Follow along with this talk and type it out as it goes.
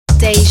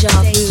Deja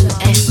Vu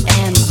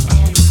FM.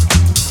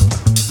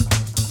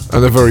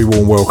 And a very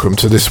warm welcome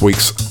to this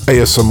week's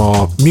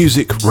ASMR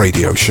Music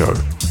Radio Show.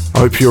 I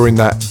hope you're in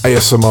that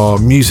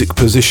ASMR music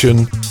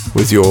position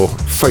with your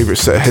favourite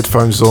set of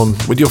headphones on,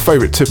 with your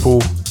favourite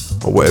tipple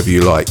or whatever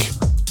you like,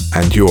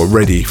 and you're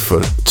ready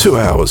for 2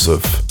 hours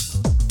of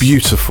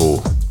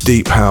beautiful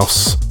deep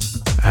house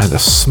and a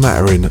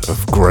smattering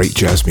of great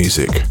jazz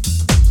music.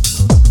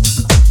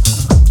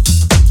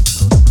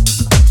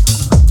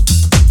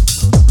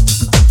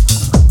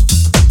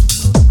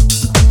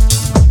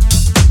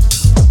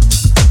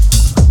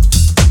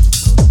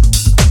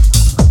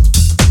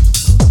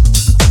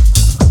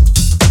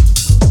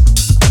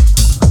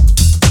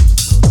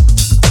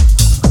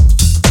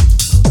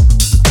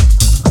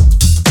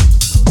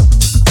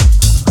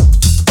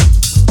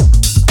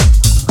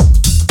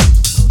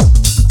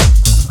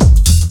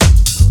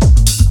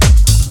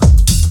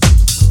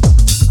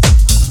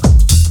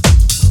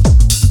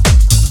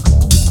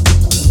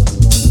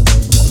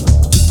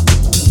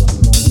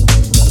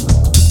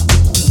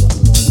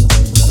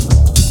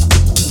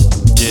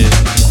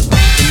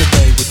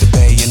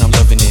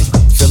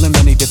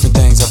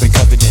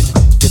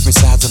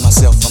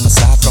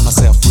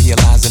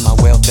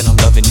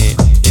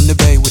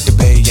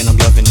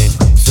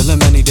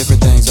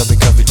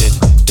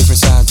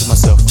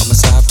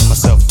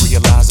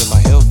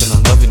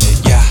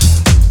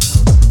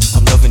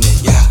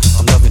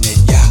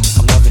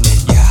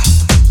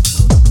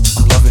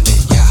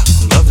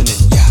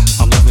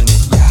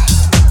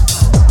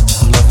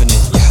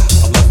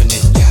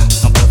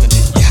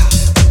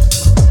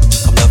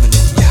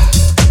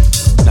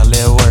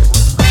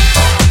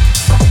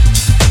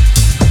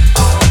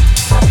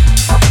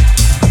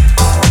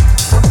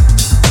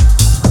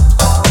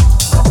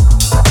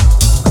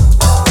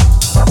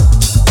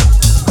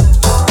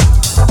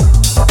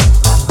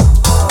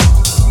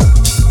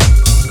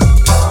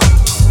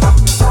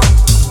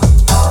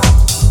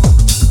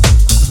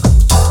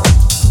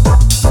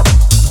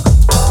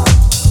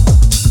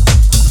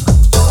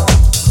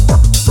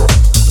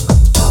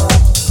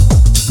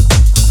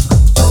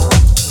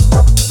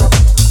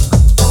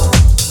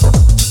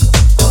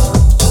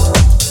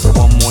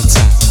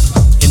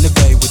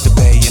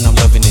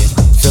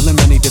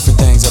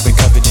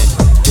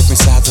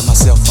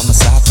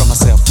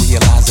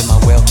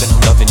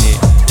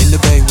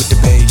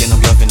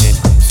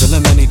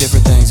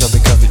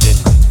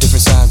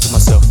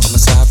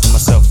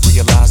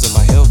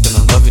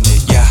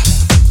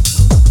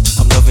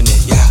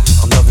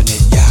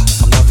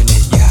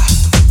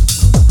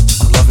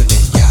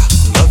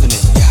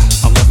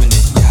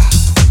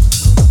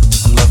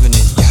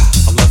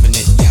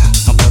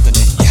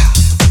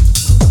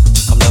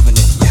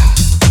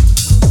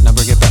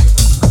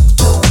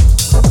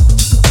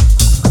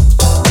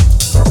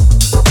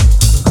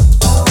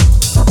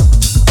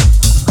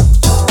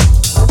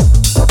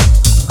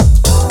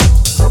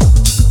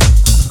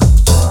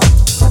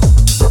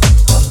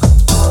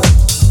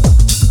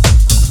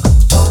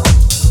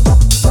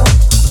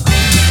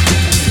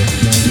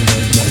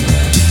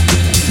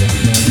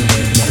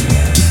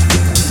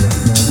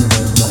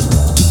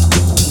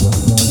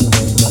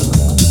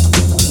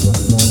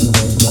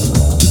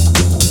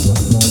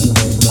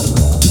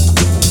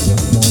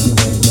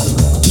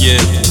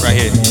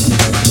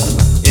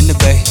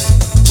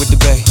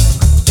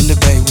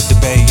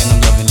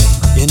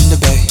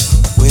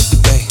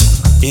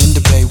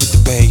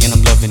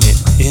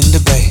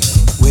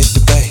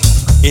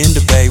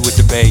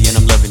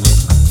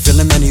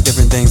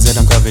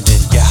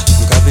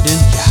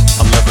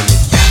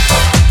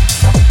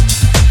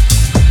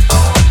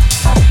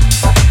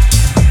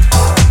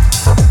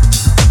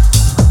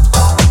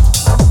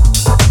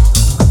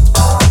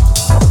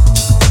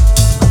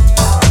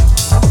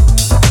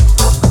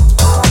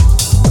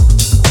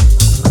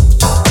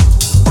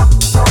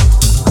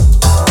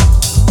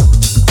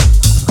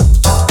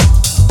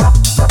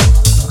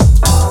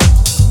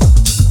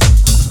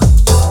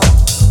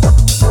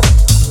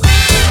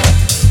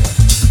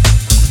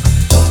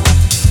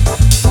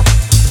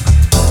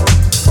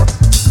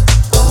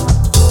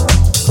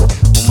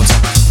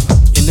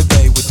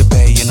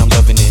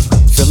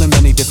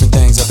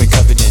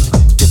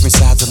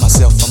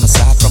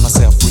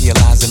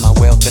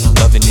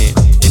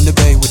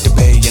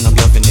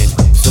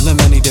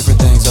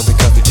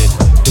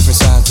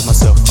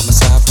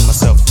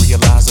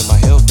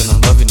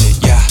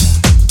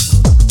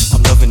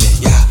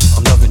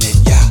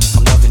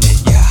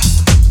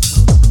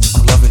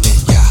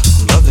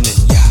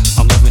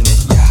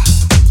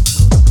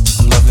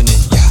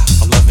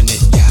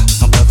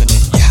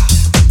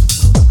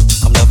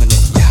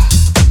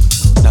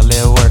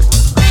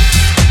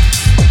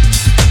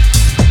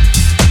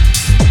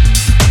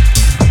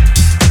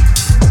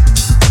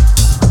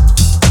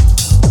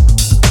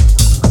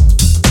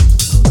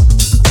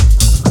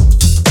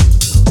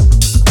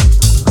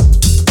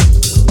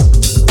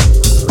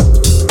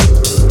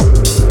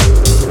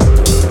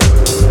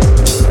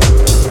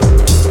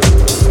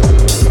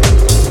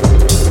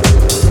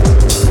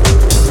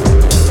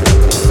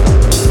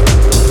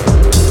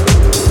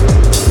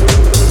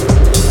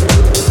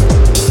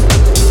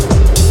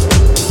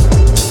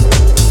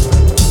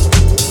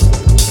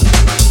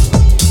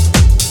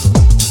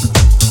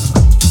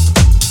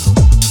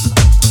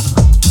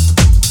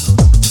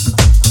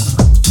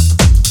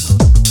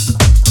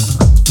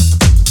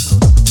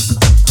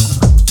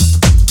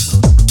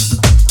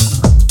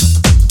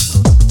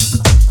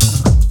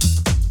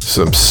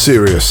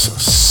 serious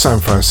San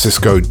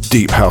Francisco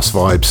deep house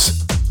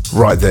vibes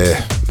right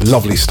there.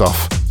 Lovely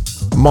stuff.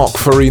 Mark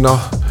Farina,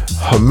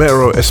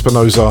 Homero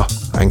Espinosa,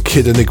 and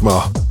Kid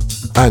Enigma.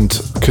 And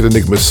Kid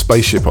Enigma's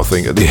Spaceship, I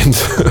think, at the end.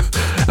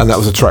 And that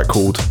was a track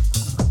called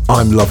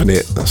I'm Loving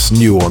It. That's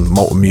new on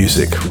Molten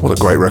Music. What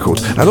a great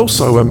record. And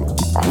also,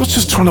 I was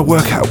just trying to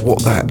work out what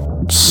that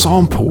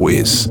sample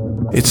is.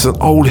 It's an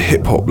old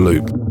hip-hop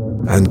loop.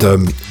 And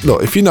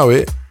look, if you know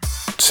it,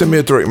 send me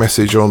a direct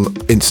message on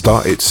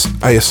Insta. It's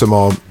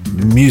ASMR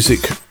Music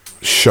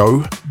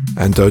Show.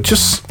 And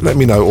just let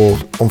me know, or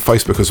on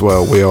Facebook as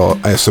well. We are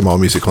ASMR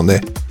Music on there.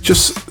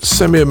 Just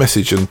send me a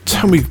message and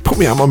tell me, put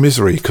me out of my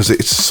misery, because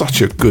it's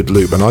such a good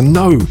loop. And I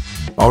know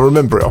I'll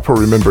remember it. I'll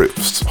probably remember it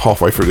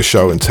halfway through the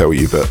show and tell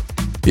you. But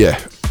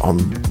yeah, I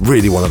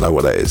really want to know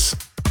what that is.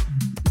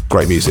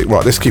 Great music.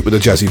 Right, let's keep with the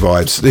jazzy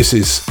vibes. This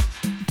is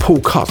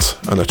Paul Cutt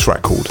and a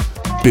track called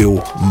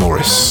Bill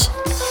Morris.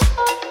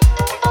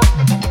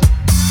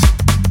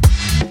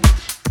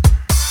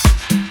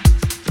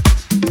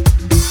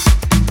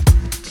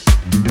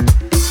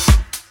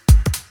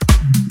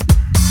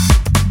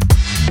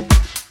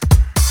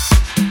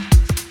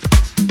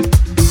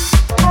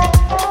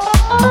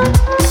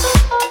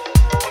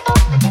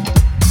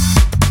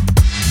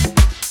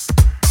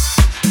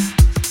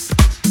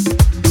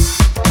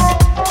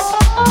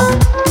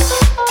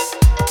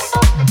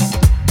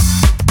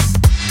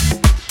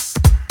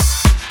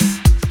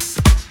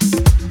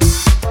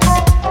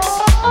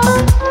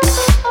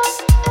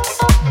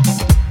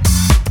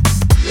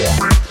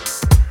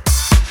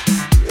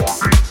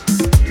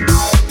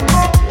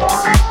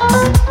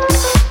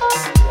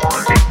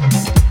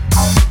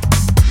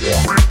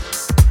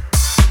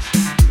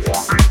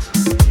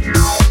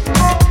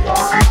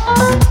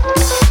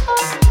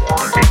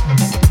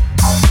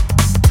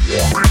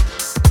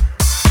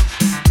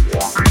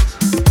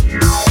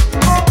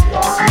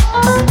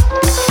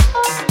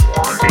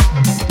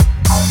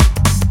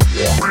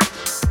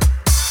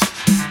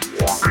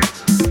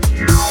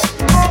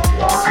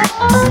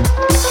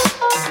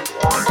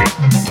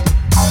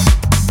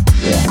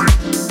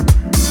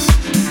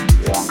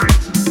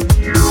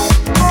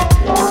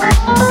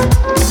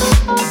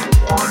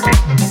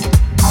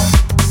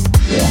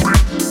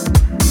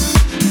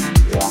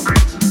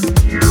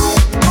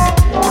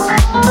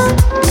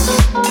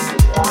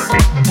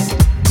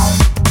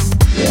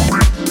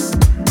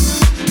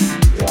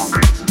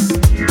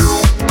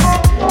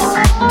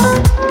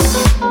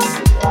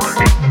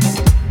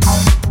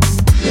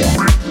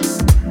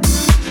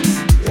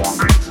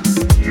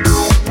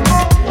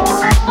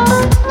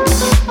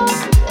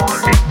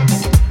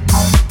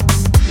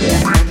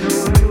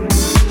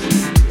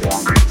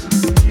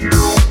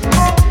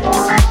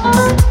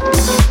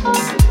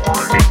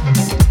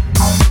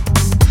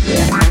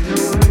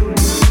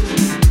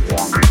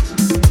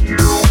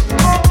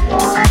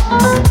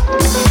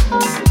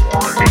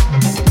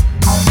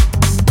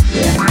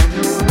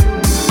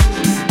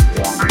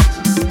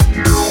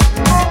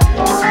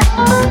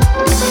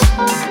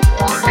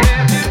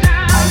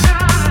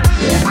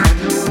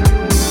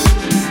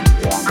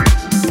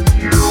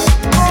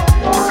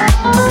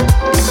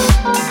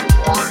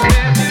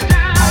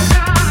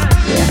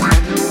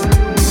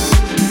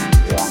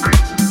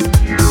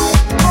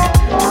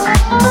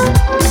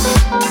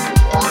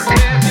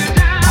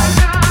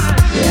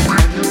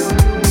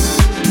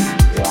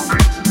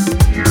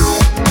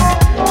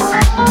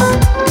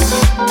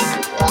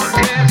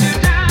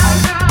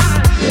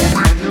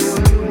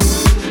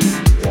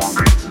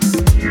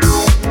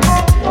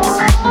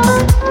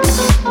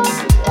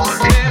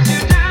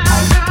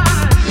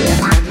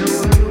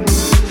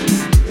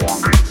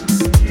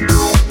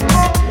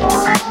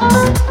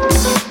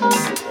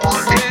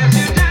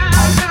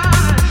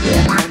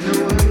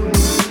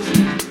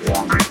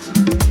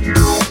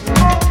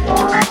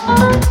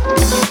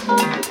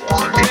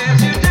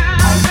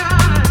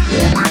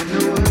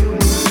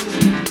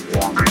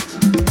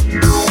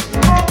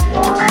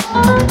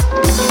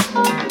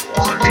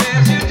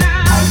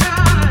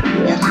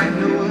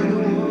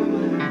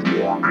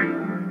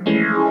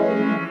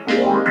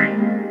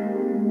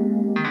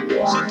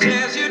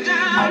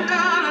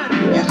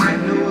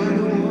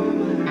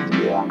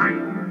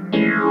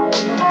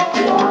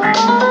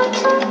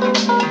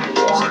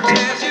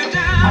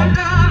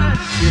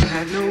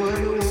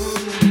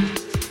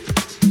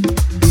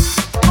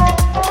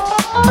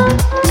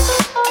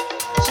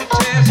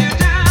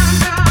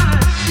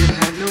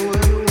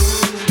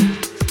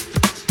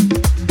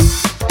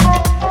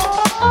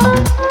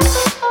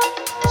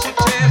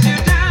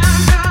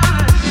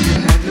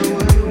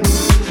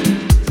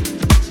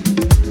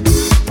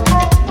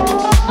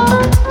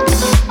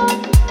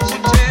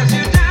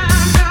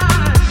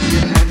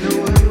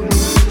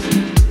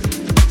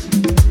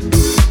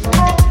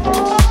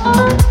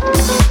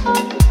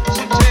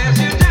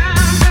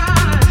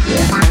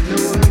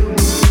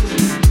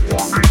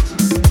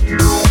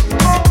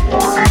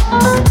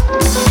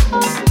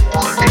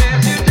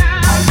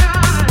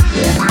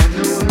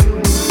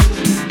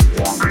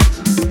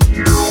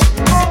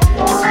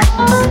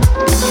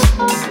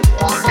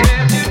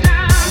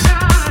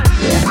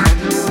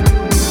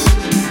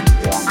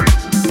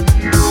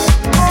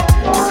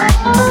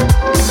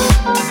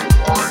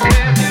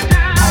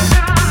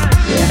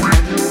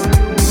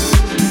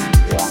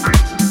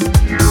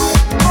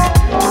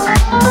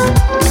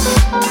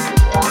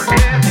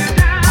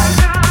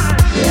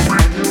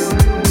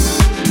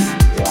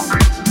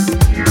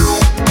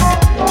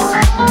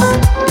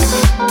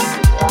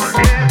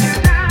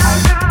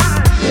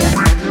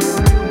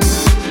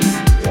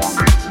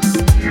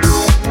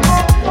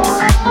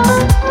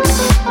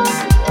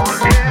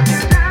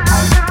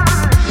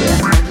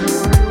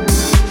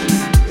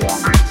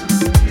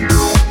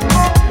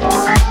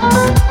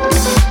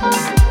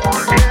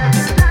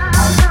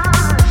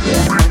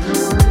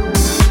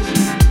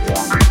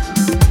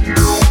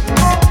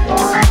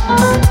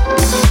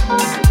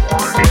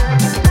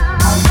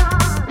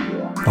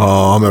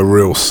 I'm a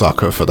real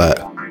sucker for that.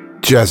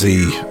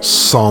 Jazzy,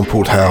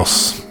 sampled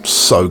house,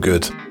 so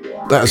good.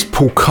 That is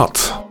Paul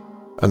Cutt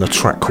and a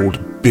track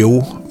called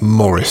Bill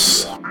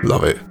Morris.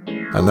 Love it.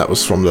 And that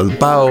was from the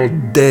Bal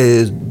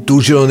des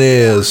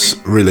Doujonnaires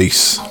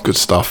release. Good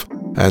stuff.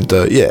 And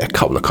a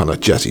couple of kind of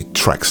jazzy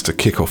tracks to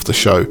kick off the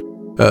show.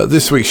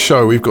 This week's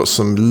show, we've got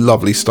some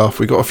lovely stuff.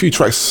 We've got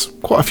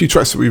quite a few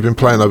tracks that we've been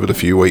playing over the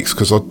few weeks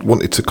because I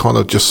wanted to kind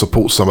of just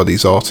support some of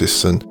these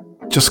artists and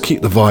just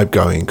keep the vibe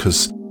going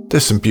because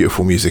there's some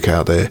beautiful music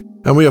out there.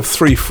 And we have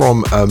 3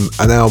 from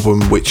an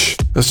album which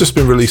has just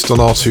been released on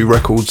R2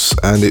 Records,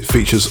 and it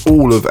features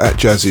all of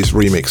Atjazzy's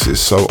remixes.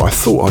 So I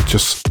thought I'd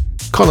just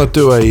kind of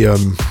do a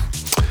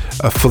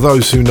for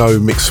those who know,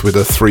 mix with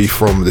a 3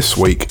 from this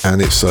week,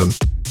 and it's going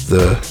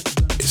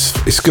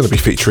to be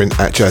featuring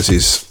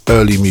Atjazzy's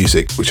early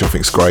music, which I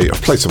think is great.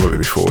 I've played some of it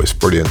before, it's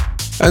brilliant.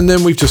 And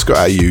then we've just got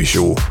our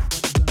usual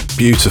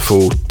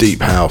beautiful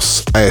deep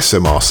house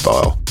ASMR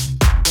style.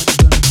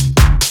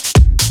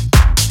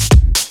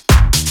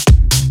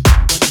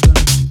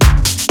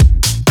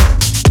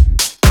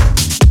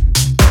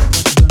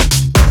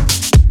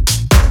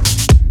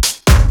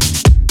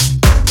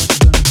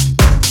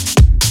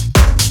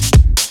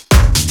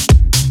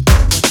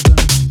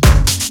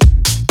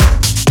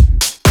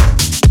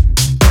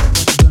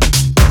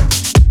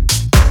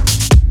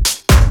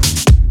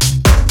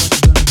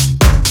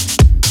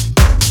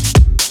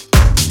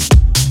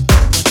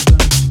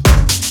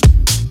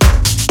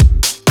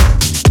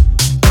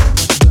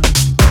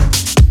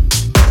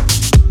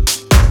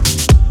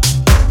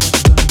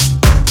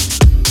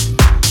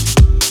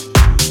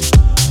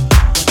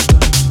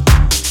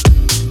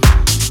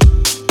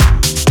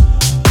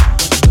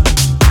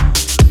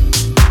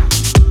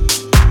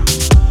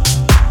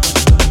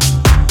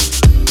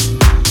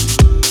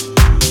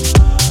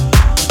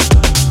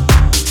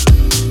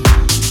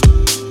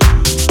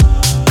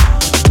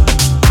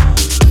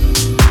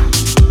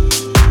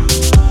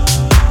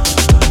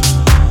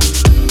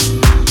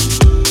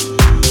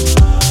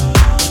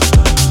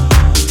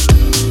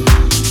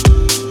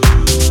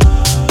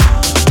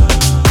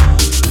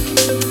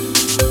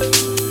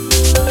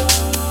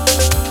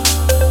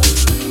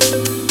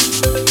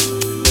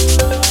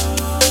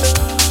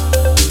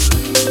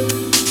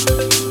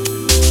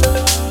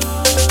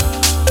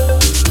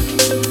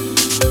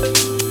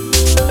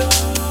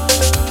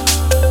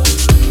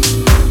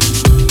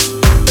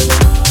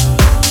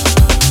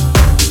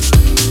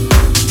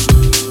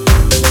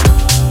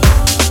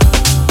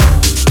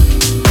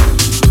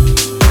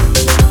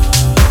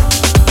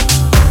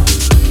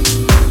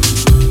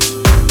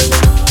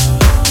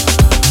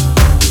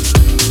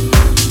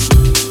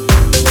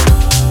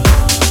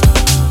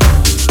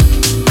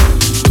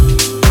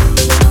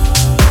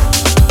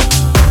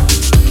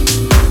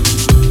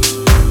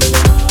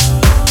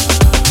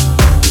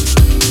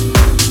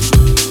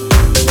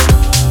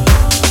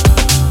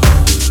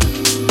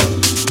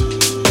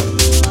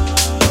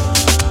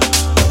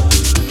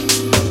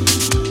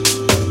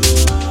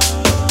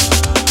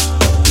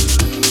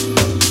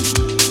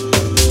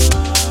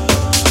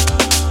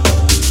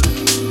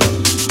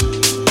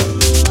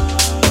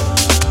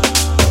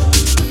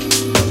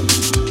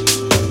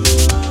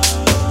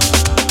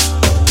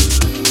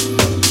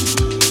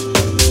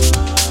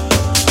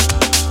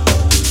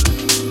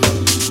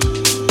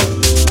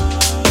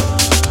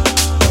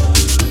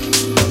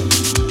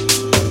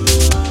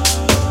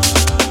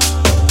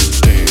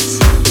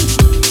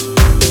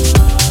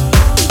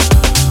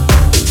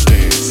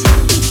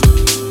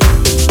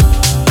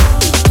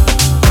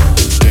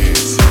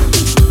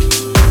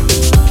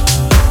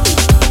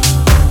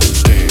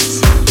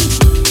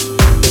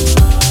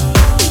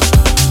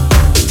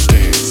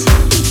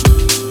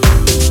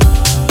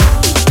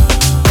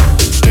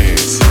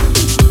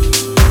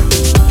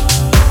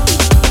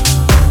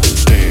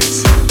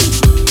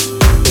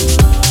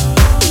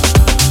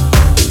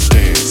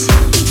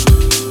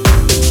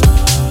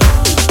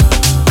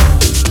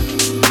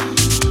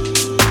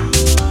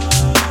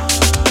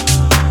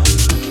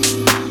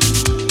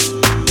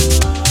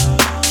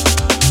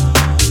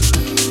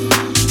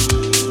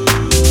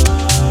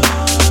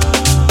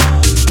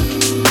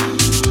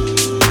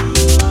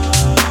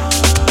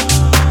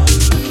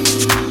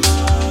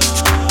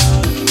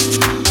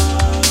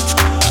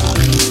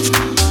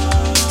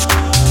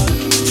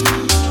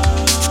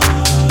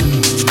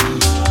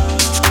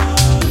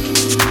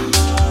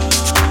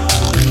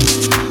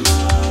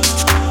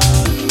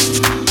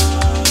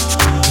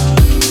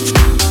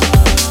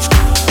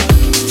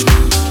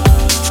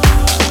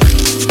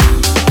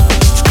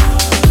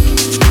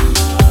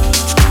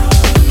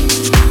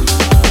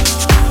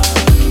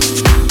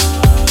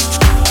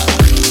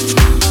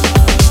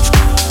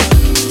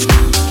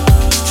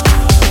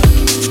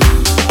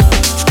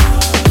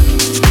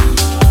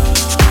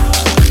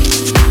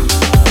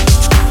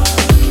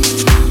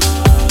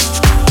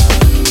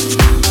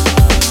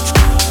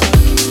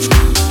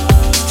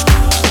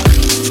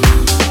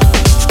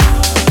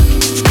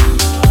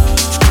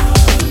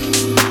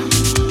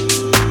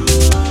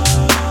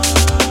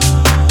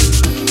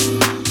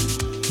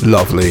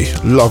 Lovely,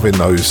 loving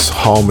those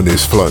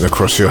harmonies floating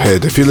across your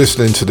head. If you're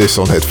listening to this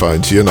on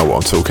headphones, you know what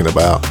I'm talking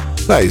about.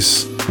 That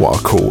is what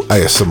I call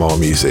ASMR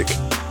music.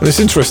 And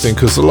it's interesting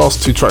because the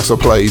last two tracks I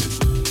played,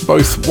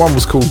 one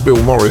was called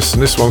Bill Morris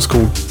and this one's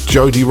called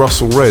Jody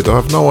Russell Red. I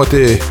have no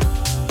idea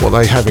what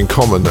they have in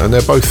common, and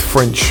they're both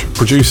French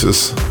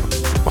producers.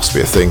 Must be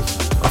a thing,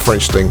 a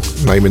French thing,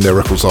 naming their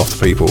records after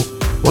people.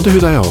 Wonder who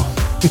they are.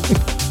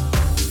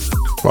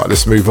 Right,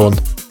 let's move on.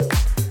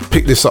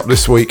 Picked this up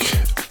this week,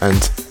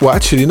 and well,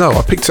 actually no,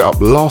 I picked it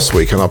up last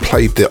week and I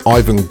played the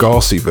Ivan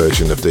Garci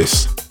version of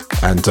this,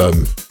 and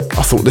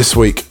I thought this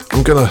week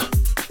I'm gonna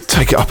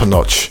take it up a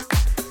notch.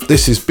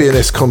 This is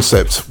BNS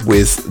Concept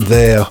with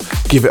their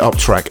Give It Up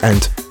track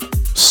and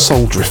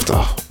Soul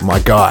Drifter, my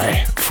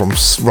guy from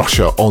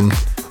Russia, on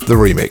the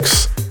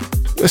remix.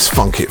 Let's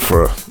funk it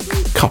for a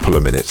couple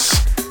of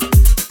minutes.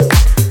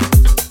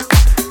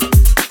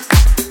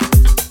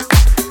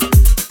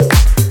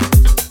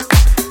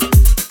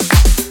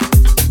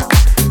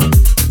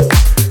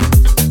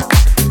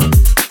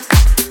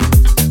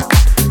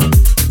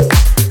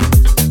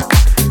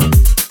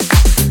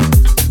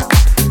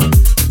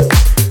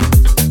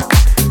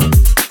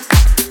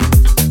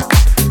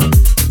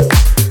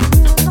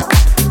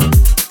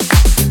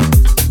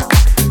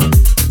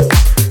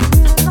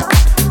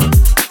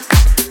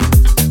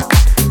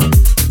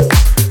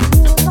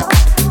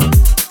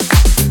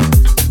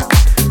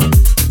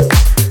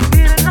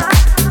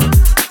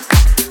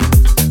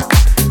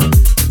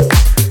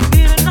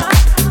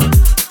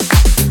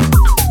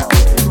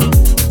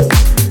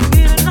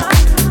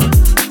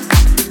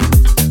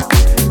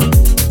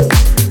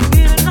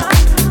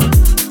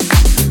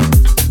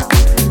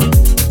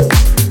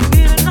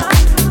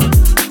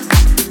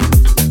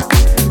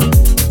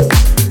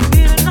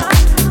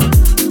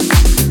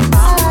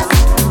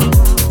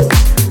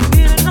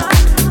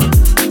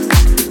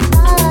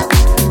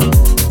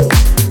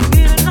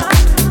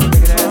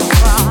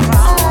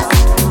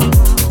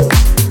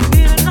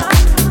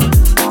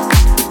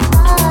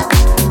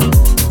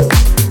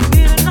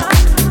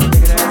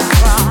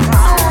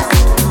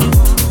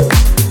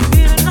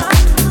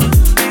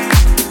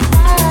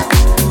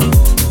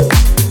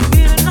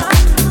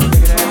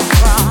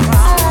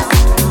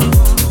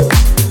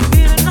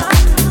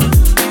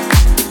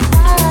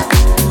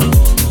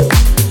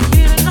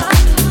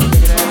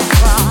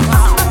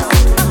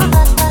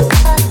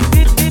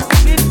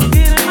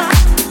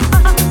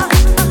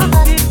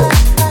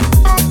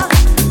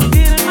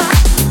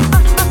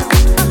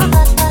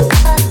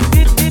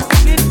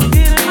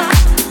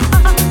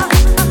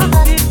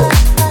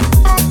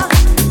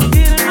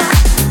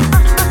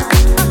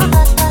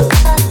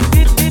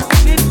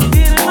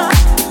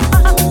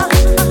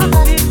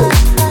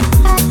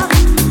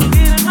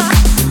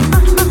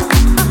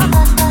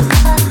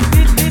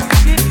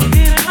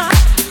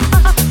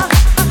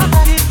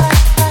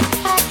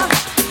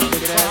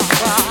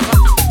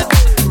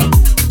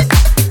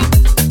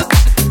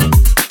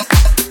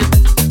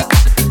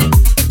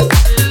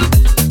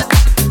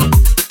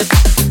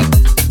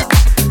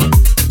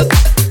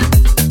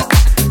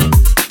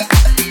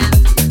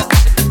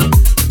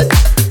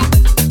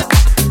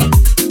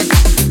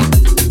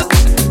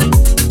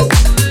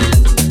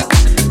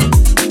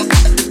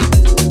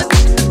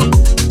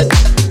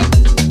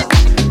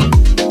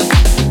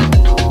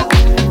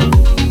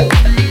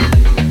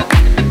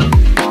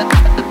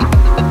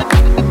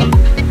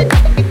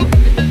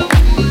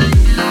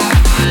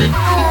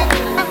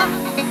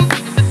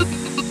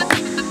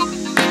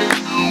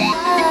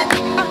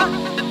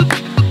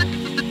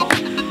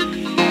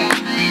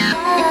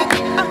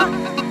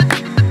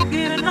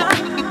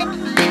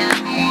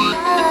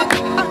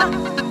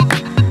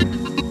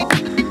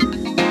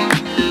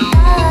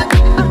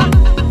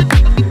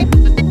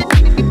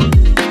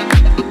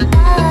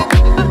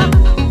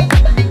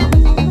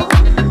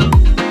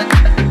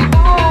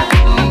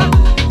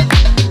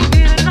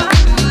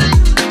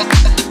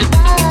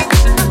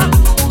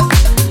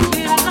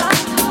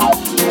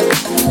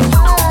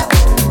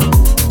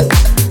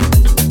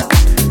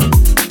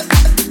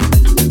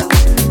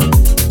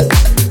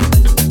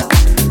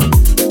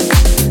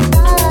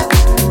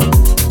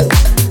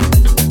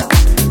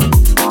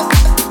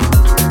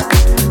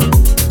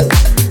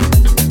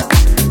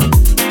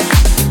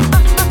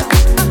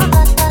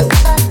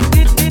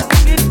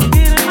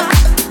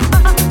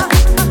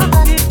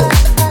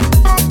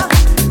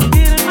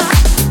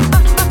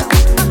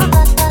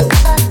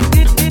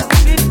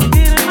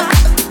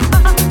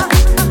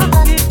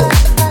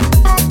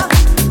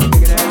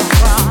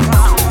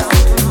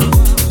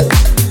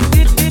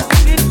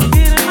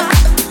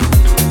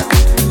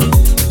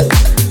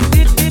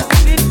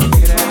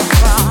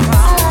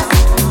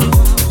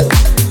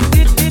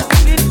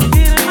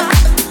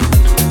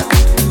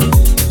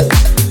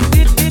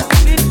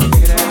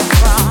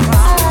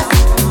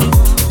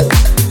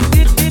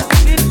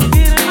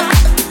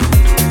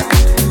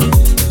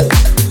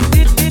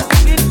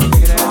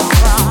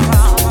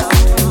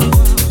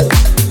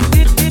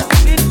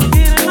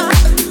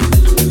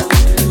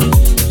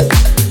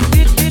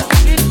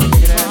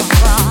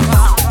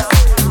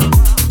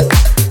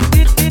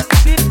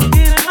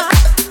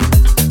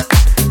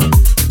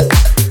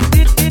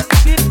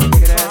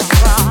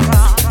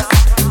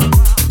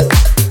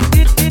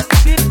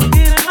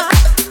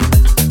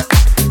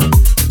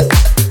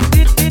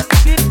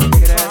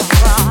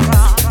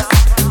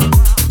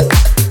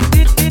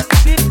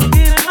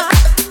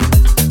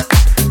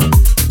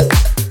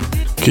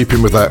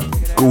 keeping with that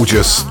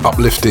gorgeous,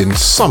 uplifting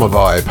summer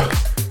vibe.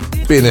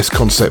 B&S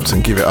Concept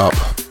and Give It Up.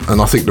 And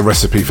I think the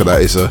recipe for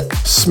that is a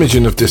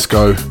smidgen of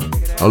disco,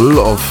 a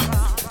lot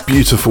of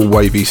beautiful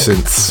wavy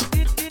synths,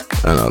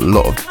 and a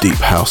lot of deep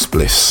house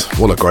bliss.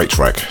 What a great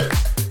track.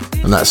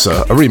 And that's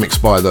a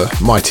remix by the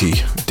mighty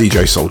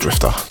DJ Soul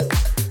Drifter.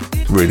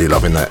 Really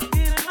loving that.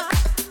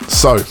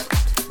 So,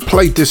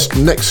 played this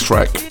next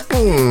track.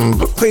 I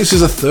think this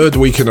is the third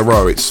week in a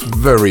row. It's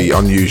very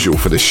unusual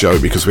for this show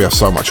because we have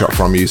so much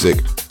upfront music,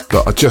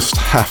 but I just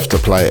have to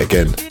play it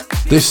again.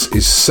 This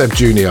is Seb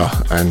Jr.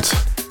 and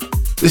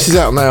this is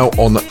out now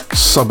on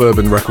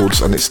Suburban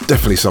Records, and it's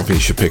definitely something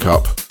you should pick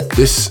up.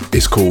 This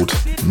is called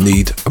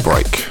Need a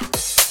Break.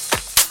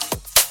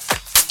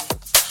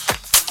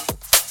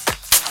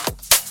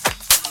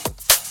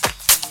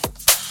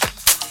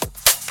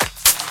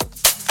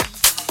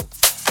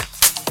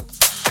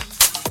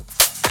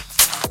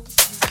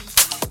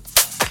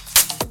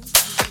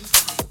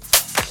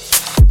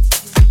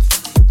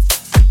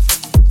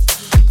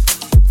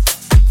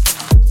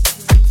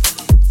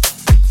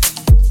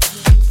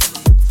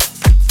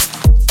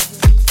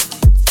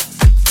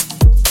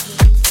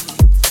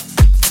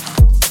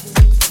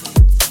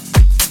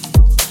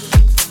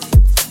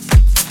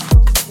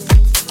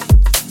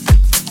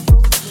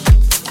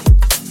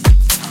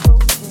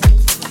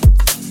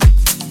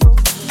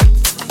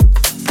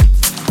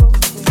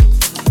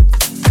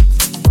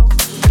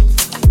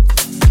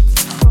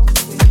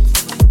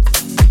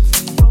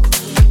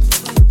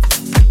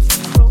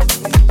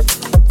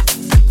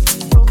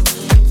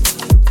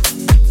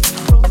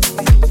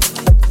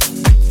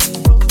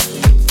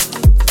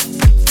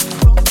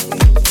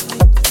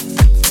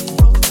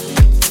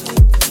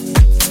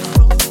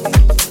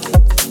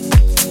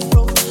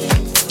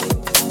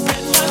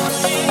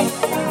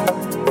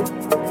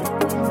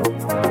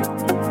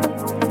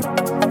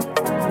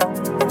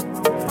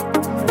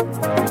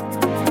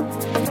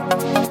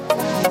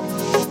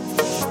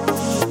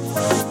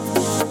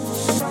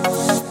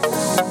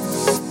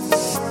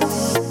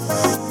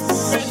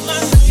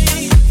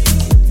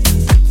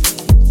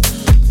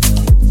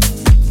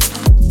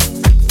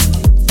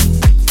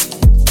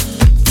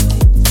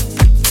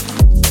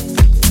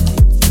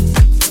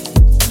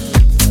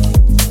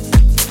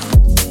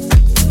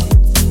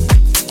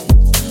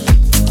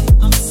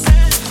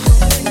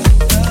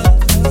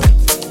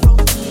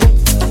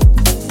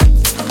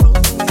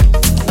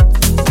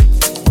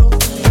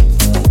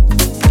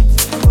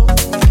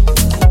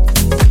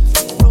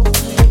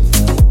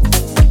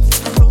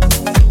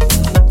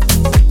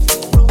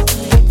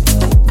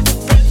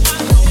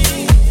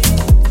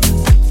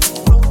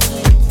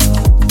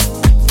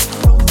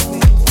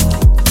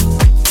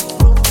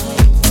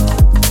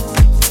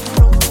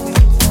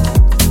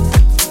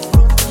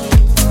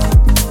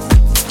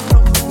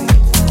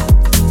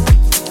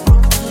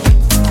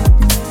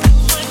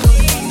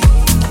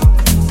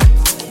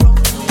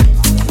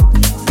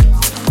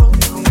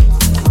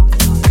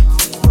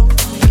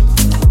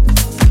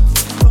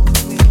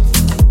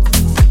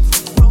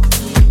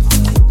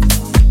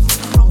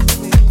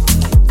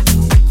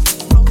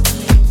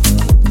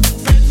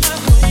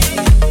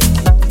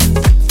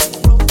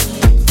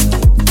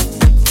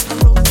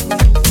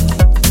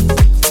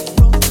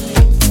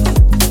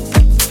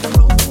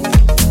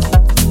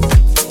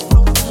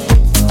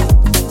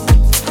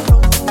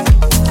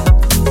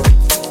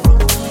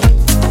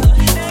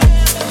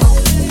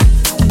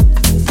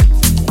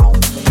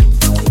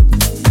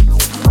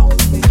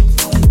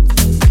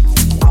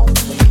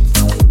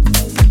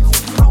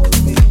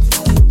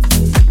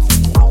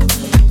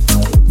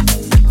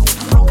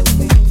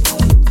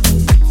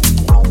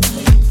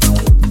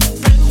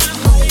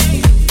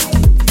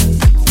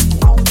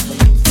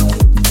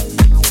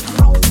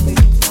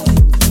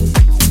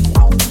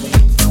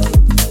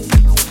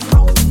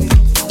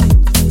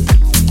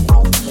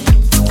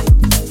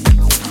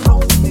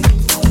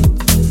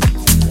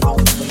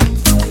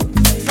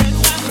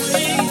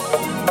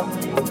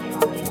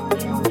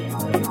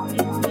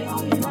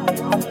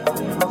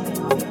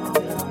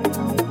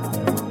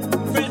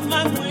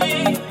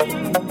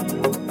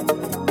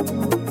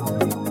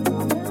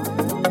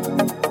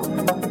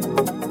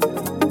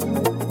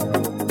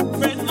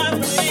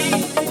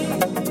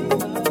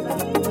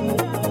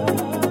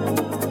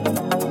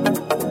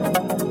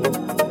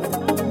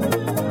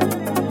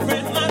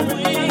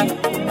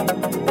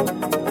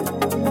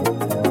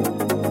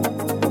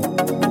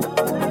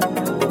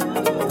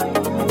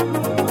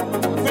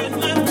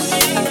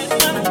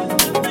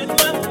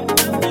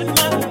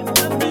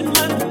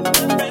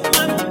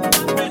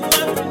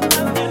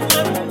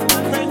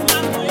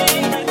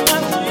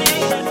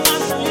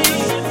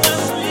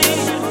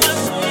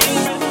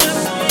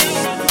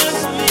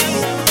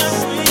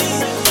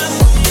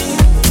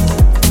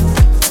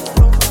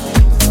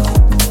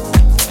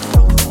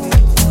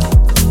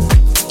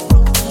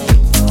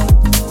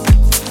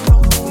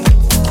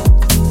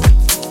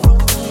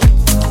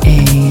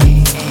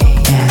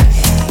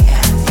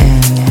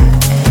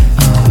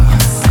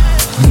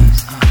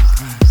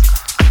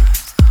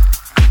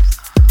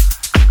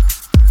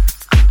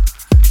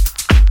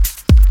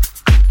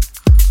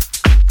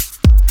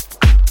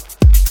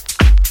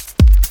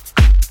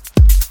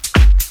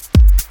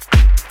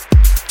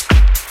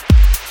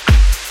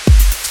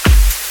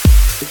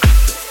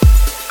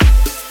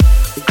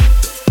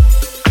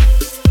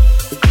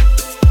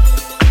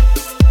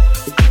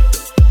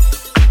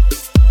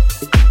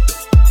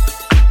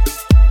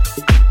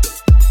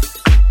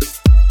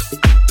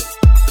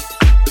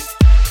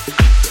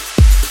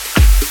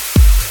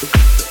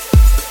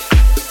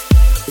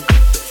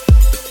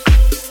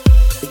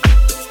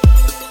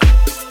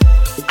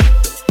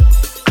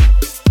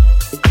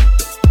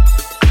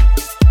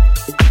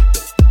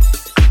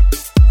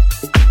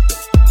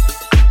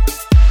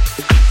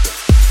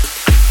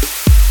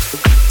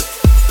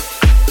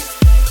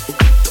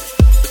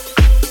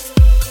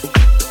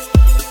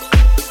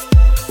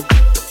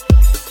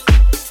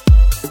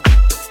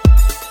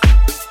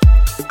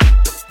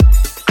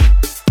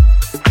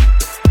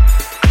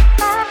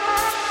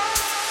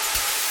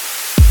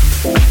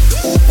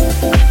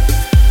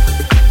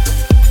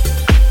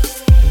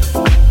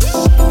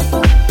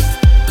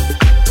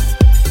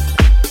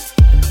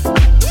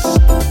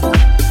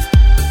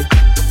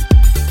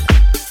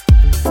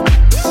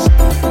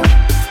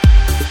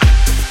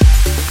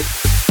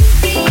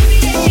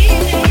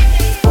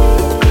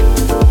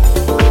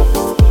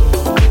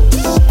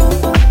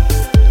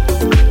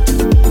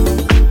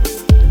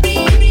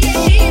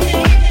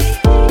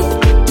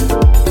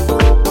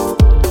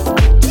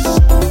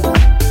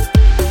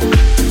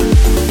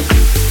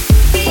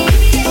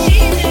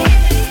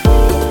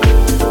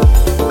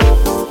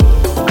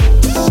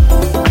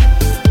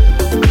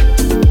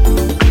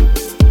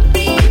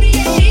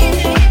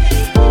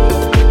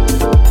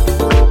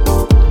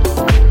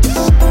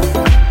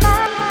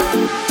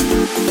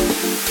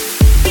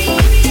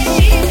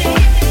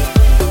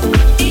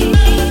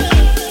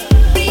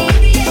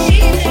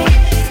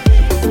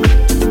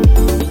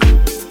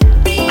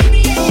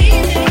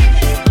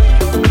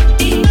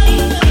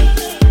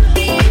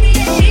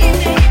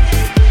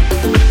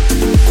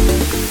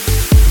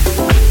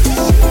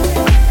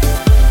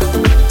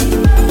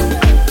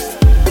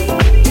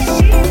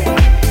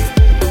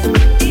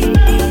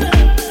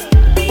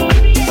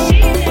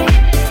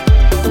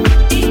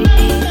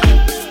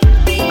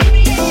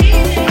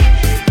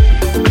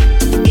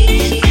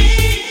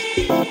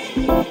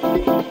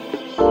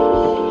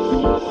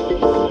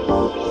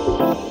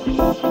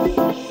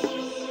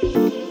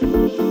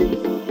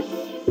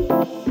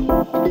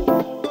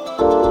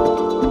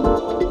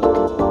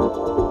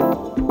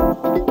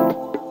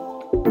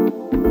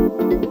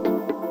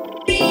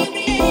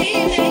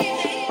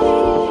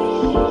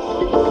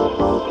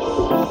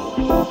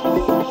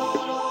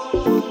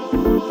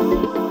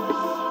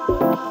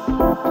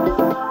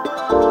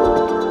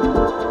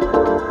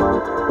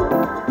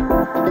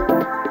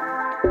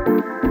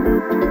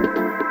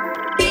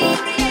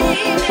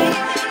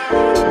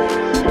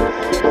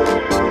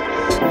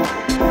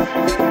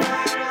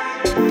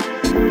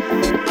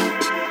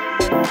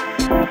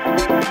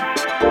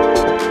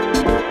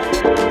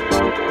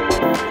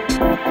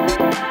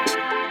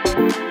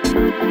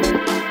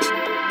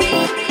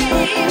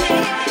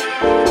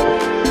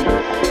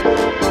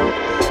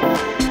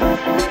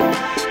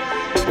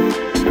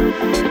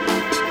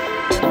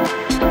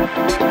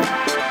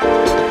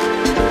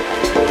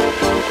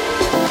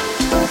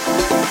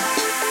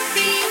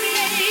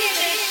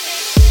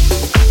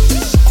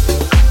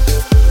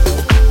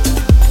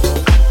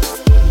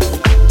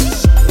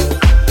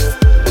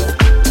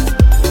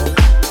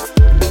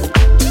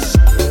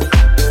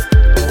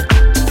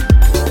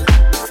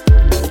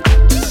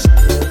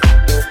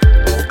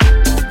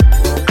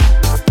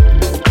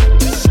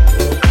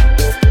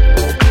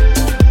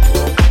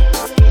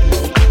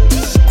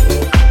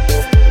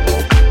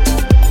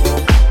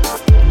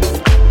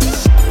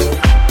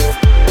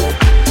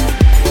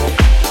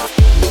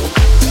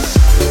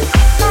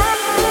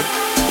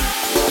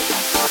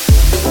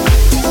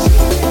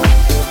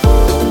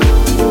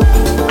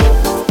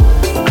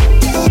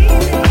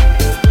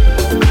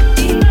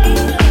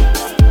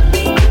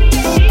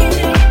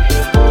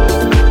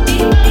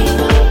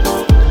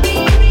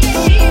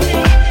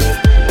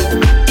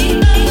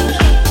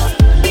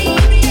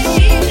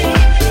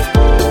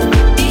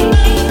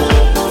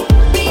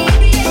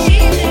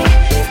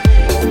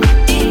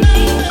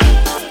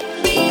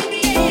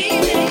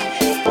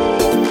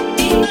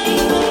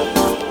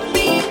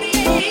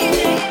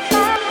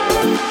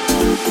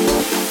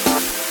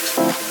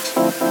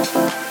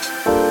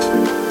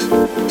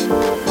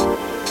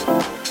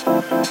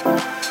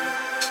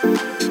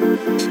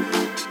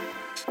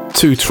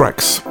 Two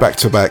tracks back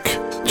to back,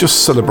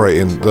 just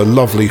celebrating the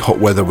lovely hot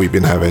weather we've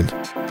been having.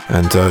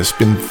 And it's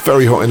been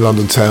very hot in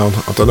London town.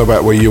 I don't know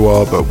about where you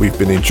are, but we've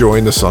been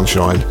enjoying the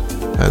sunshine.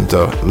 And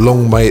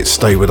long may it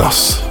stay with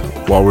us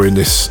while we're in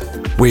this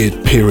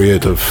weird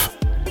period of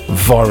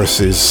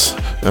viruses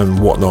and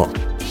whatnot.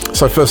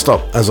 So first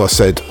up, as I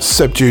said,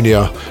 Seb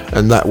Jr.,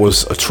 and that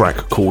was a track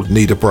called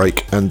Need a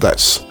Break, and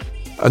that's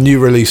a new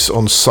release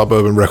on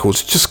Suburban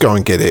Records. Just go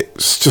and get it.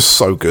 It's just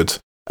so good.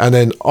 And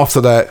then after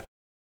that,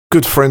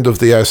 good friend of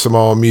the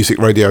ASMR Music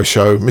Radio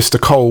Show, Mr.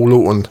 Cole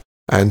Lawton,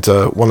 and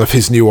one of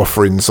his new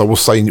offerings. I will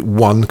say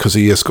one because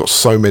he has got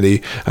so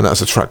many, and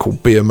that's a track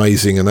called Be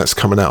Amazing, and that's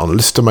coming out on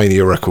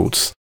Listomania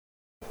Records.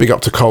 Big up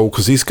to Cole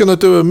because he's going to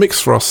do a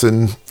mix for us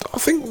in, I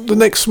think, the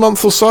next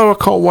month or so. I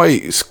can't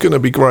wait. It's going to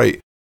be great.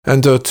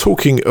 And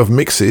talking of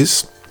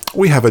mixes,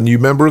 we have a new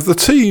member of the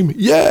team.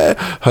 Yeah!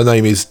 Her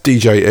name is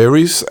DJ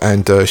Aries,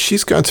 and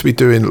she's going to be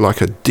doing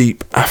like a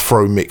deep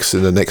Afro mix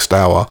in the next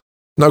hour.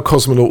 No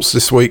Cosmonauts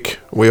this week.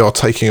 We are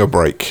taking a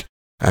break,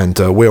 and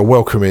we are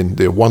welcoming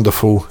the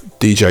wonderful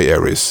DJ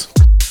Aries.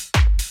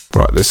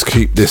 Right, let's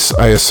keep this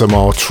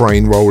ASMR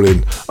train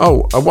rolling.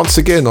 Oh, once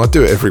again, I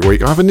do it every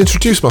week. I haven't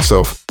introduced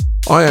myself.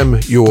 I am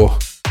your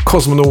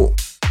Cosmonaut,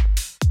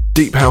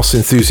 deep house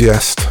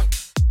enthusiast,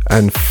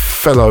 and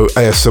fellow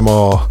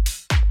ASMR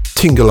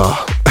tingler.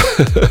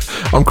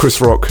 I'm Chris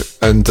Rock,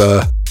 and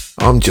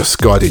I'm just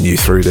guiding you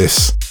through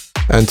this.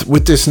 And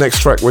with this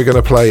next track we're going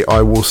to play,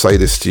 I will say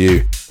this to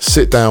you.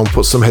 Sit down,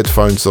 put some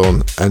headphones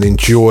on, and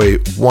enjoy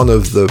one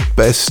of the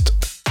best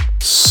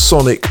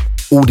sonic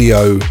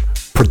audio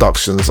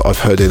productions I've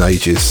heard in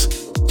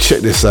ages. Check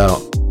this out.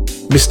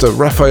 Mr.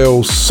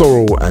 Raphael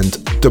Sorrell and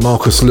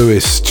DeMarcus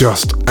Lewis,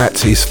 just at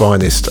his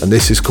finest, and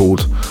this is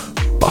called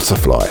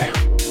Butterfly.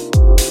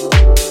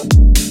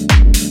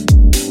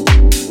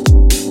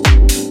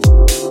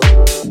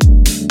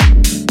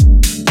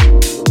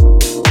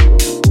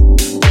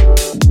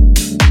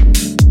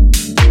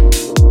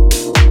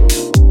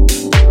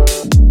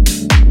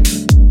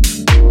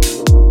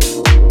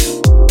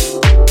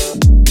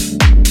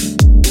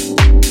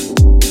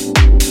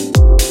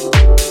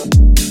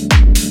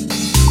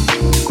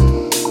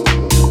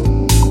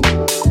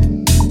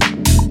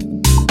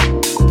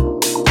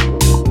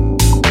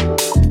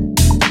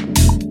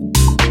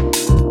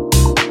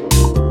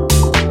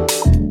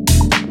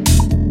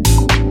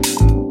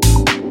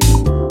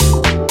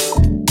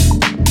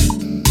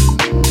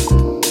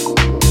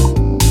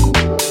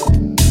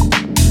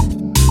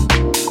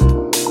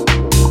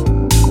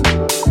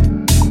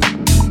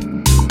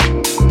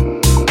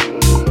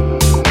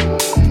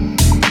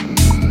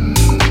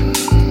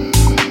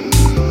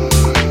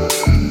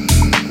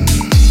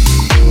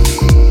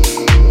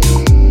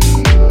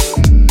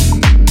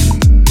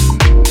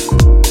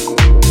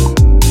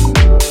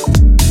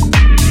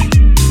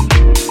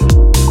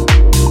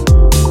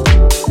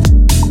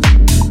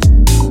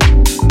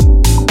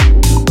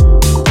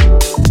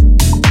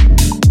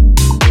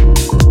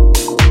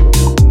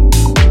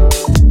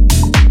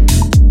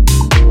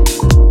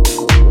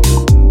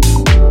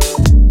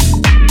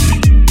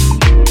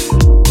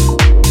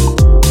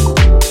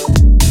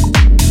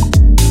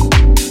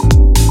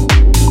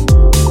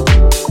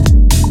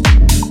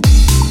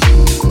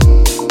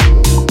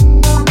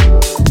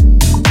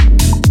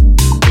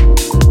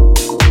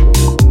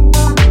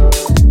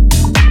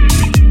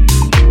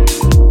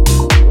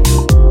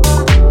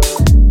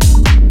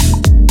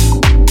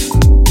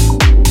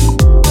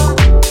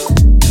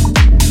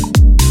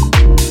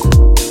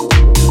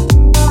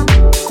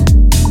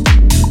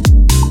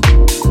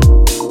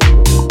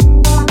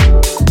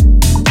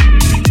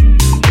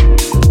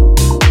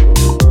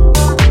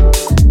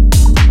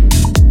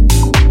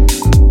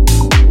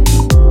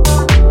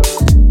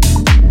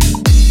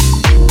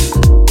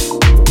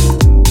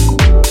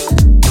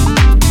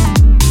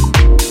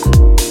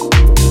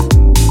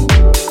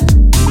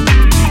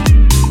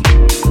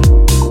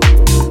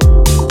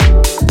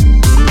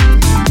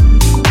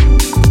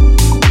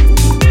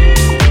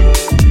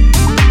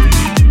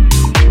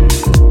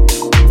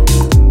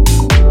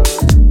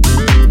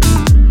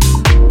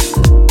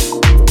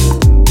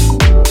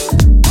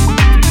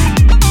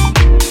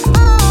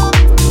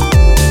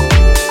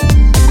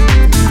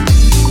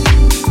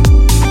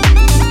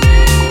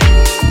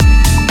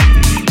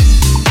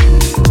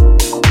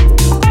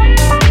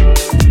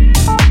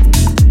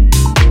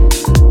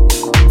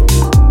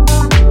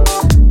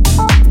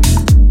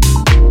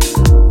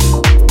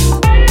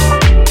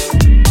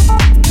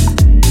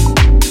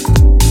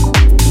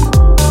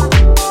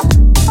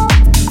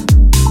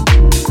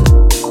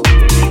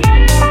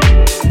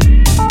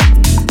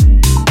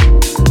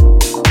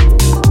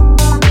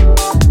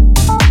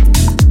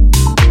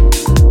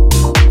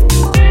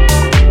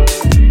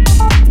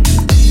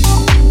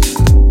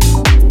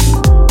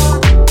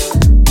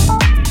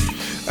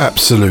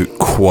 absolute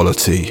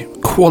quality.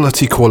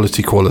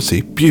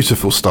 Quality.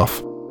 Beautiful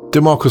stuff.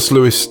 DeMarcus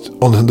Lewis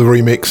on the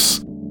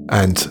remix,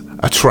 and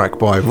a track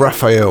by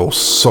Raphael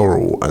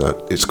Sorrell,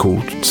 and it's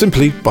called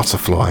simply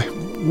Butterfly.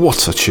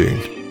 What a tune.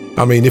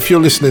 I mean, if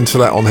you're listening to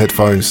that on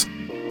headphones,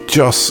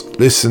 just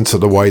listen to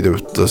the way the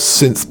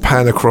synth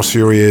pan across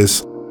your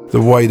ears,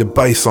 the way the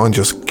bass line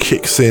just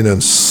kicks in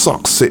and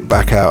sucks it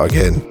back out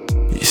again.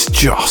 It's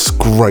just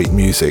great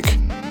music.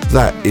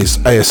 That is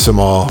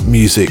ASMR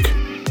music,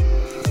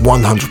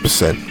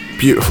 100%.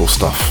 Beautiful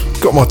stuff.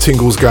 Got my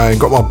tingles going,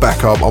 got my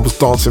back up. I was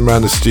dancing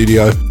around the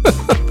studio.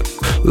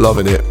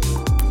 Loving it.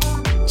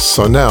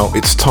 So now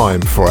it's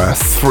time for our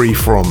 3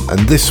 From, and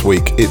this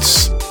week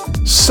it's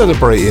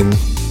celebrating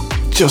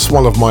just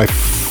one of my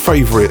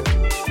favourite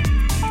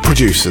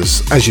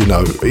producers. As you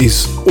know,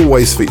 he's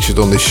always featured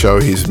on this show,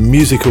 his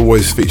music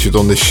always featured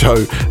on this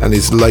show, and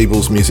his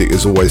label's music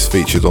is always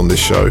featured on this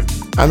show.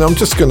 And I'm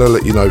just going to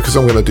let you know, because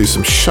I'm going to do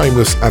some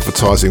shameless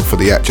advertising for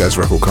the Atjazz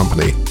Record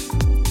Company.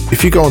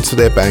 If you go onto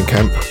their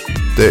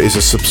Bandcamp, there is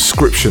a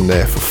subscription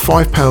there. For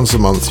 £5 a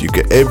month, you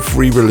get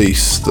every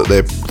release that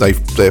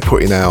they're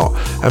putting out,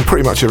 and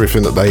pretty much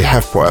everything that they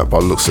have put out by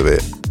the looks of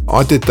it.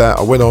 I did that.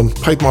 I went on,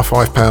 paid my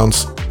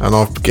 £5, and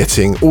I'm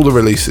getting all the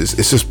releases.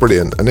 It's just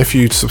brilliant. And if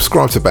you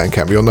subscribe to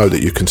Bandcamp, you'll know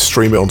that you can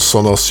stream it on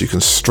Sonos, you can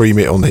stream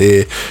it on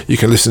here, you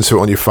can listen to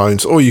it on your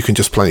phones, or you can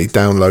just plainly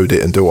download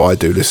it and do what I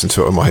do, listen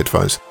to it on my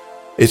headphones.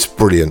 It's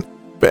brilliant.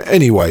 But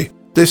anyway,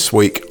 this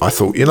week I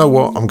thought, you know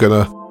what, I'm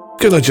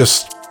gonna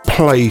just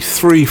play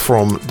 3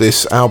 from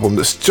this album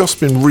that's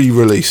just been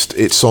re-released.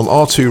 It's on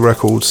R2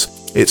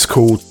 Records. It's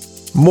called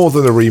More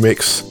Than a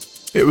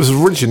Remix. It was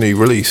originally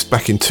released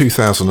back in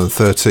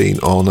 2013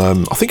 on,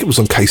 I think it was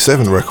on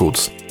K7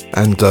 Records,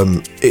 and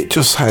it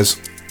just has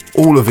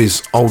all of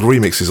his old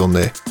remixes on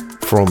there,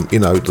 from, you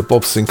know, the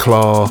Bob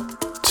Sinclair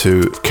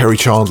to Kerry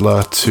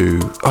Chandler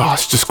to,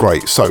 it's just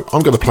great. So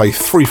I'm going to play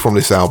 3 from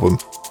this album,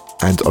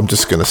 and I'm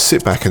just going to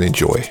sit back and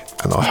enjoy,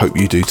 and I hope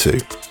you do too.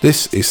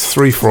 This is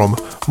 3 from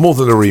More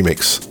Than a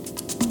Remix.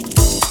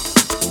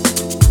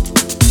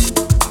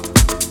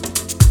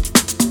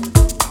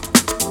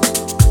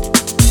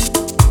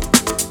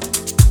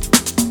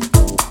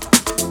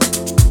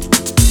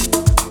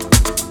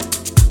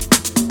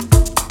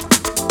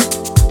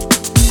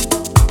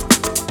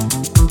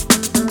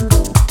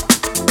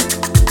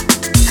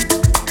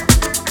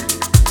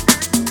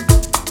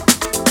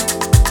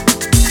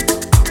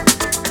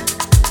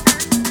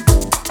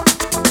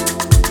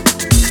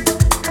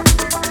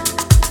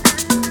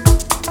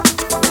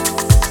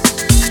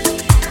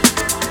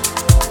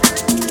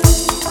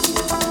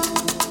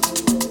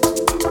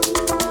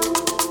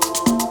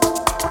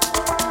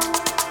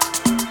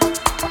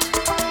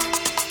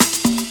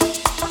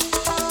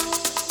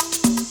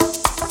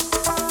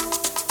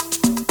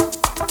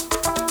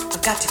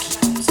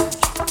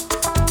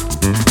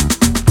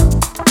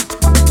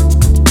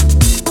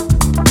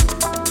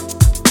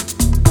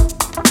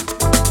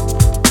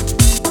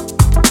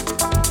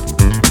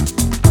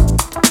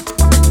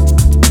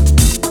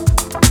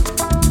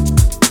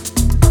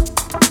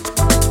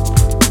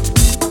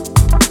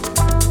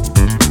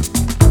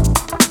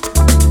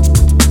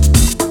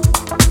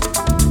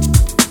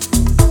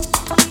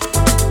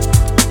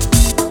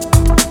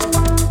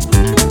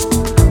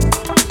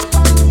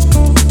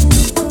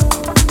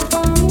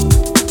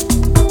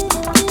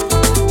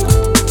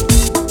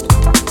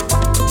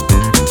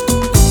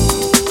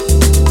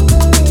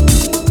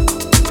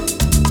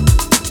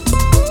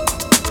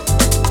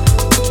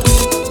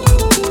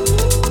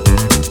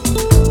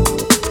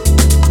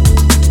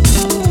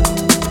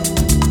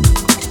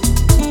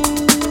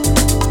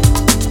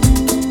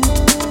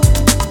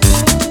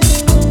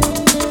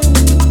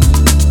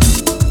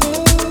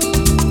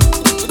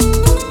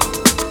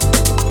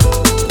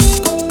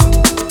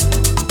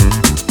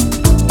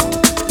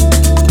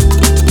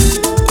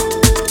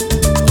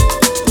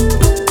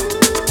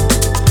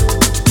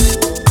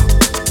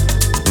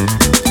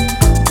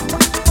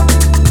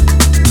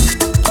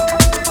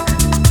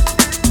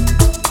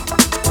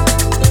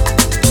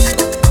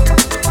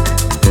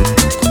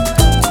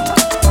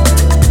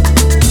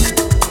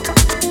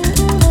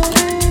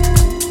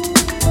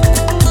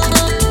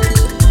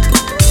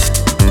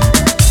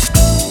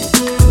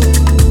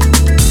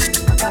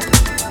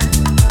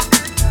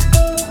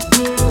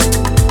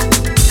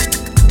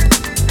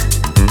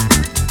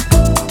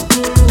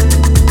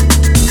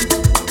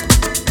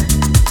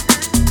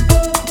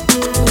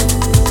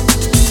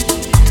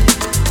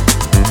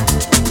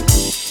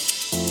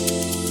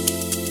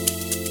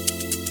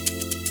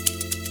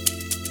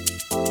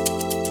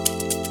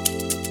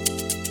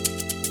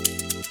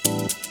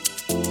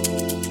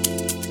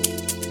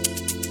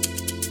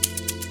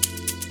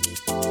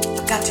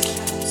 got to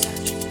keep on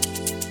searching.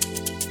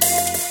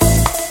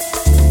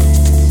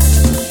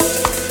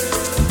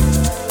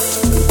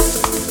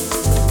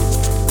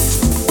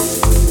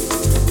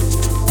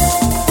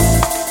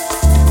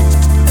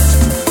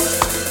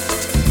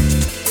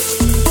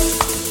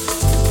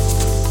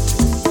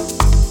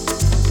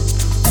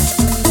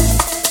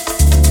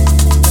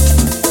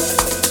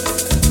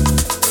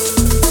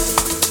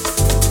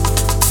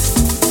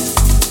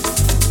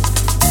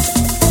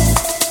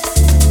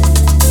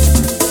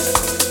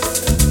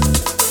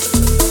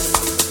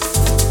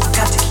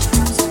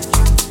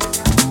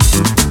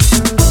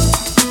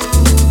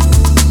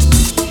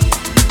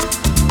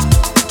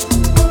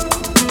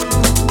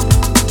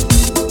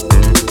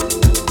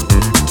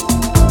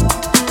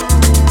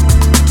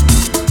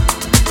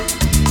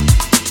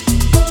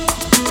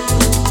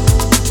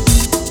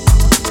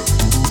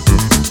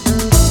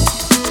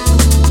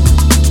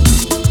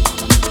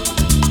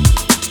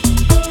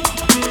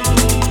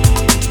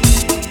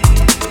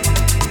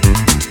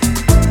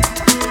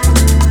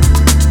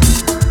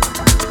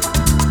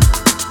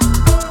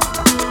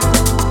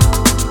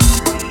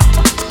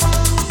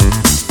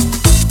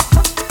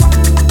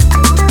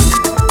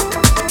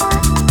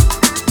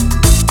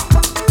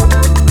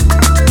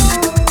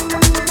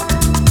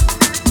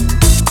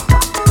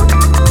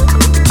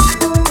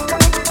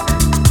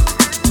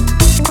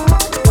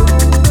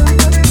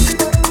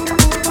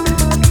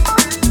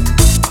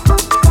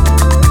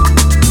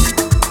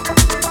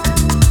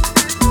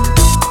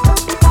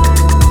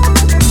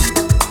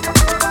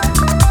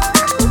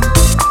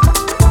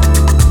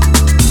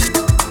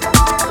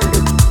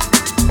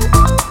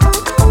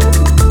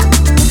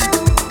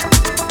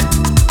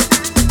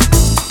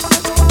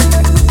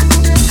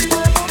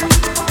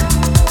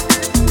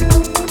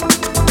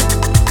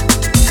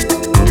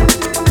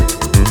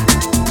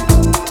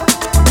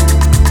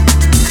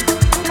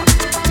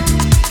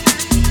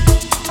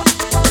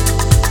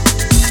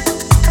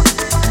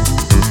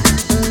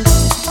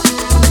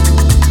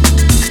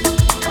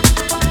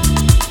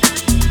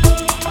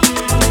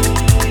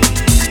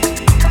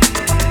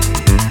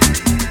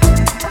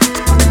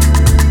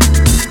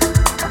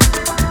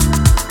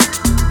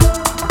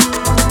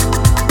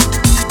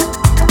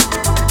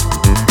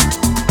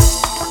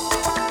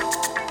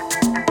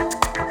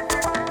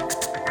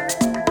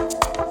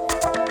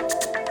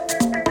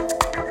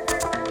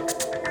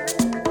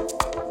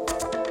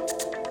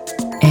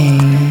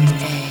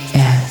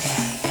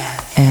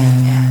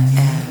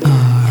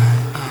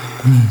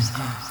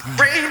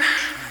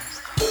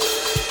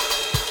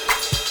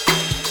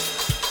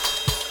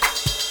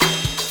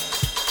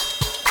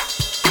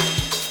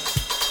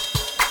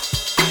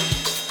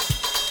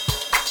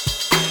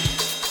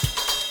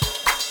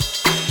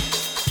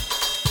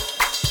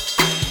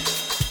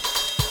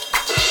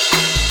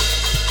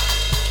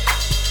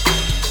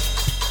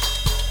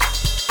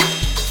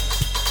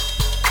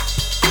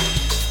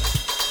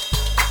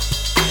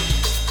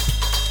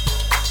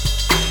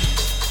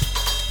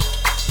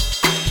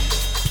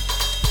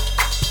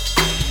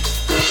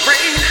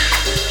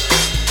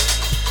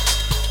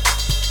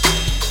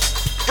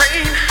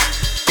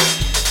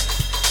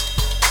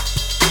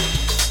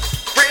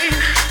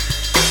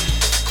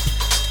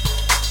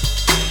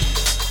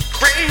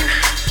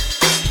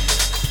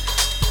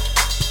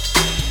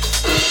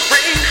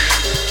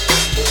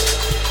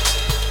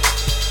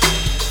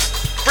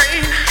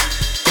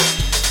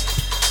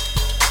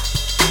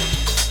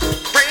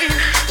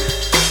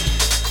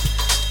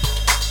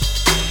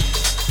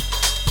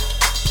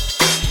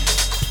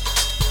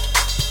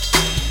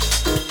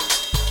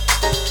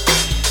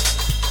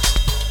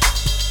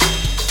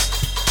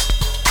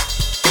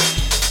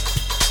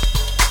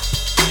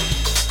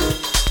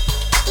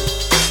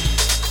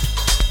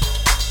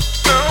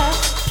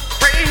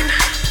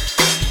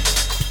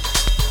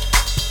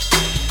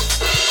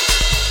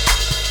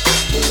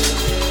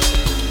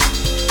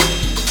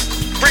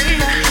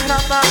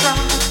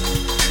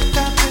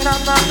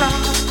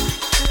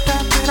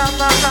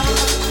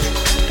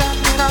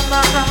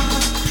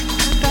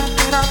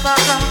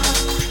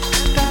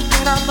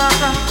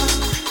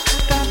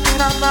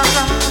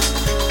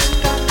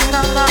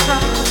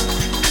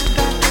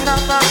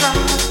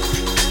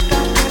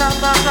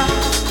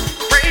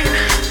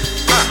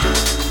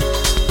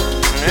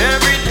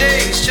 Every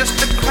day's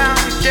just a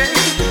cloudy day.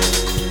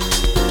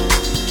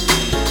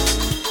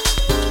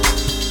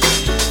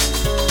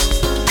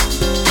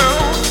 No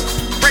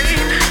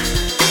rain,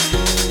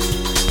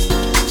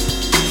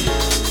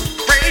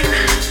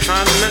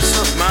 trying to mess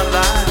up my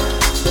life.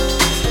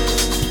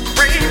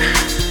 Rain,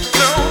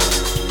 no.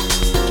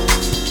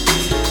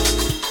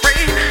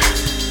 Rain,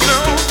 no.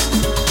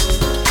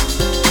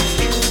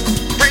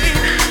 Rain,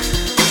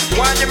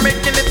 why you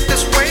making it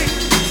this way?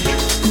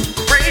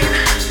 Rain,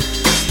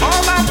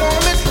 all I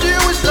wanna do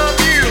is love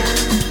you.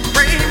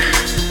 Rain,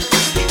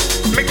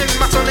 making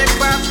my sunny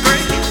clouds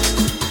gray.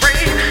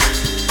 Rain,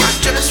 I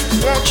just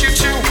want you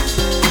to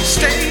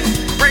stay.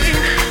 Rain,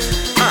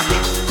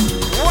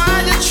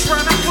 why you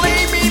trying to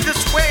play me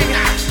this way?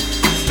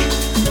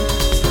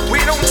 We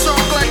don't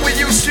talk like we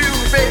used to,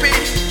 baby.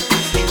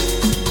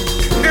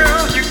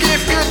 Girl, you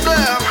give good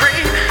love.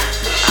 Rain,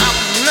 I've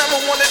never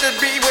wanted to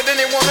be with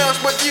anyone else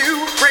but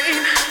you.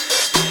 Rain,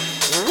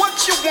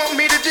 what you want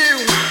me to do?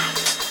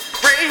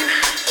 Rain,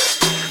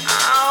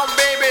 oh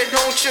baby,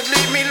 don't you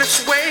leave me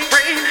this way.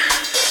 Rain,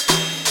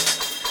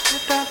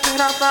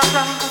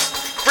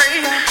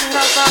 rain,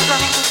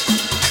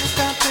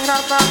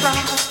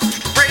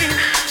 rain,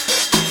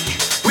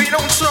 we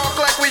don't talk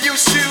like we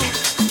used to.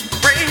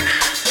 Rain,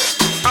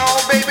 oh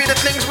baby, the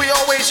things we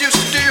always used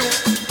to do.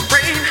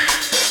 Rain,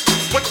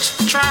 what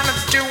you trying to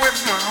do with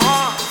my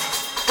heart?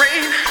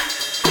 Rain,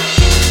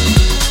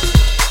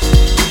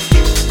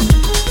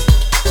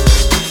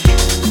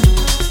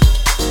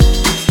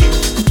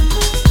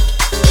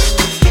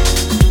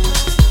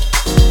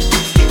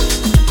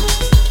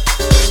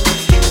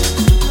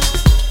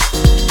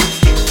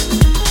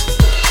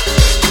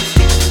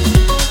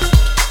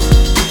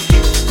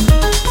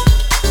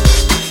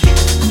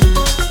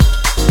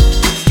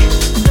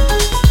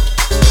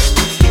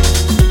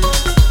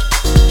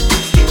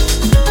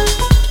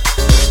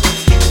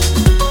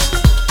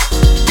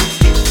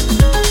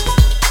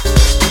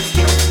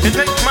 it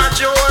make my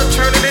joy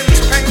turn it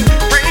into pain.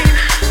 Rain,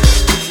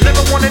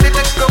 never wanted it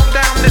to go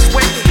down this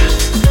way.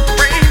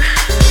 Rain,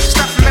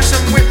 stop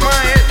messing with my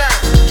head now.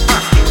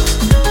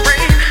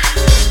 Rain,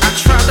 I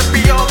tried to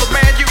be all the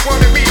man you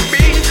wanted me to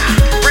be.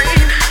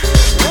 Rain,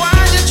 why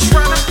you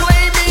trying to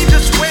play me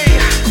this way?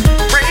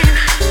 Rain,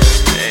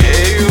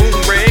 you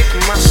break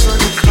my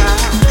sunny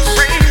clouds.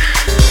 Rain,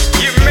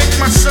 you make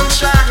my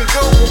sunshine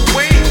go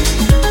away.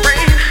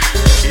 Rain,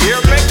 you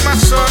make my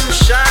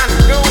sunshine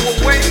go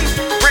away.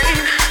 Rain,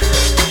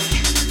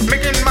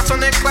 making my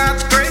sunny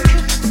clouds gray.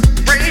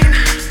 Rain,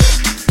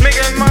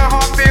 making my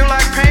heart feel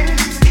like pain.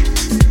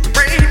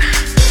 Rain,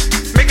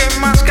 making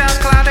my skies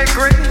cloudy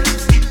gray.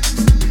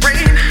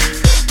 Rain,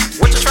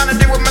 what you trying to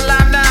do with my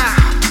life now?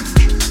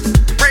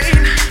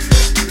 Rain,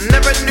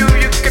 never knew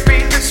you could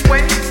be this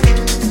way.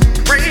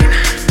 Rain,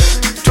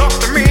 talk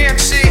to me and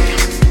see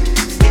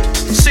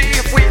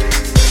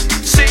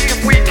if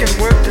we can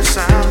work this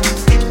out.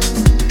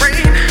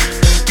 Rain,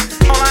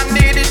 all I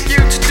needed you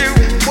to do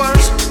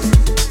was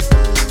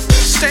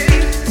stay.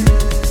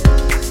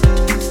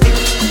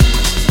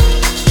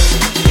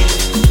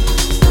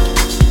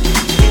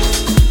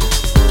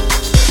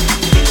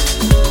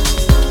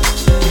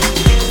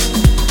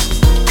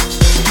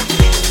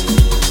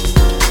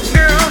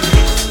 Girl,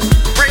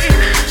 rain,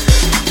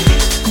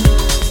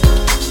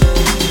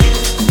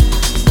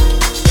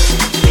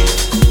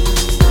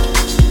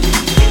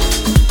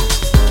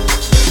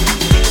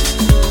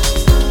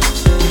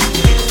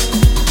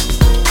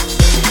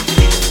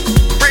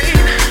 rain,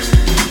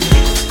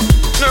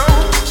 no.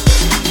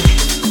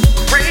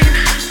 Rain,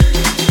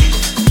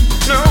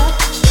 no.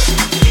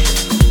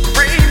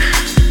 Rain,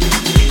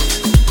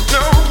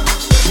 no.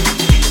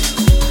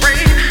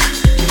 Rain,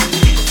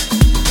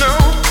 no.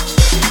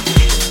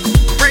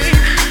 Rain,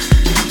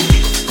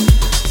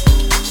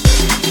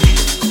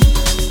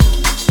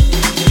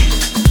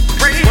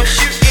 rain, must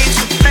you ease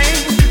the pain?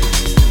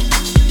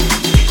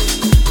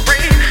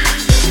 Rain,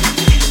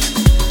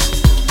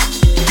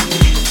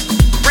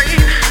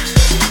 rain,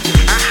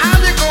 how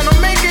you gonna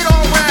make it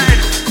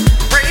alright?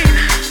 Rain,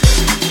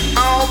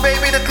 oh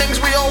baby, the things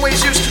we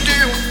always used to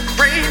do.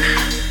 Rain,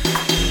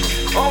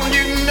 oh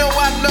you know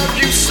I love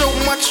you so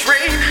much.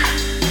 Rain,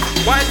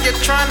 why you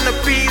trying to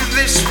be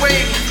this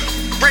way?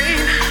 Rain,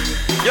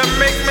 you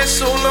make me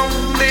so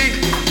lonely.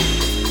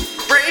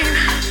 Rain,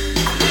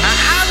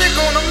 how you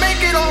gonna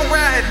make it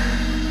alright?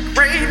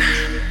 Rain,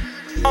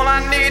 all I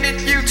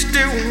needed you to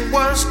do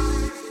was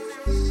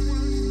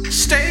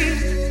stay.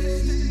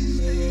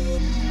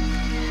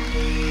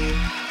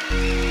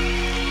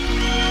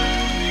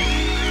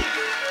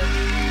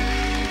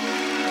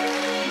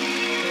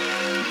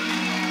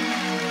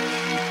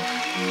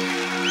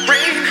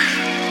 Rain,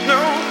 no.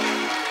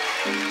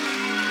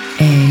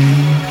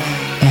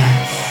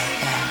 ASMR.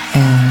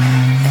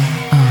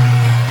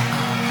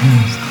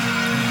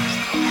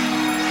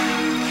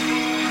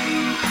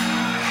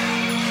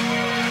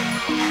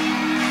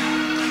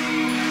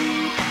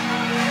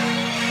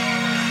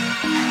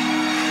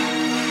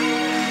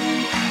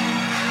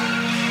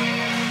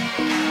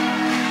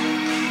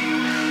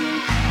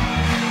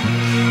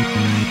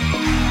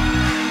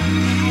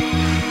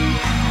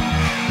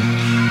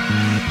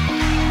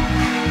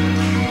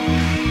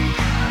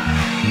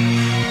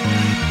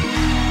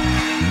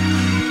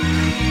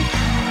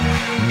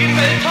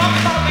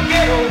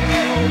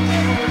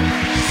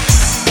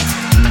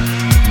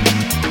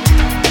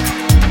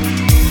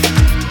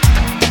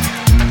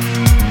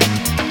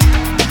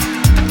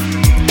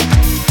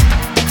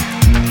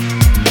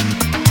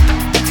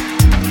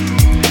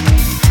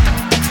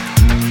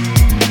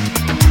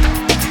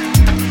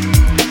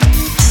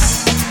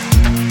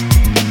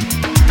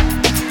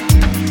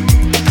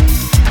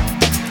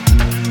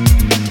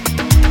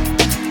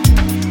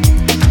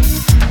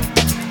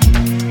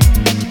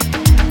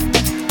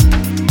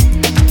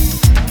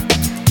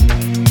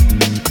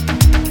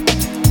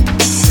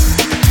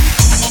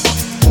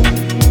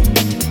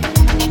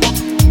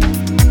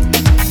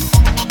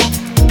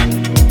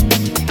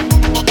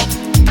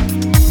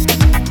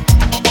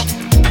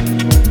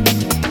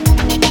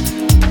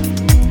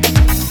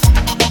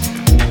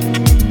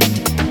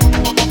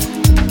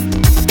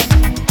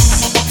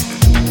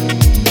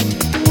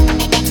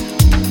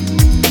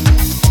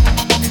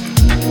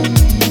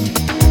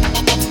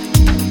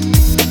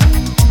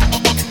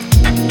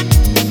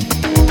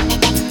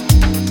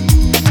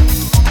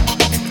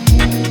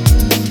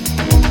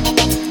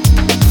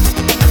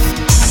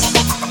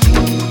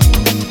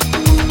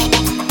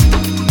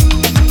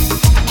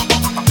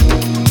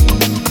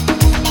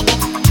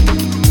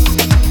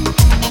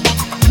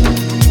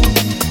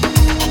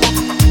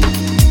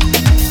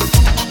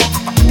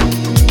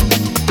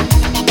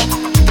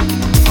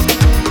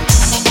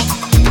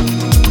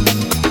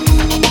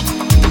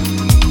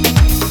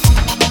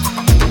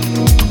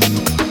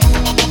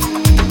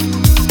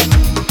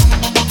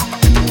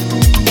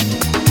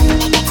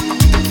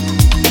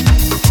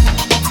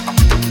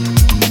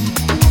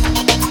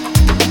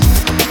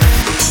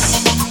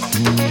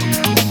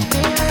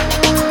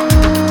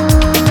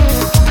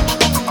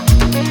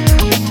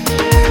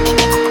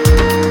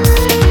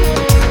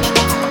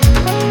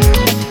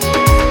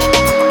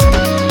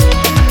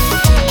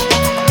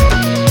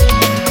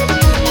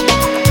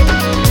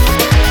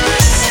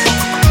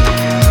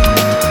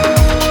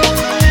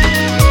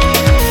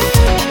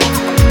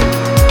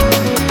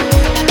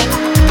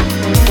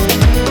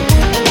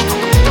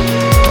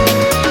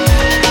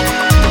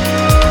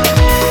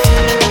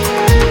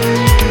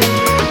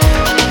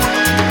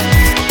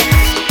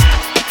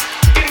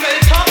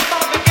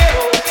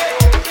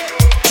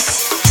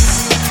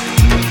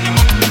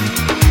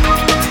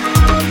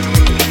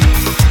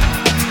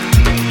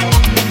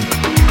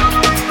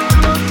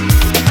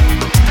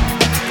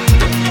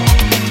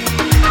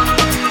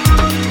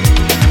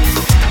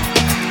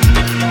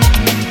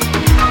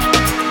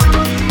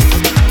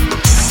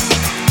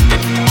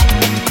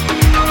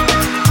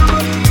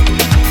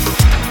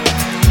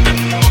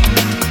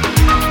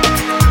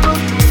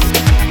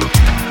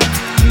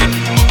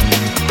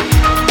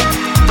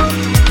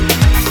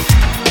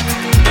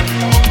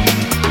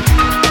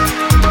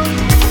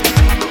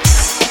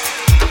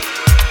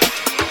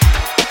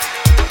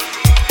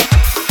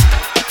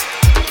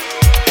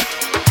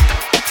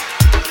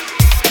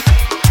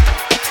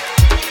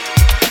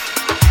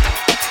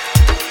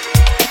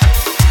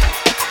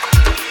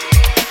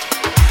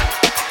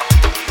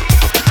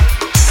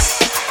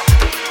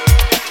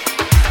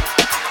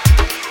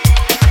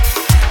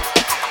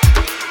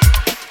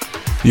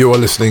 You are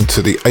listening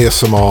to the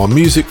ASMR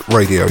Music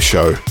Radio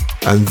Show,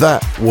 and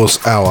that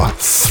was our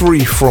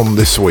 3 from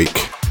this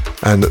week.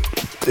 And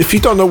if you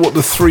don't know what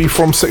the 3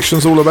 from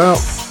section's all about,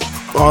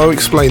 I'll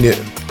explain it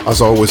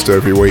as I always do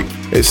every week.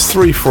 It's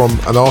 3 from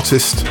an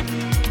artist,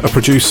 a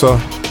producer,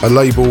 a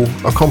label,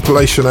 a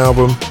compilation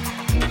album,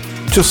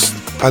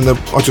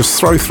 I just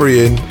throw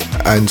 3 in,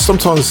 and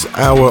sometimes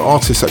our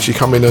artists actually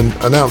come in and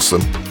announce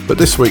them. But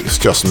this week it's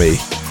just me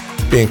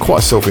being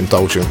quite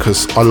self-indulgent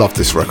because I love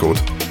this record,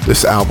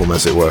 this album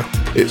as it were.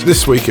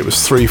 This week it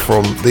was 3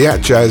 from the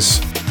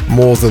Atjazz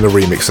More Than a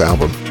Remix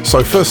album.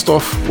 So first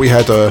off we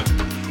had a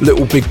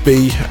Little Big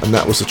B, and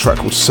that was a track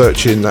called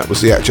Searching. That was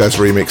the Atjazz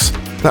remix.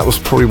 That was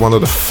probably one of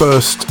the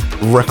first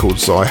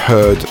records I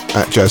heard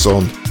Atjazz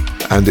on,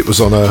 and it was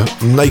on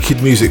a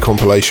Naked Music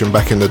compilation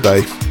back in the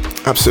day.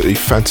 Absolutely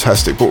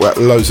fantastic, brought back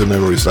loads of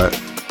memories that.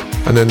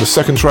 And then the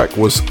second track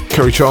was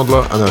Kerry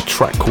Chandler and a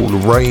track called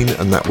Rain,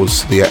 and that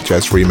was the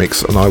Atjazz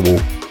remix, and I will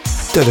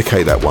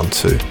dedicate that one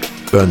to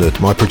Bernard,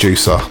 my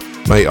producer.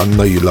 Mate, I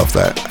know you love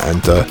that.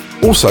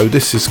 And also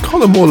this is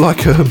kind of more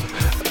like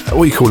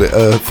what you call it,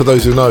 for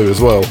those who know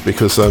as well,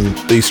 because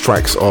these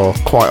tracks are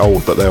quite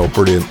old but they are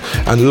brilliant.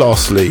 And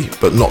lastly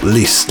but not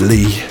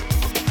leastly,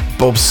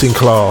 Bob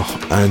Sinclair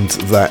and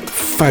that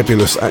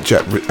fabulous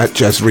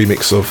Atjazz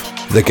remix of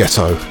The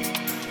Ghetto.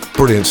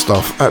 Brilliant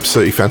stuff,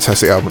 absolutely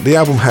fantastic album. The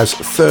album has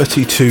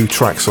 32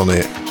 tracks on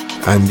it,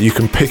 and you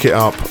can pick it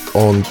up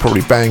on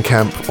probably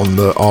Bandcamp on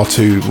the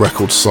R2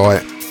 Records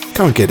site.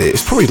 Go and get it,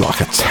 it's probably like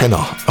a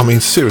tenner. I mean,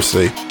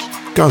 seriously,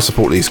 go and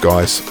support these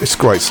guys, it's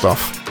great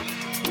stuff.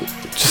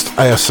 Just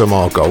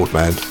ASMR gold,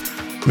 man.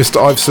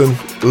 Mr.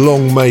 Iveson,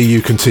 long may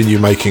you continue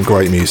making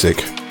great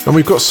music. And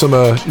we've got some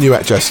new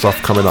Atjazz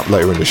stuff coming up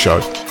later in the show.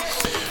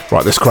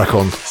 Right, let's crack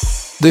on.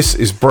 This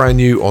is brand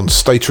new on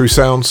Stay True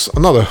Sounds,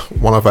 another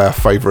one of our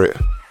favourite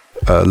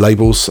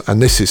labels,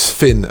 and this is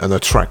Finn and a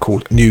track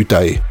called New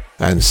Day,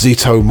 and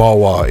Zito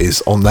Marwa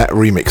is on that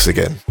remix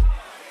again.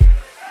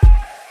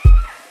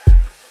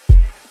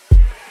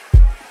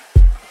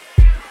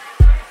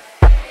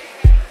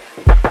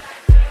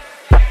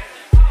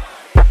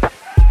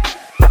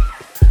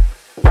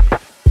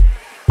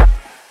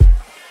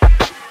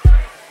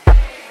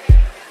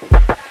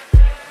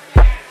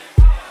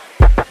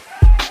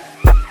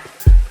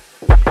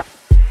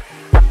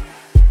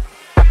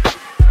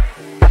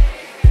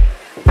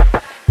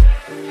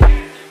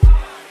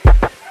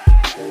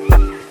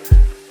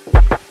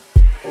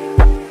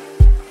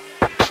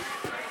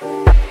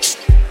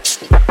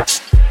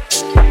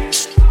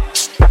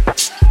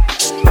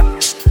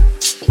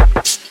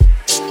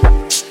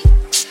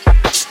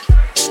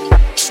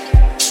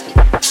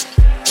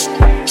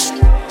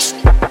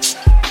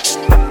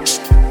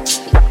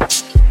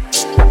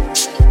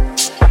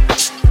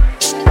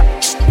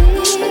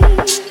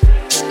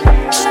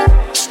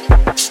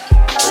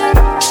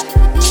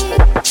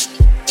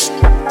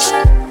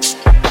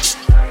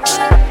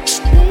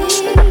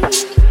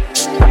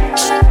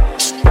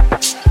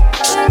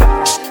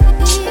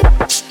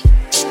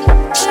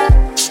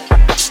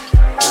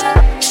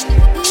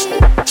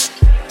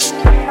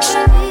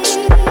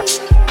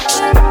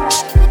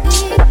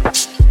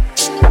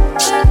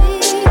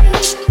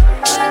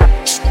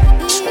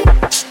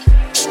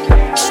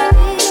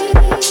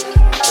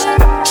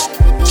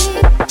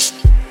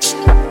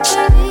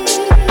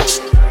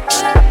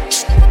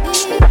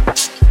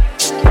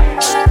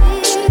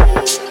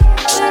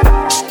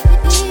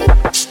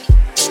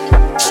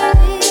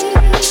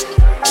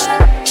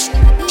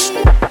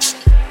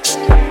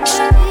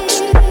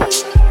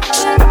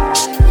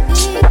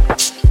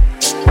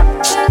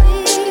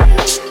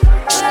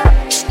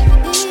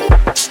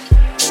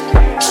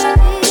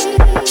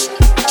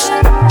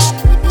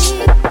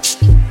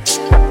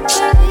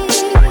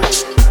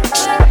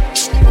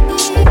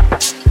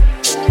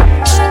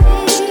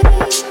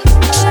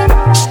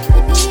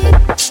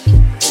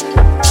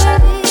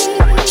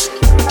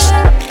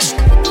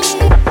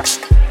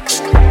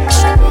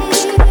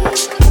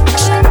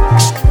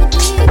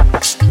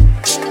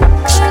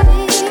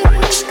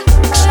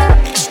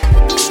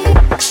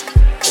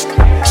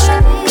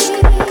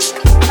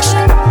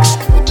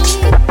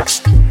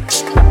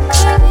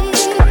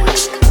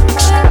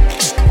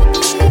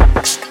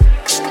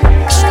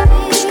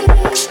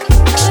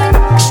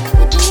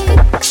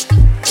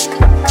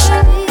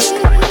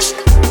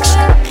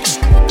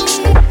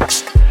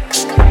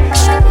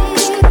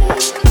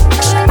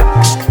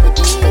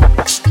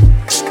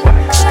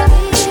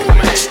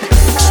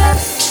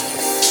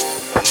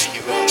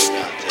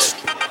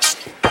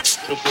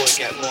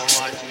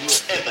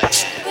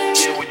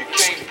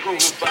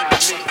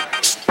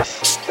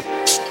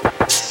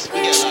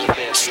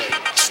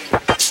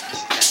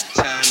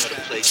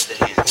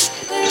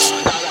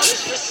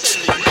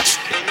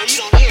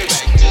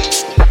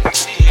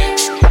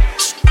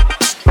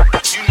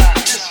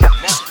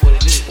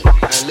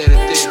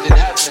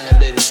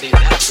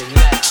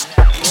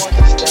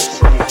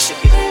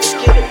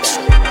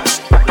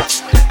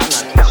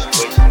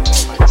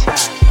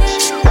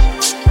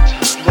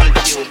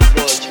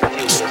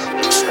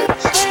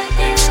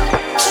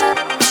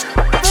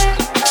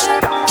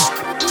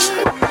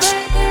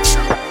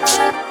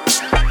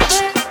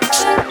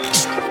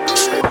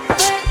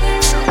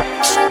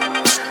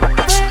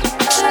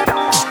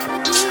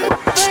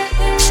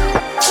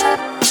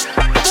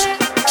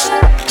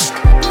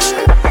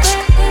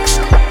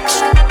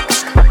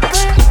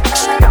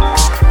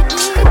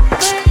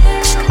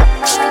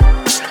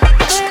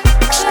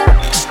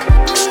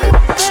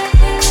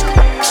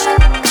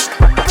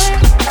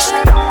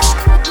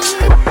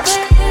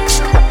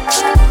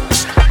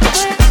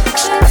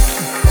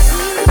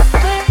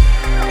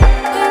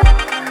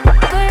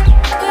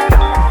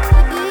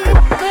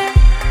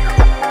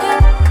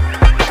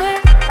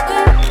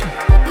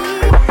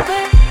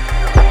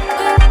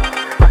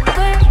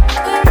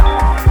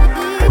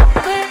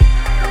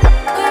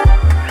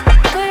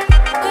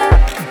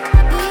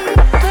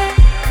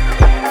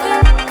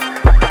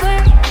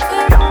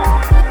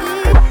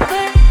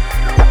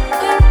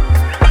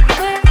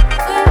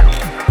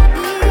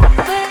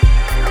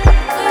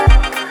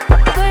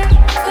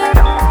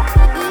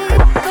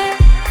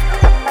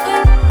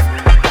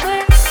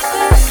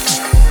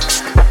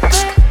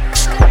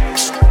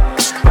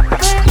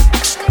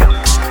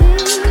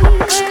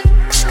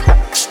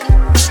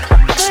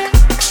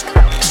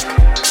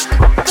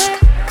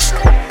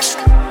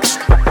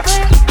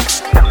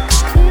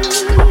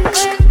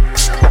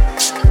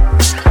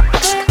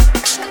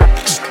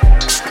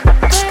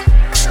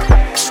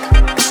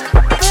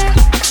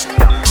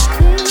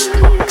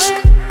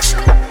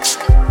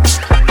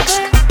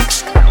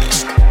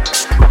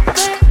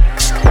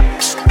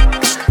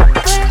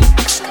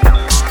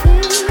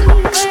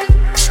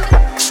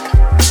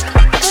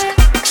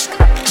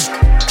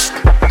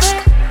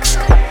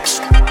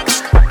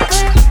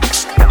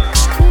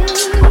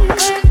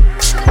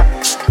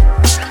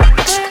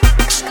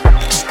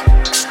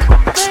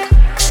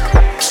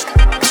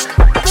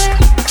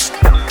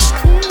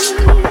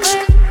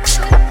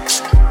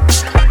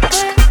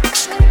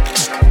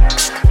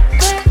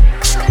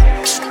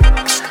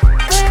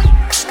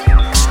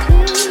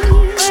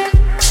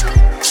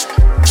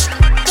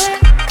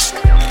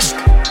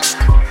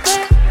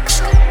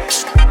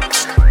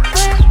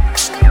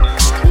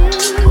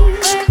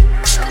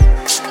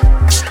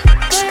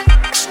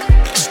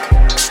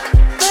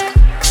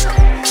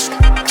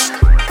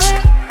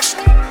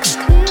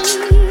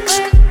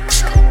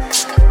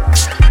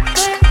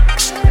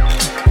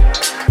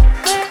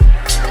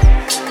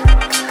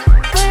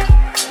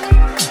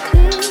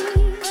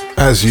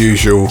 As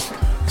usual,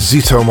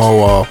 Zito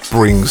Moa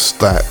brings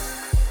that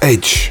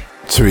edge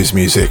to his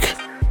music.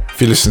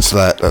 If you listen to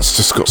that, that's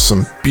just got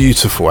some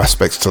beautiful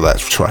aspects to that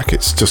track.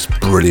 It's just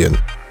brilliant.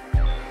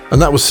 And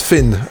that was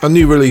Finn, a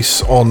new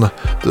release on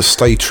the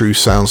Stay True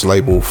Sounds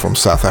label from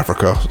South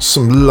Africa.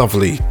 Some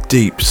lovely,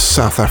 deep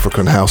South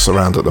African house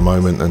around at the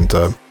moment, and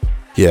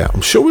yeah,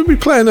 I'm sure we'll be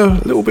playing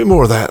a little bit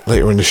more of that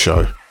later in the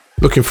show.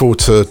 Looking forward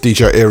to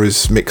DJ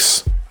Era's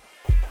mix,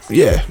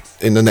 yeah,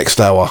 in the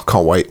next hour.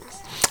 Can't wait.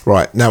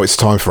 Right, now it's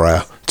time for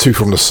our Two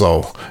from the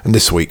Soul, and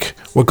this week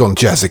we're gone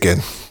jazz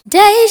again.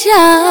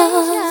 Deja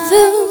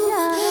vu,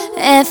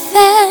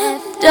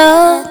 FF.com.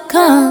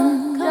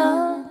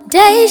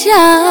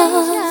 Deja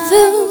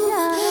vu,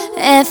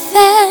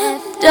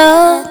 FF.com.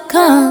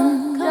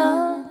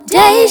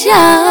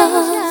 Deja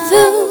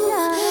vu,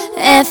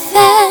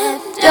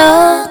 FF.com.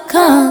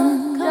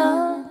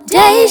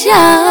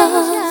 Deja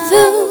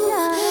vu,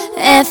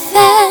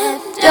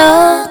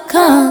 FF.com.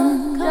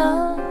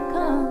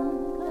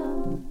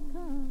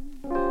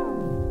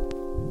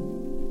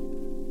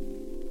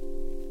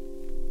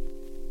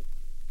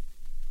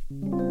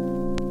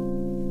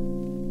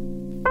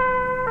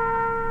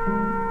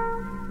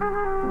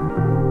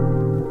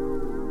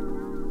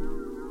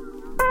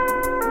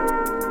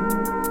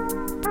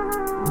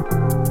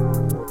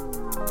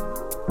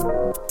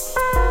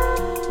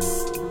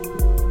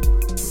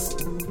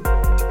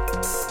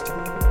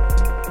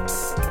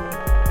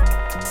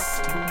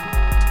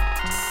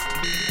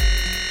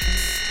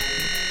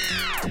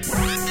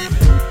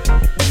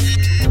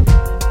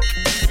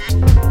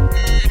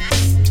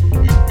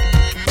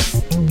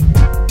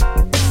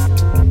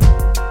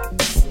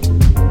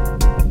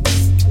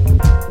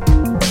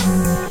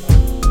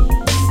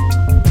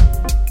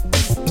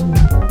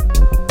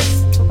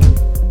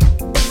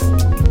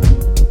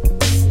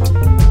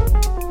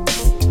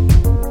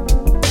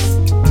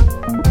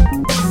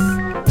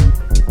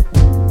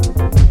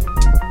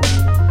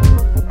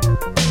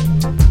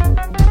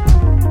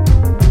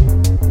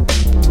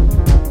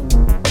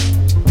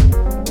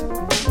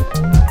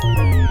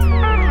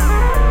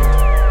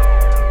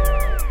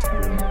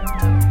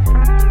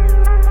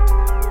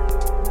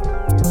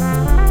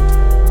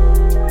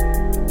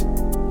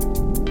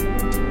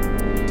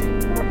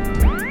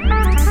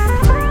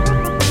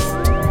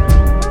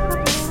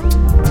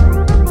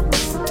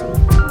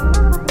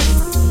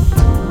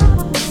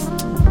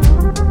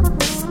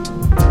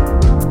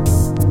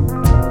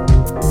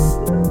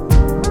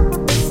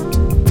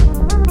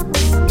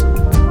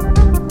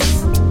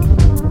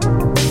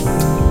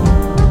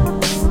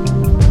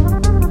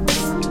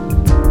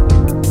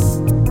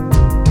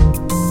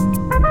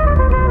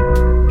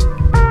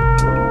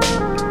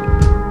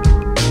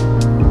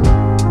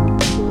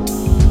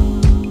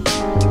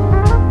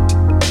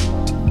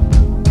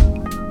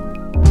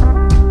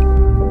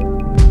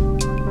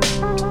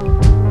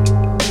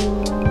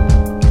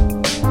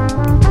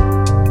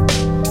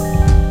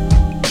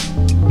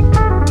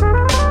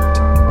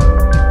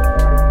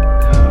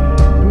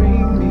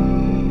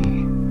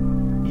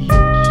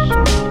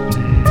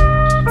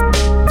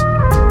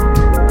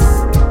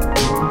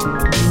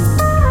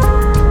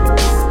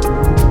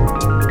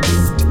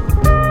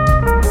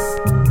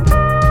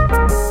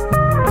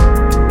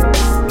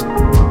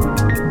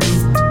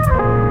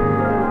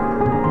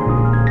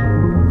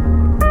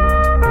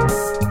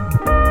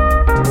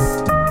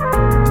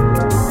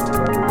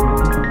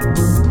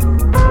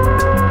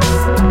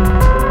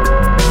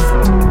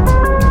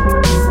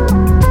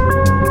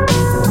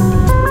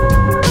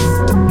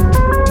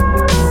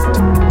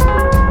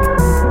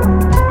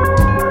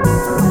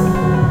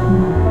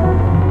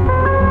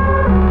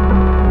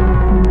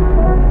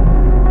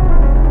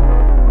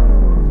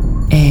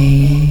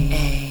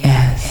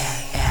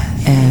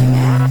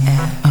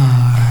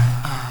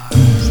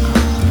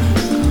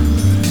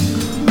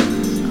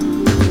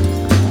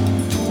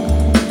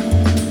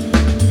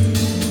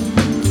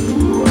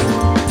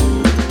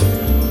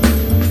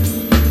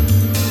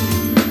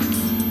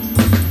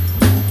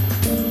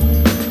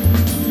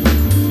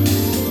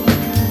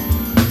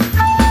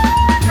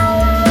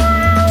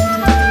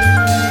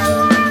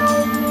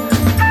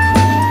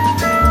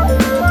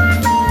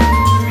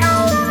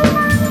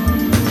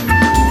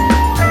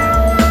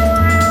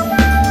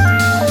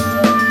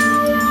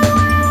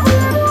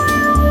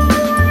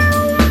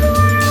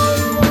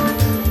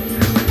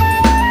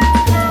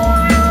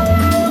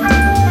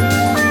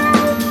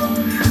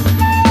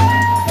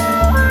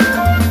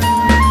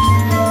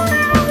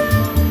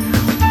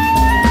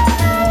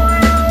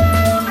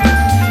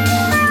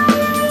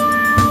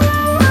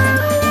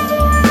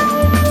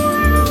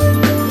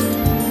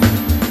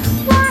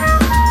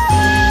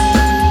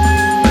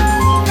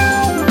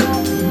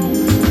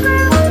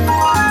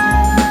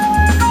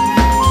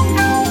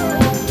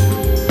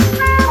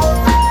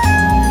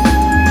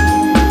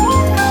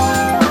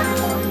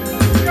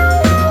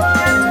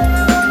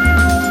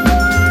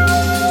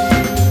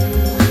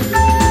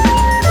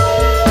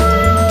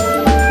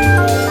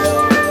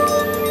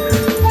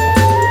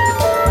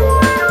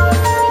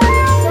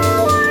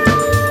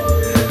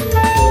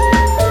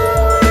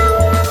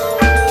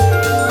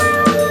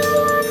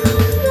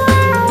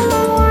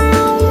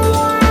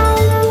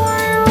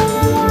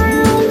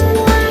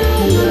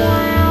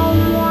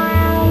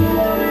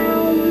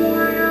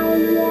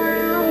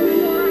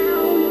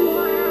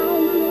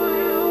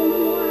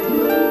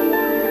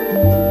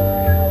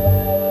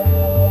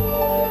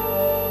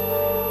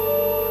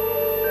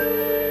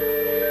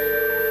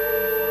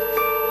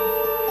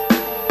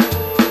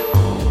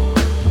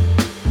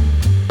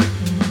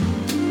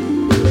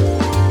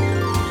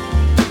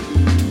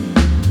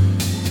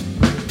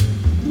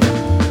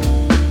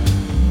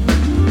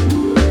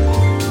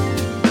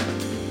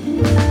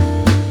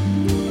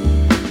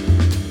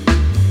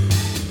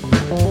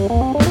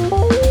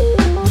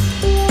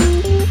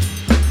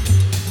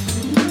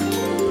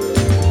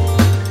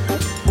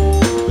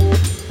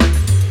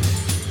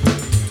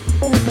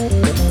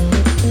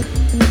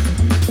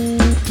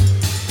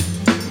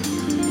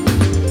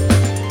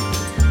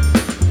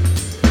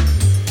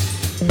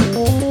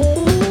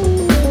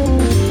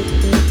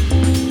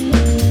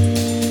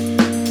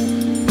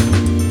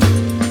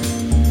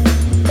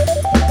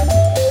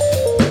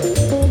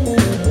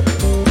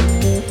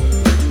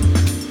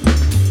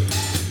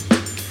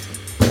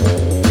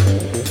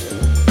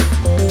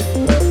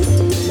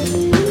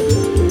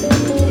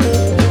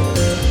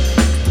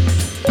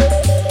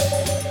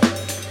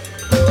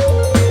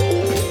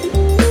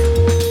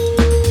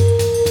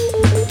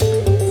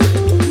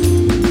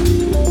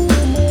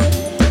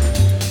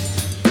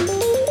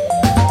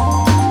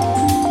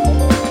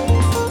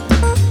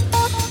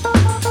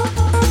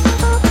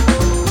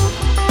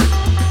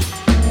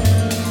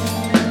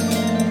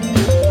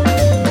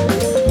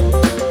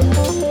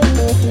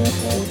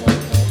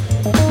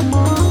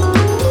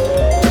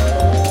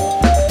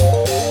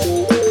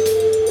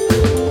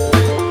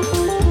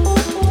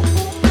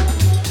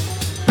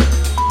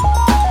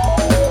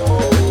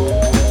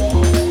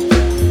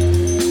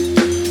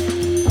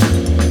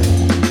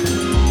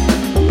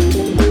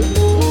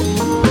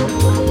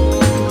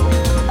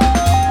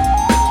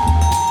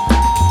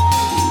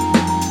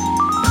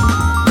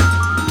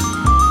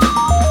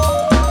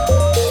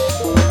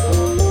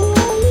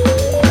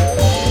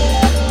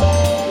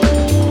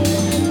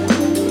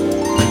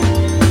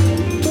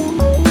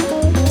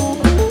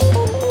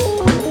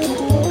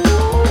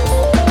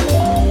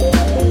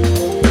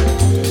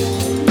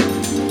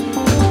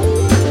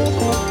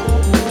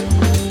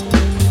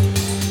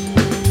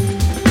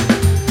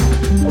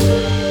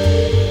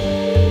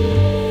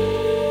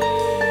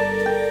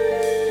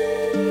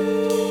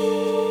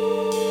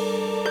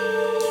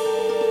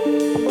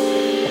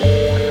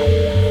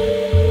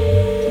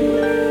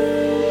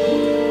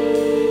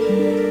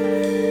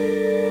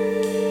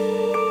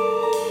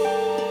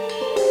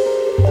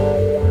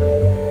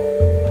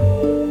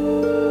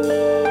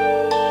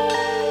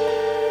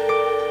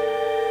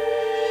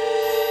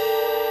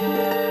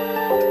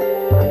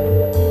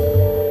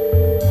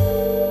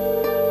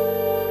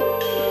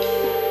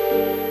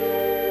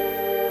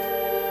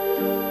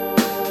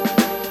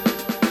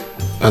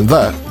 And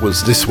that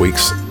was this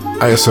week's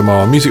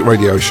ASMR Music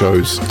Radio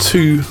Show's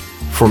Two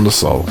from the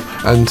Soul.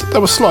 And they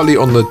were slightly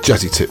on the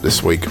jazzy tip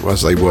this week,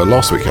 as they were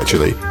last week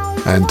actually.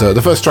 And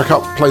the first track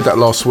up, played that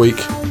last week,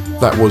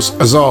 that was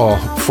Azar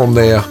from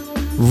their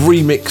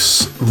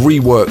remix,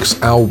 reworks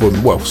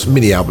album, well, it's a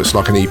mini album, it's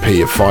like an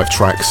EP of 5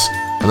 tracks,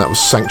 and that was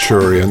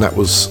Sanctuary, and that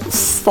was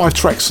 5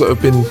 tracks that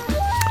have been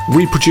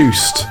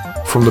reproduced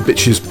from the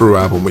Bitches Brew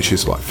album, which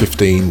is like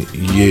 50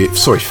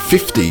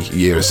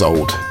 years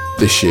old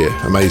this year.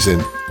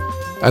 Amazing.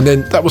 And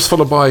then that was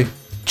followed by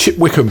Chip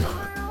Wickham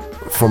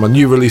from a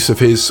new release of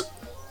his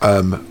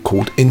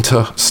called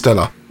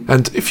Interstellar.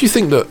 And if you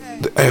think that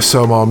the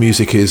ASMR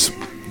music is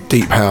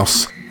deep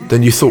house,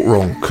 then you thought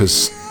wrong,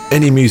 because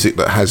any music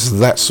that has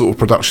that sort of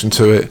production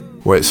to it,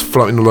 where it's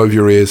floating all over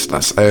your ears,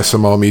 that's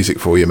ASMR music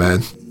for you,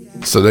 man.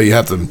 So there you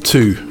have them,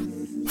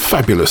 2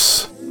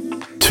 fabulous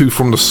Two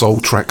from the Soul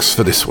tracks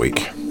for this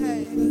week.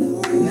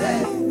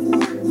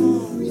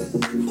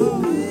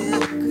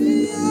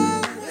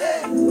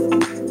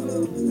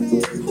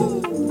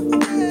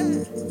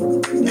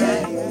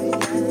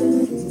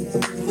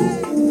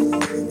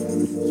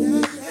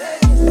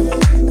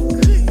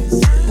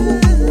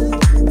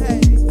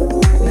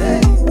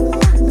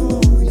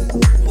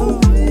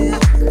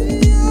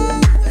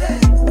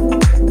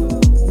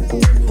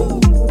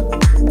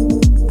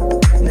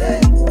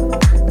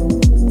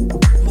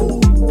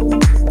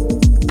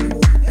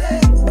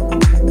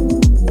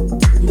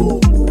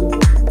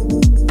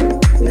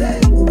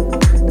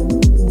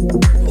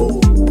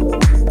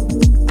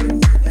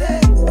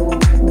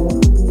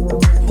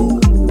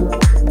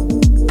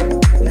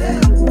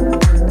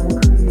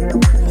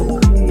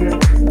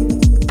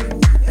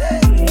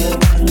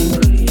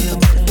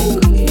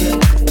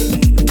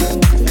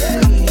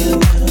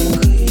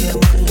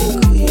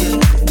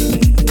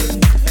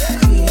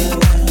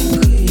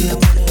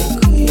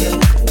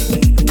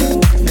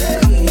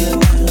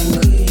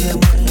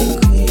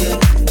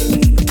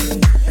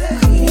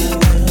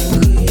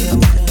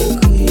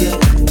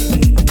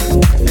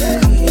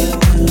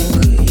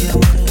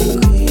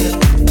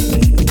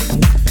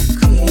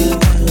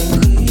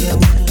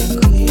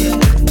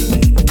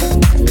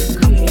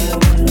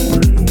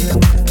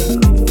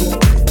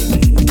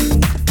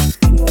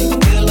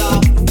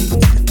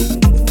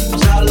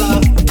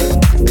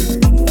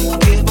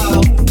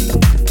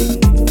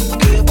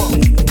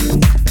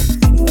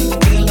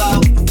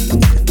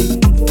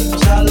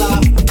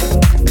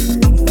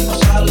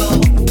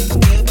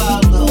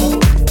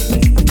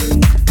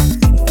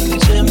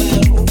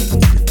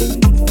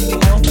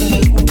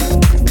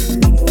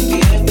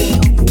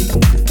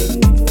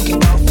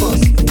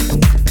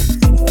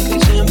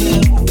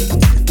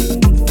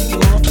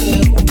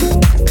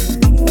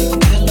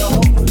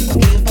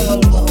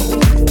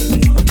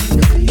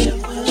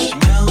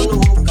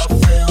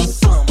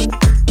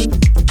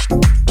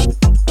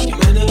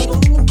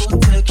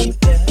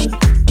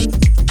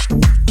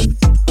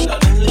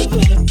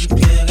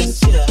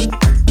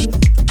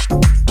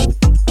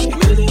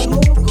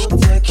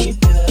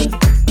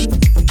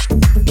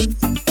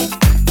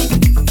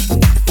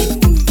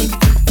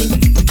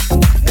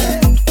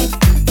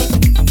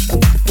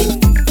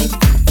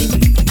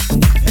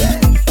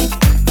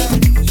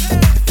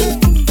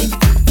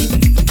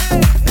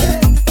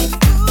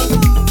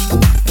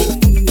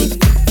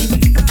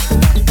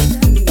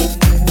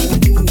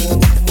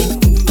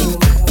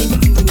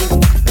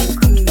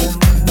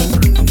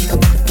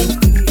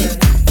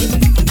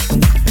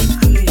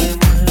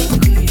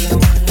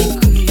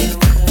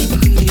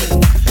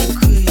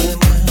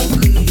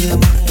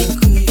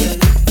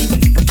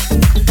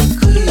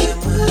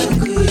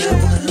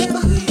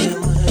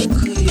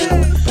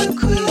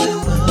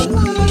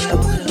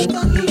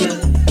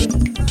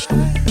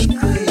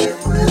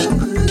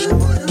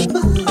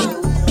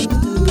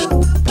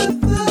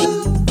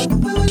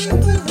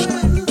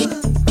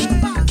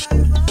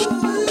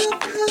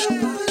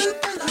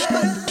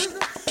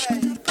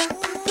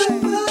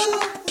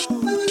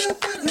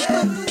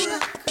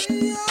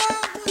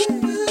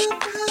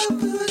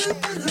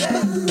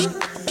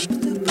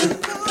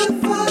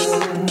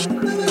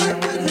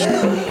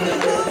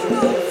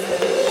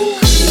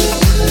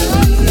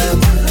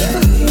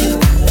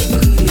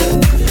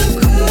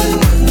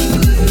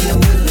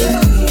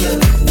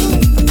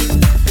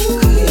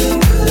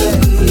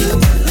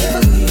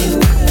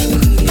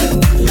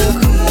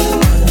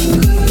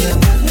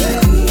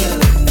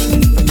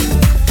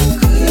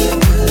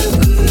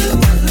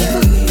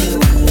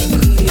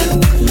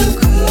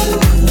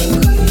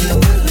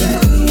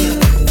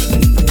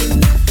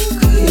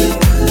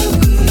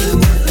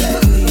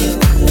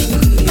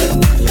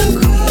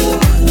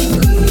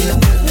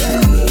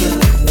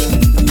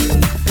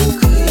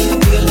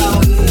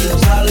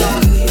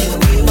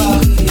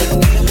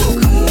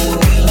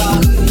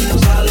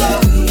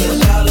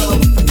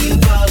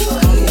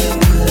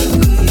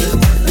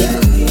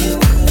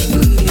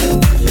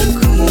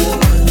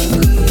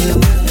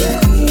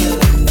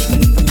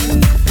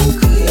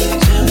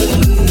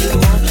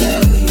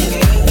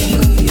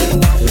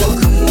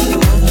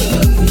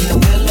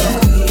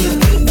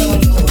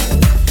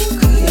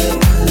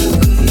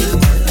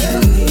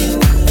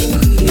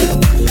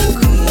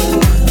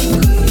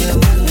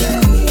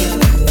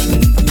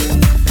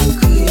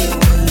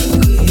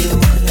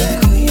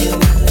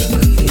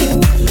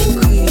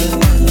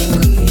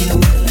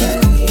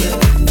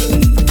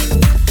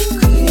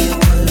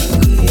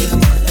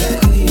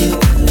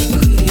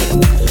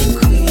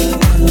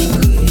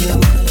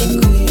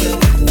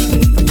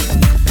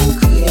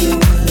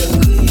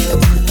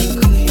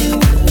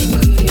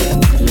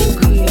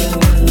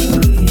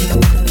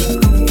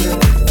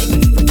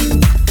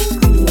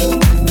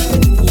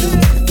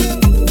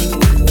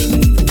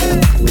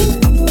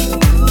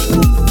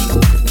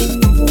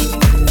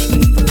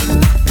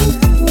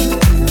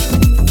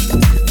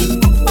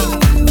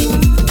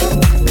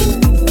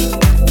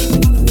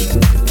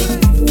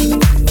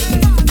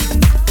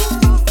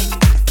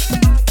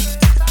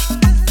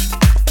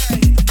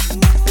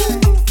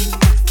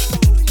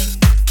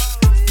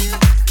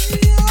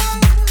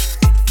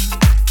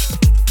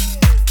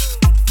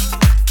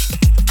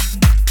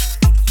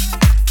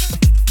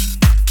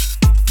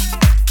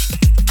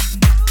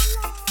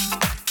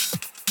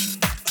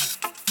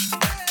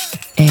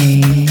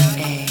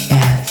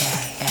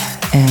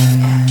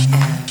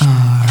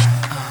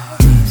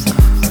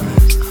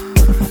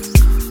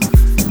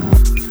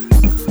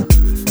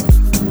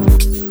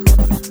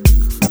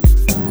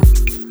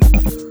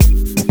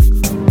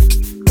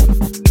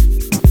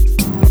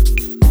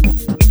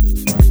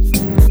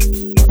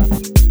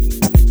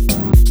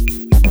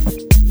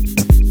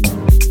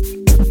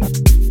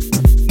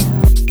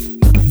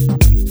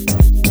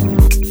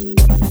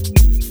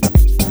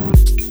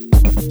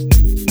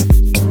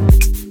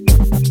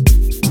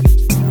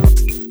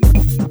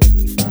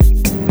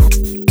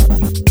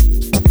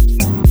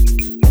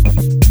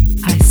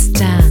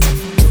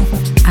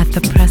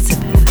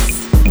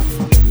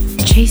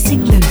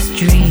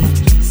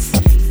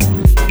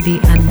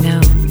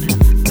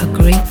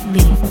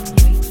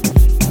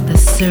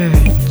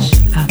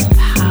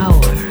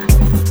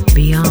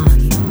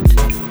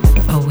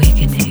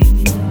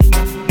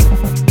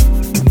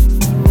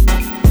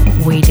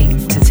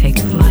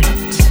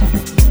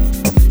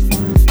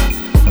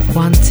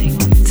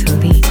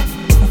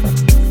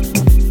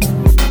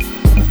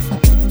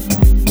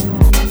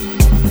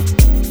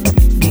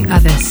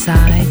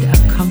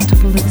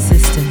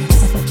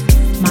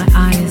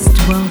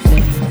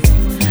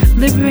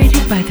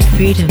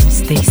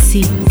 they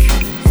seek,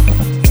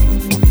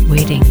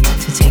 waiting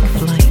to take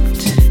flight,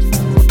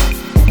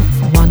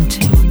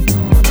 wanting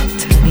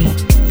to leap.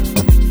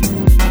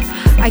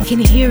 I can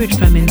hear it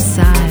from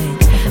inside,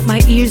 my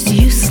ears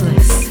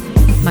useless,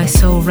 my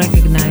soul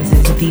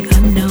recognizes the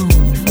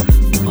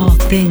unknown, all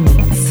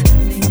things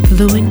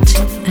fluent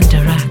and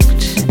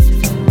direct,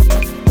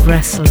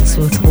 restless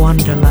with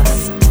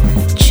wanderlust,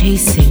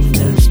 chasing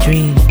those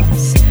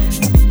dreams,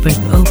 break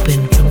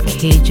open from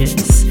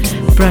cages,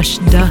 brush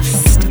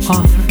dust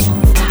off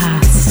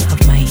past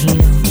of my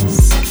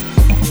heels,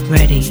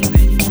 ready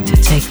to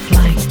take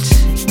flight,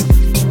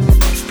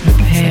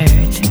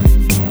 prepared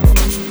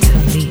to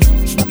leap,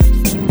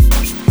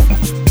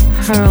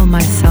 hurl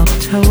myself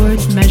toward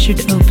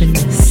measured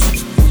openness,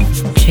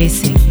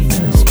 chasing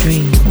those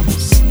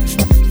dreams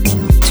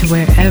to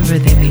wherever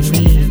they may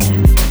lead.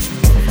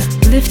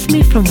 Lift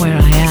me from where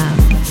I am,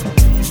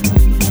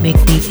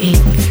 make me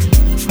ache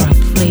for a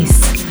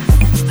place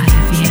I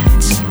have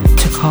yet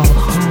to call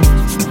home.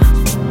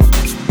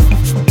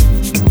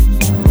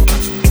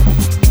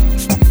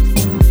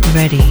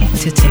 Ready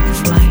to take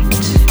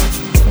flight,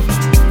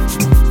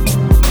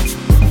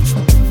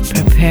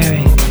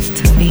 preparing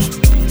to leap.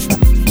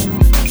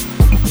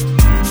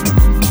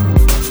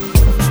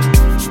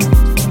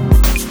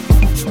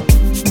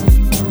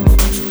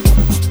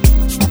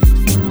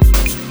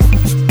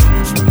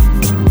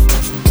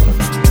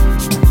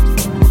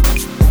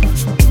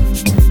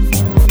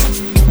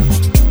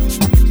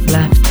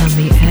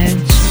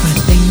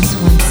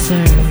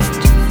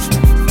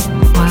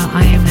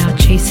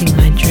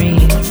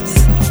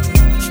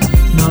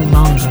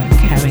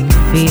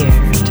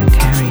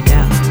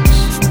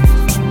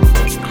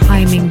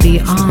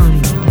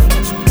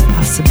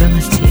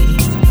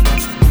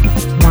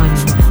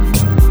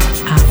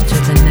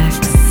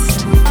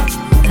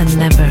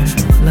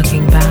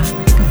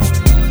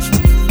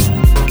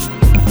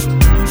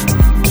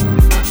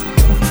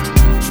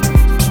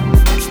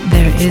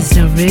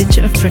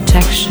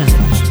 Protection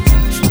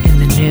in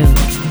the new.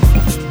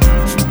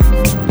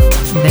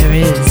 There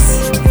is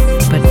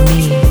but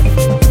me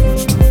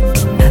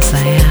as I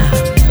am.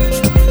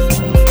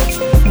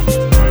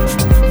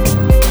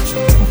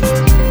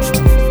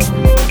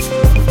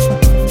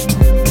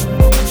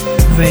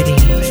 Ready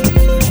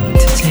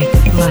to take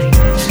flight.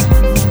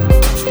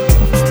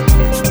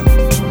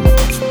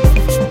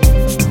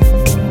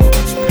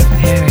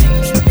 Preparing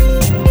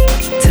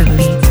to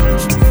leap.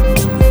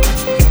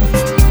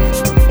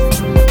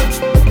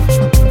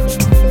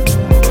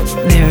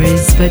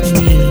 But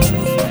me,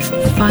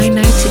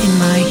 finite in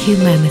my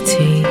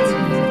humanity,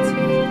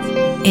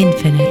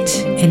 infinite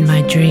in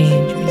my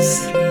dreams,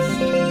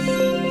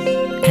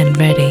 and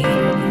ready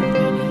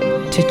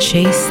to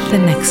chase the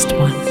next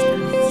one.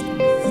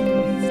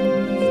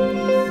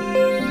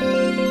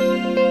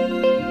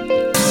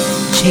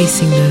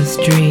 Chasing those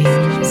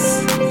dreams,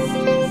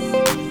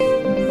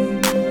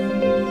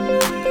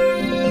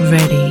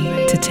 ready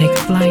to take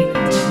flight.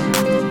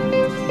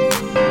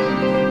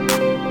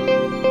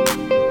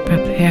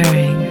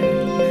 Preparing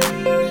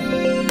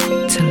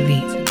to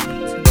leap.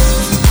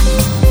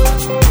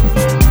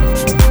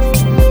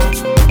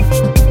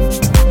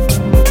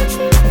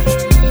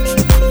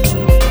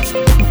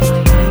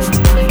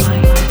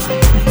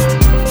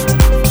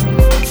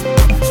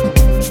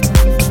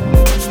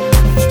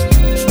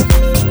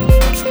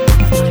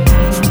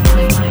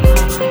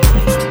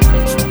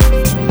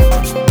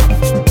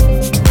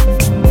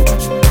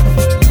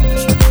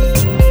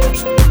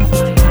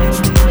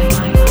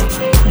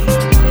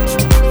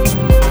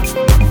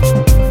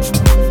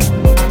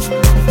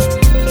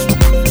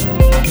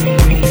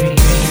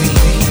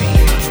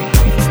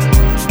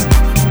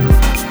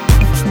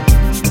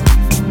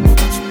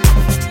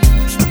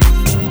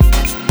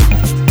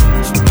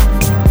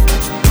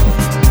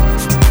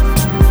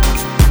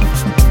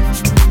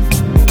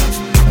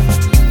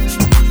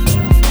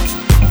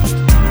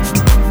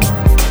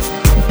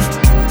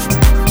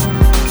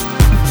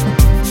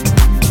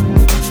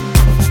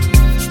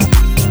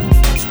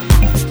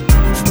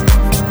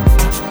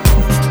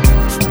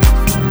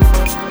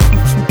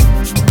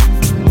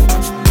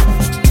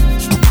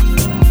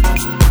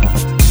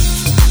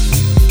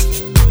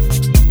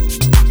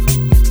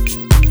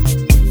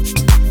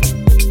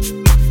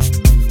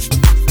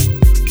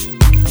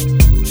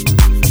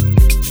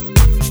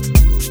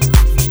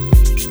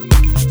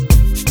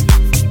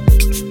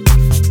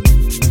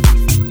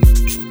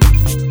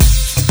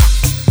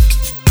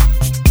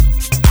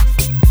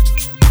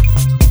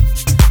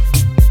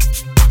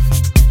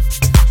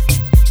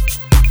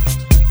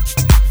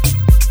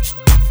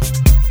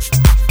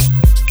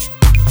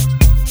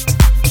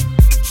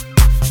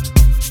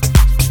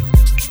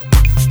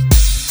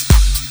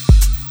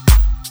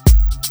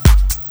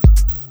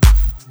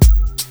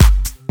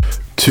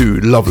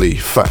 Two lovely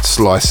fat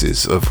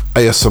slices of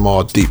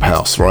ASMR Deep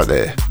House right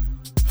there.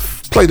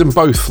 Played them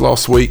both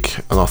last week,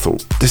 and I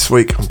thought this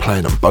week I'm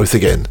playing them both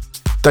again.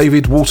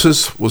 David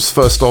Waters was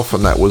first off,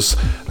 and that was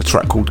a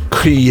track called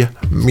Ki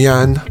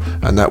Mian,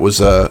 and that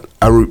was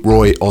Arup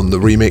Roy on the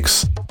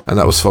remix, and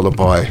that was followed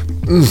by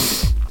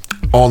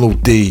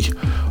Arnold D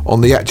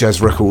on the At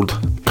Jazz record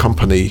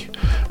company,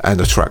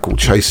 and a track called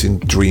Chasing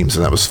Dreams,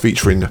 and that was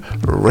featuring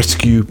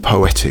Rescue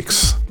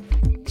Poetics.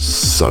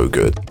 So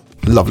good.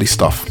 Lovely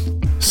stuff.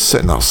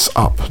 Setting us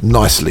up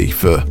nicely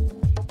for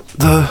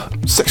the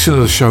section of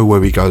the show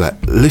where we go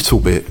that little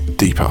bit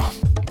deeper.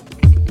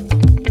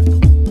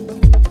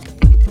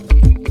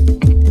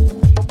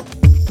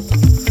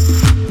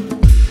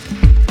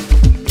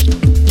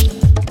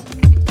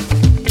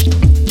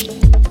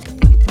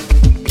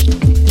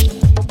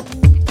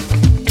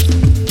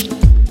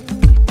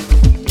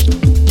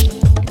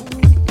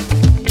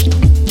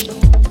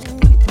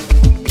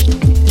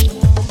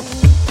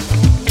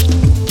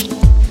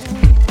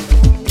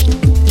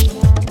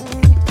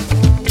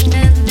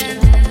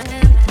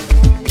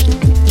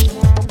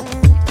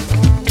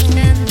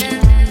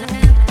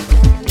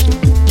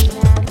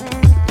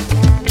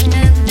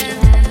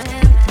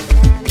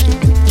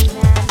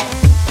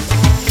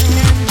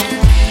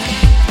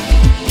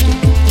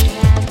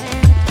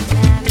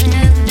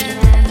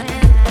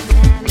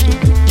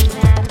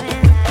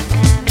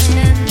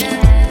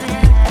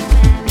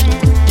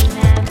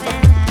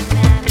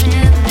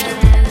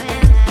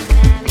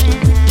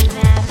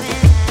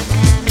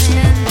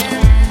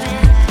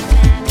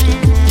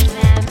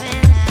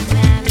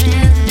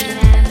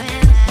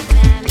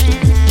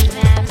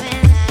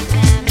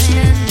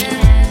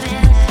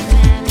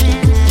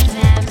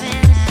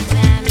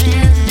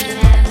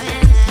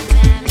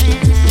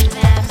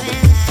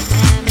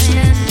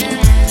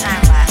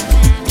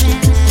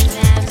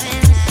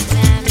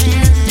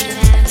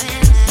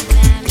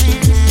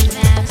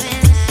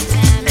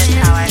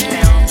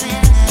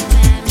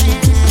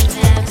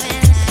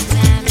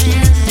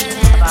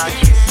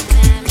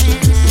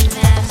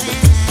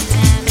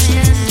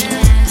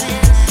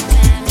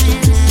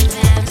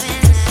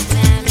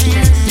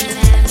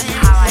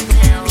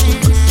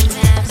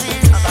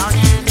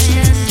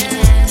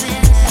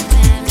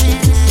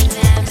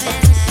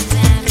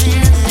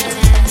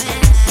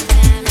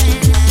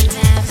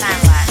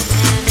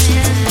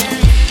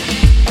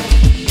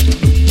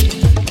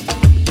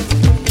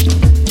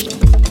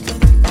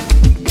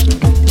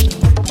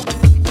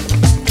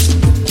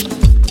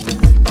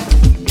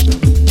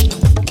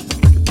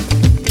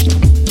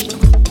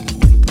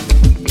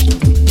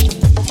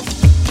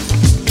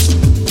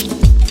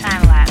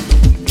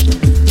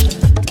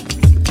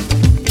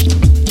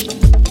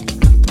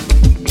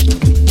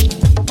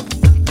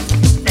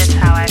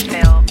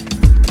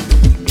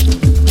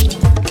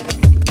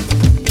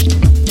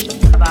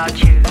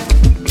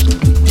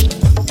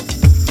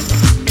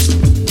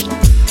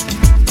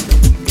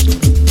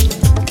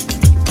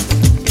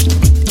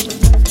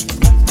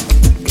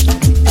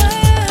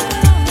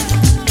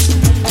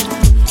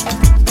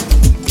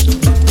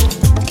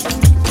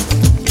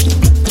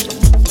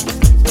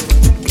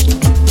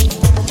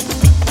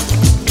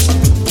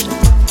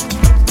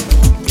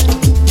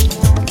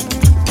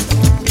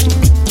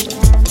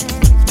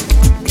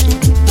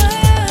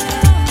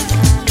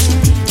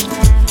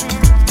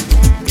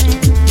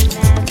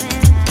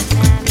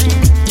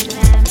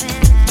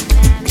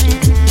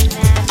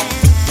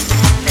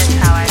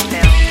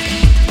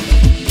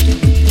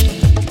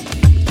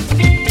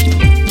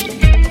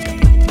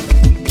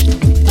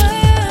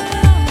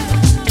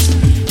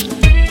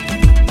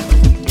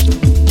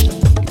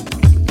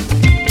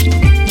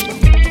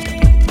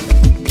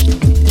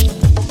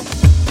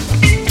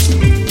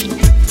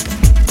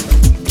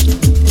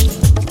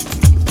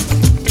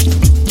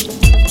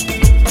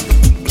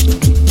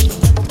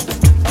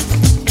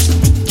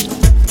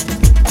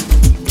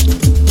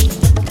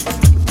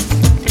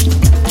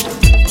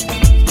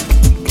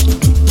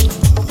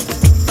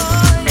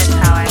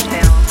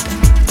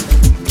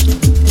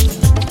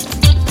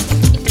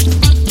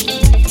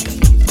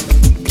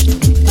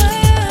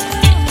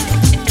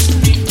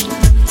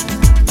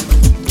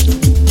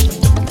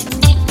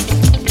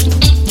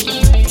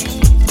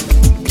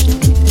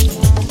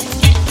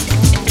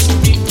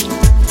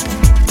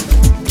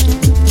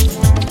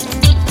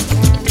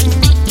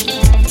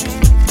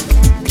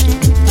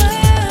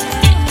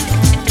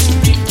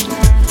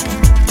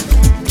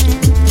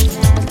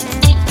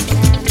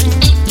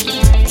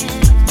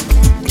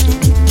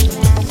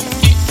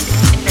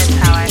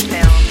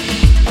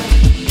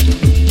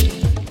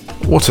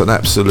 What an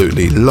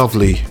absolutely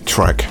lovely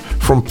track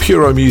from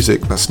Puro Music.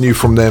 That's new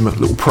from them, a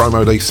little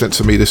promo they sent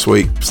to me this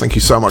week. Thank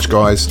you so much,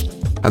 guys.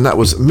 And that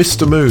was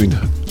Mr. Moon,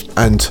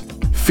 and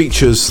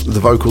features the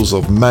vocals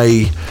of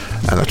May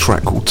and a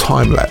track called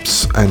Time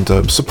Lapse.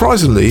 And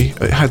surprisingly,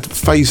 it had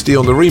Phase D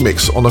on the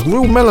remix on a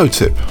real mellow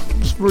tip.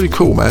 It's really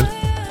cool, man.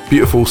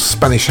 Beautiful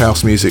Spanish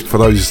house music for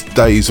those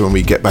days when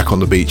we get back on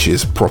the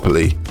beaches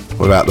properly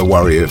without the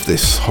worry of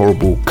this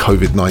horrible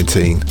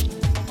COVID-19.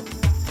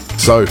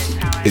 So,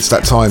 it's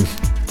that time.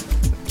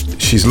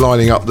 She's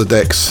lining up the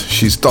decks,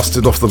 she's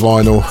dusted off the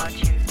vinyl,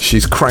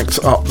 she's cranked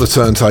up the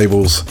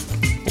turntables.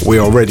 We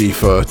are ready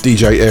for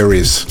DJ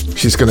Aries.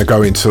 She's going to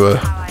go into a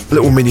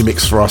little mini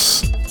mix for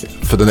us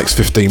for the next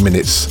 15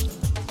 minutes.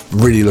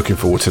 Really looking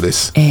forward to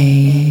this.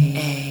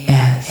 ASMR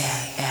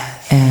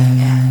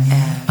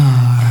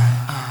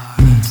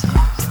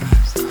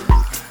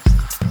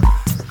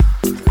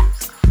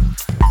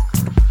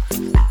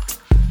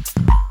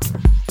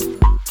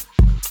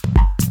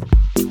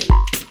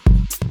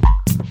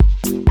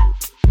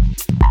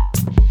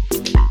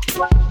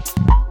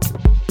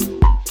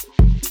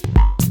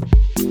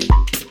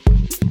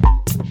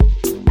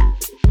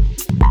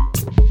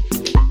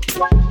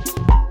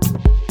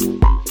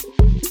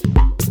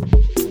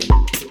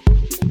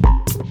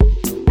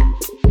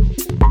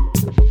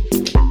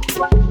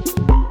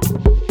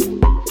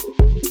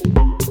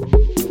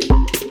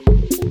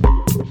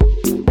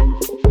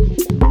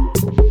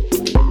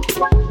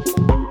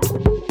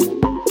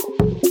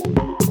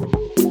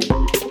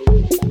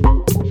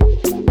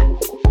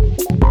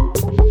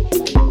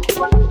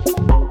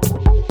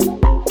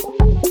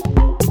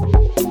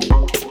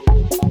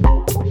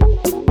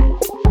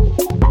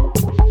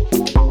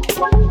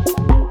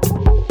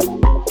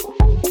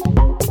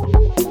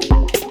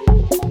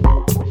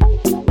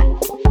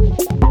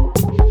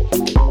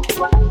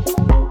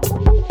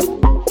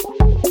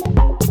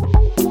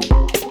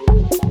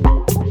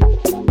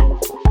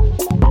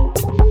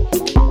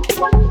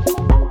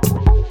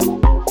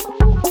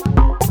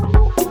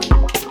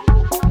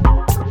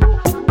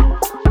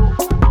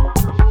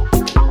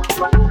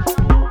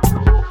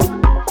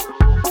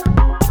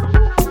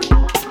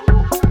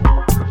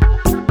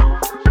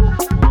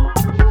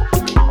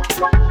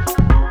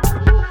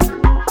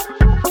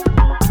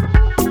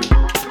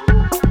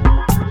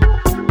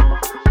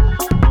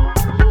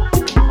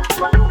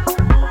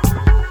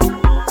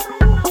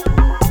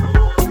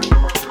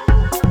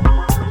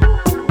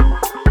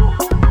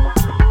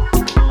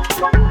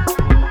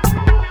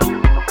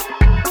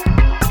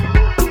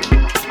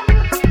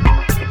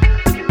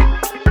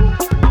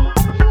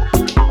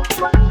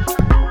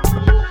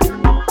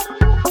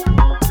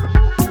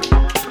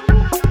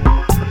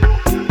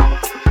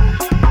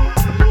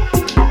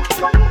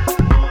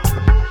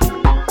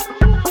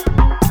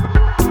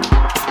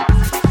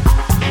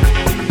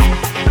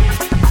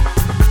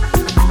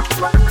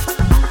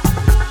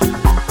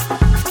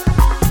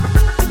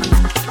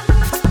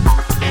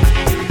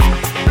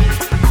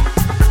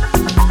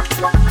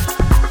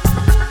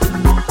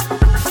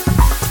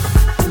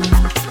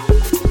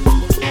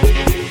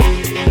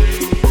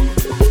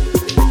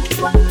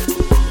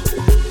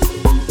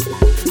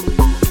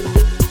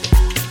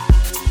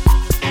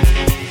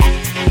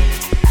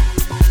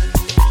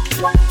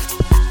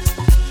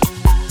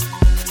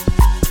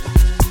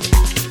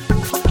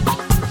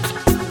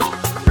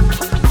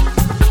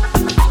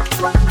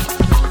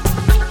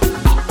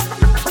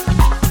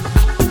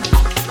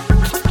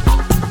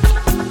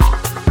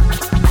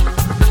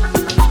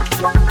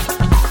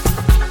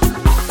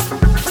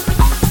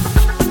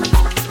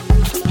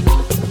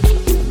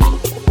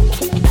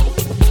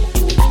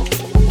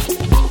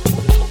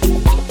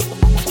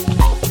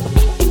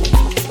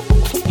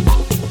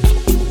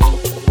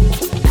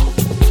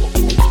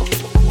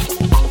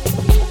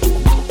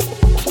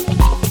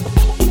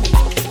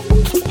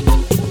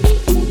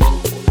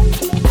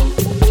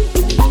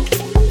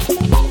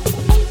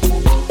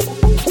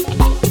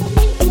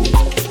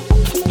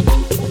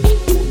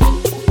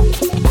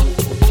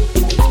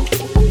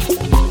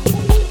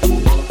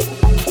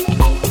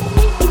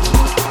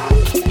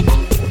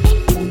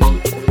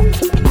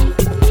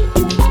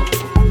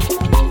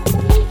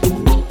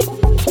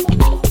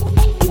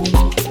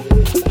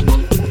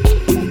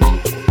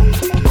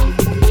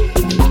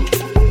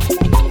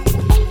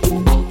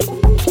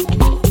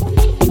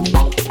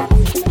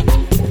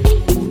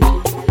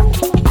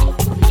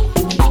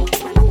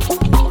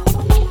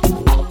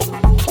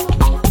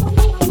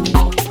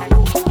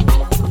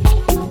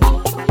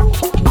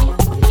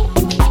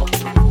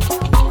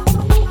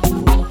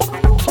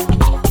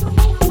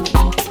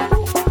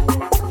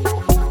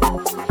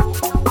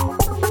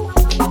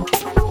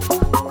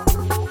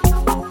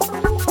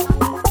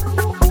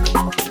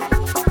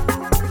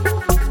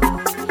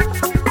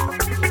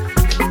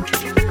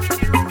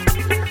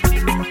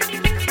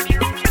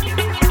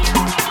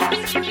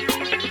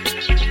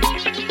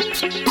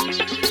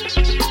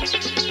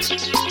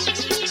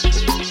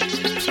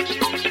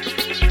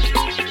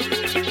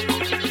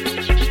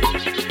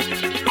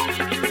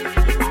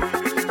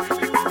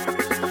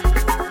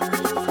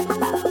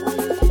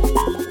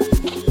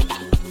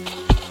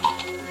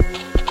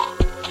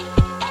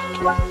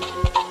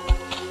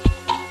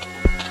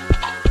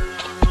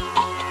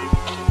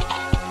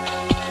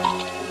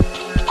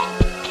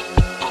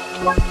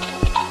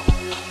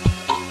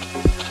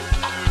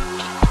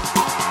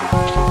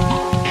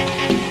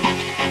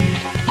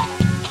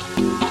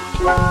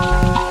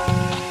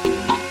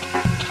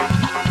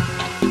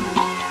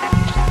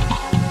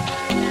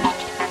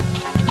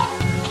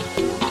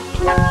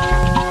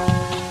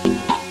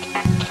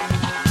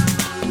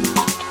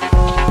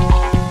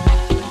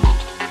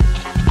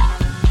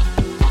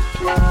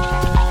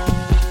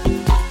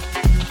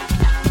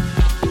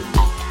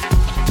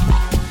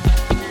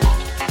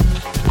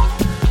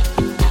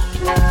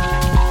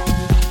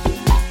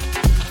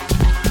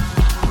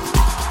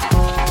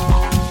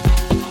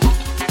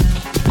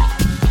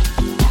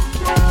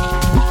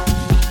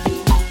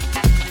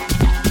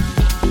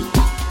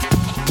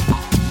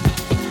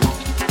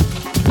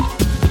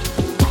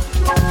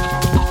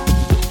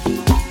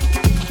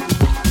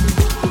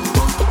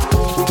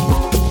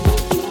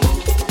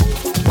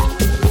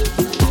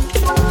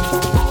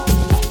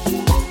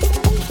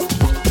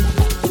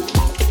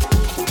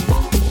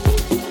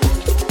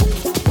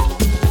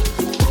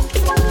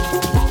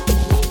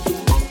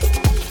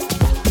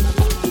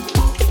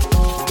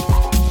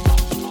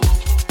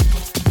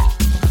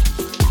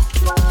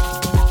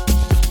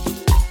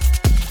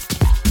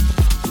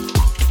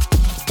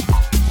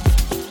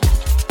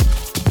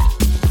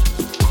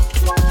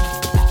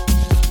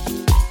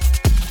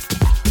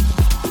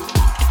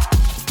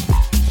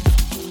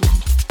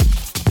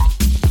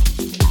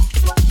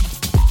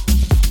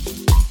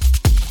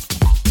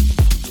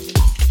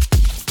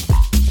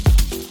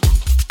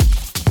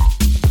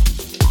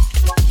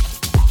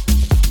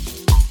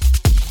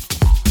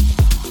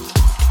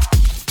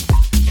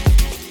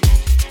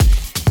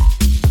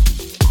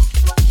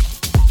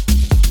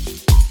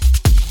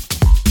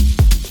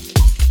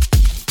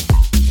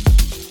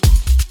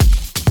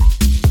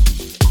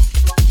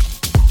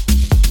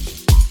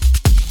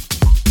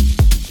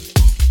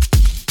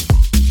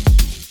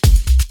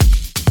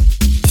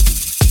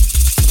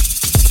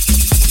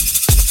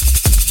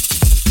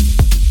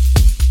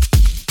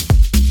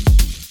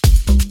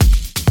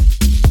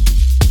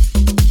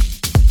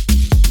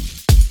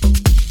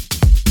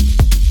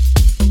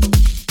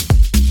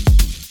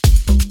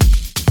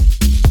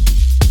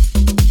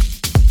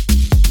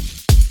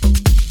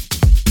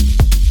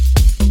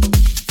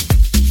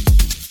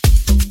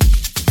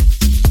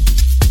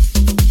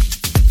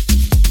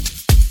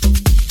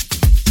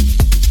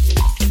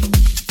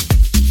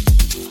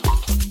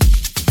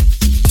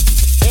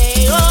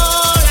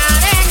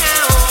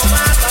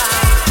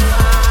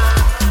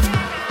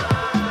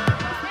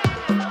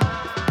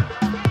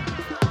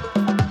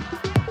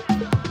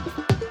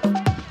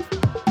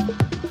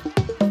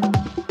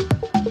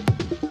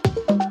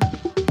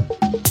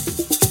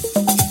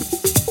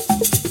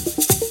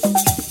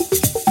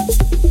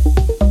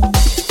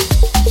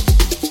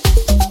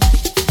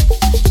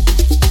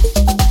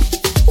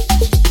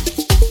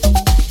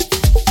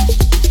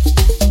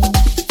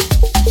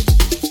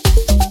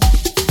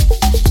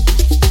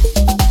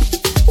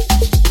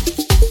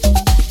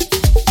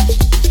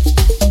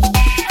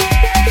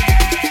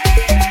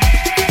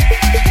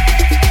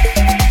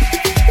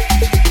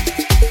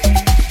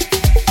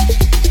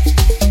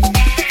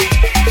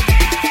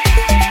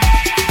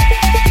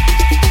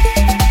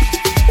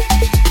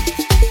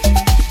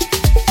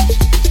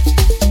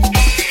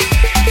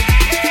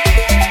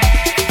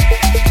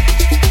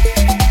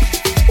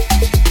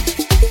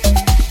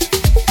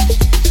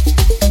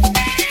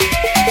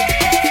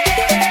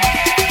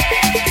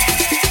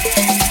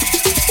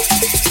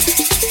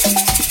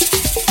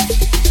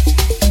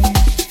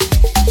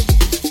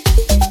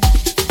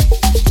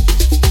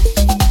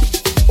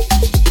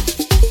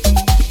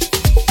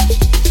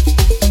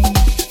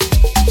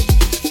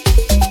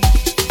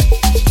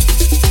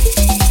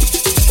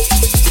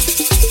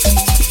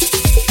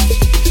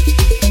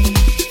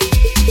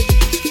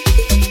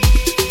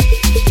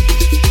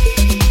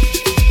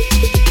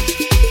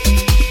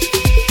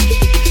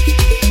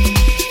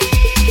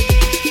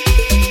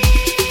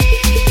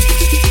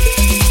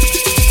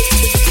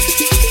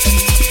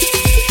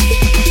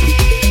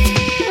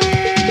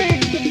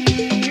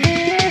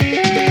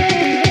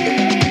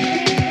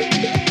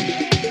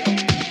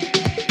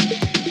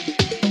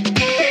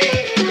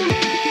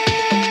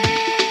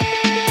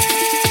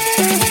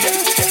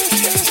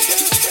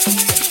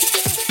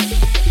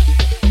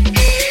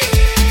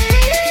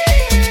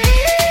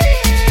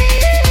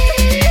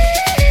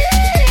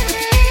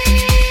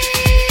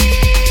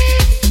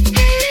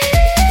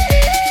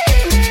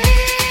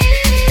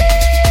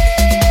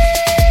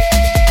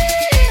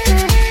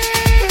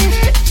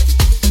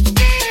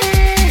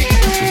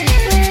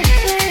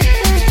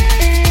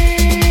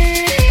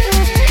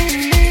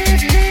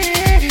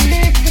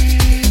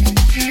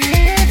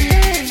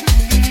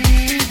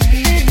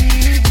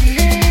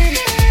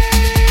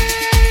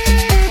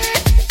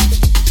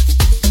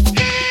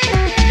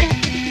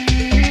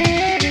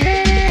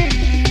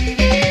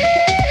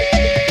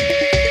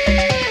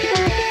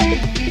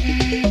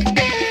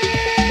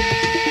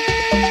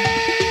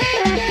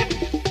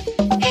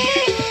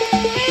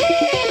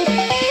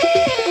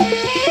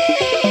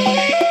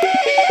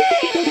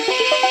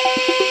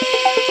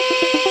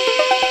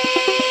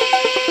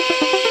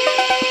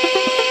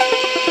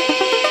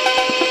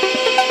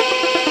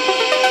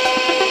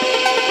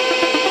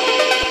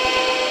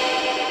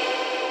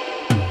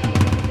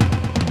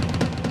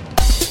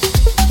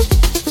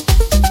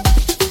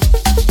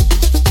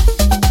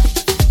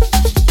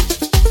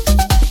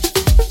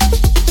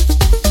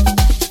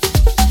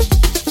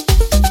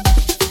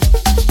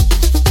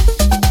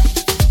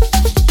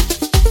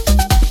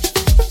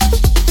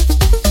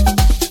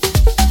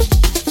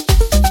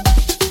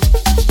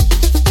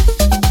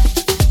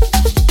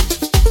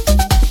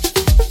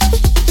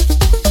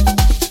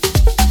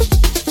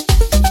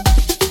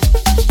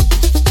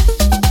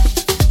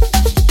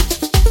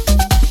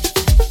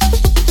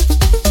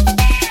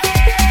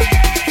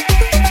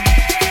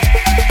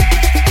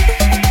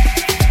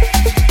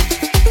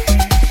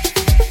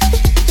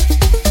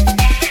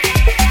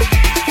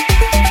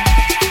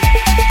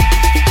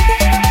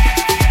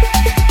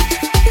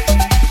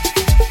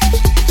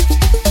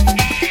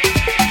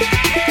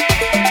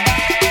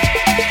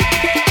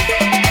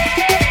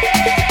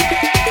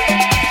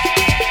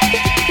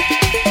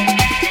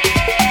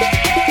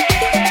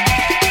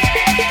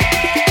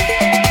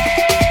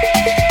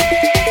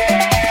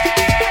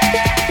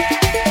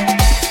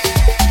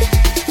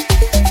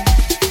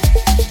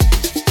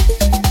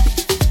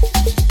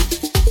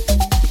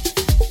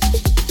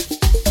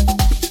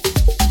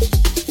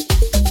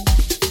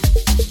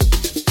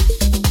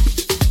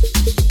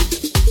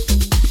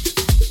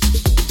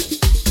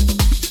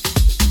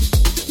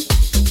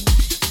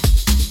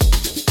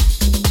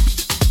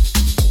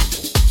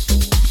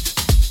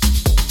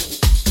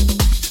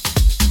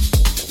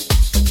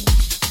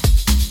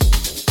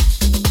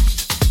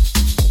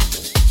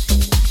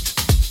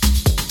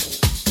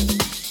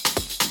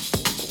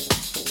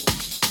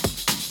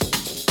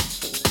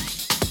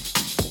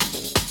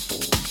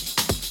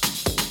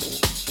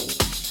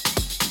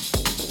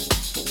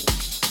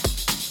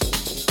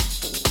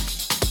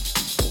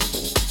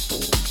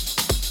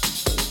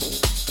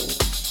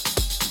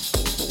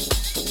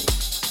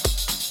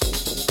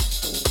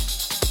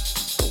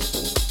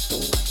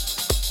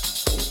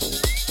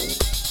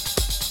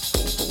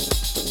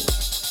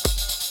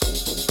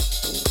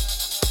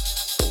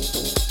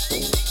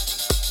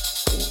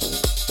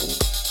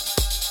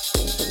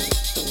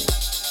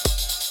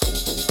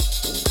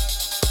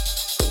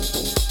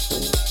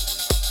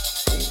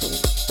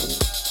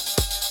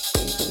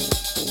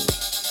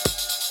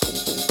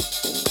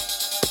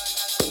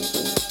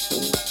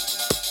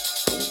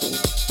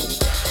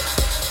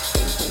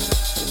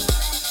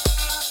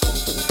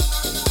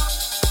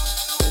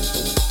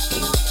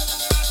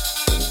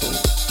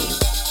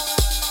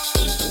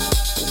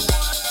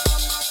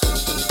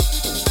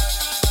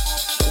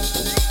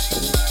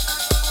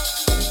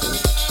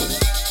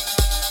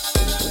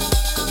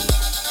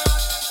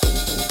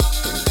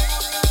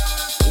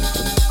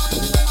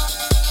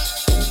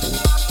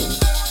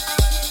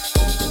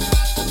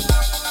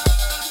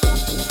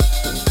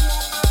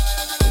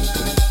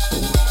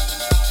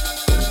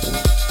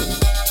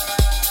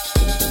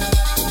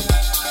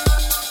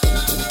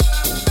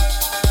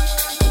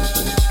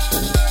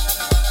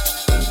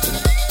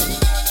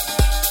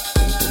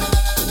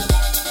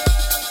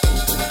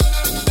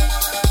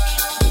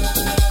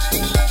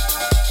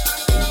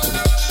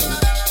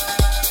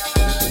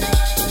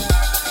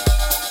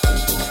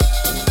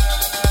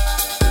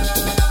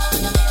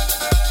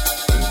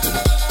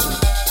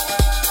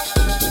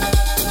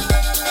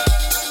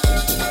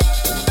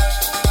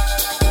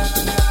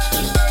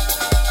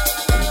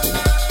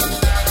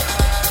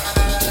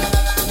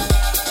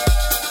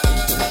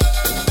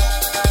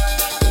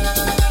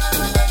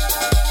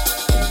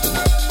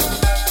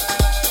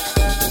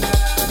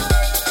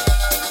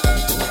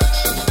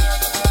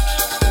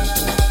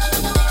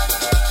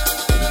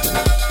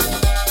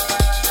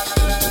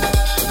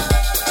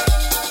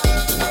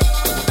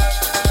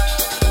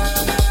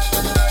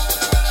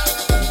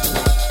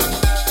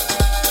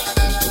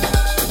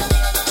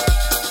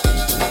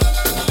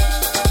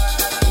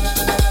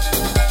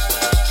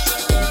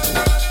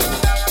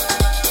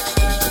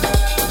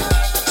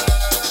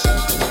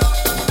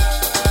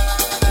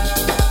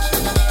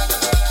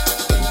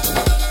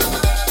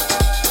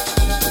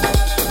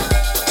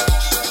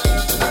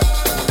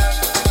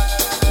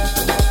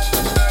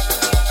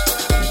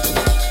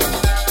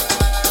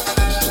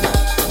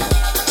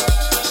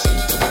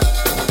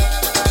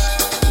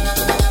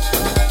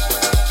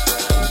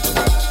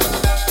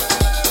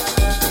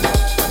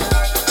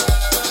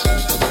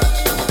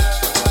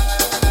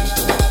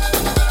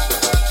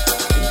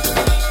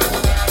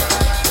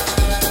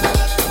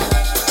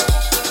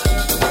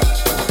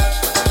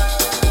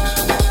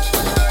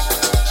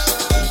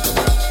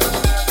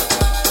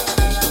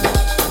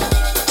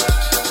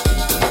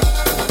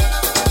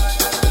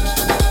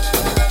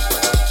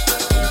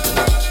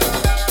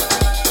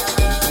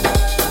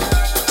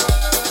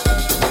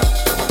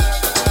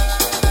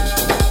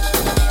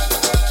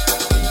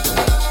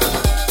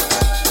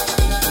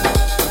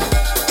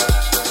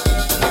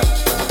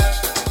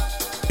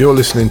You're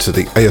listening to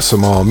the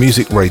ASMR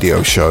Music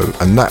Radio Show,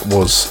 and that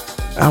was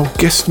our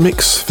guest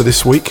mix for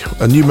this week.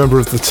 A new member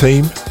of the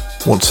team.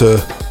 Want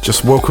to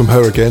just welcome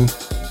her again,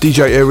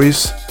 DJ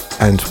Aries,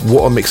 and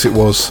what a mix it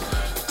was.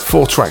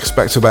 4 tracks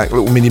back to back,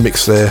 little mini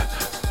mix there,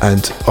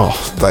 and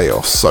they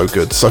are so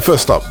good. So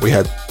first up we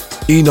had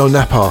Eno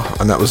Napa,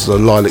 and that was the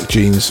Lilac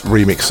Jeans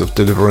remix of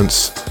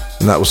Deliverance,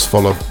 and that was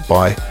followed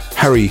by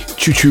Harry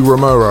Chuchu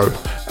Romero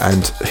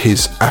and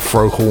his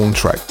Afro Horn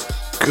track.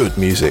 Good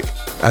music.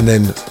 And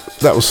then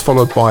that was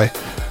followed by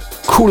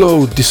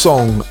Kulo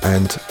Disong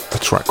and a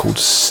track called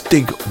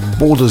Stig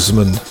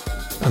Bordersman.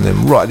 And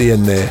then right at the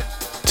end there,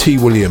 T.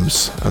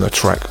 Williams and a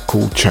track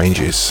called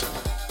Changes.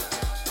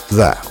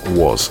 That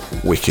was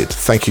wicked.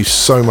 Thank you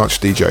so much,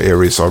 DJ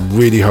Aries. I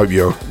really hope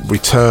you'll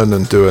return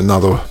and do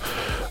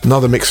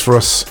another mix for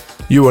us.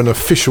 You were an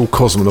official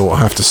cosmonaut, I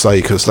have to say,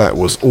 because that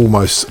was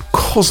almost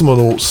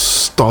cosmonaut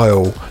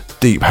style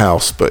deep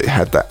house, but it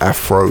had that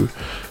Afro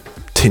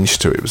tinge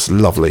to it. It was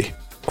lovely.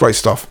 Great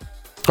stuff.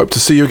 Hope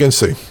to see you again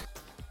soon.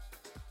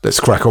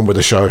 Let's crack on with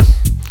the show.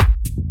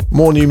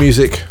 More new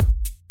music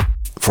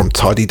from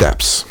Tidy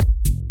Daps.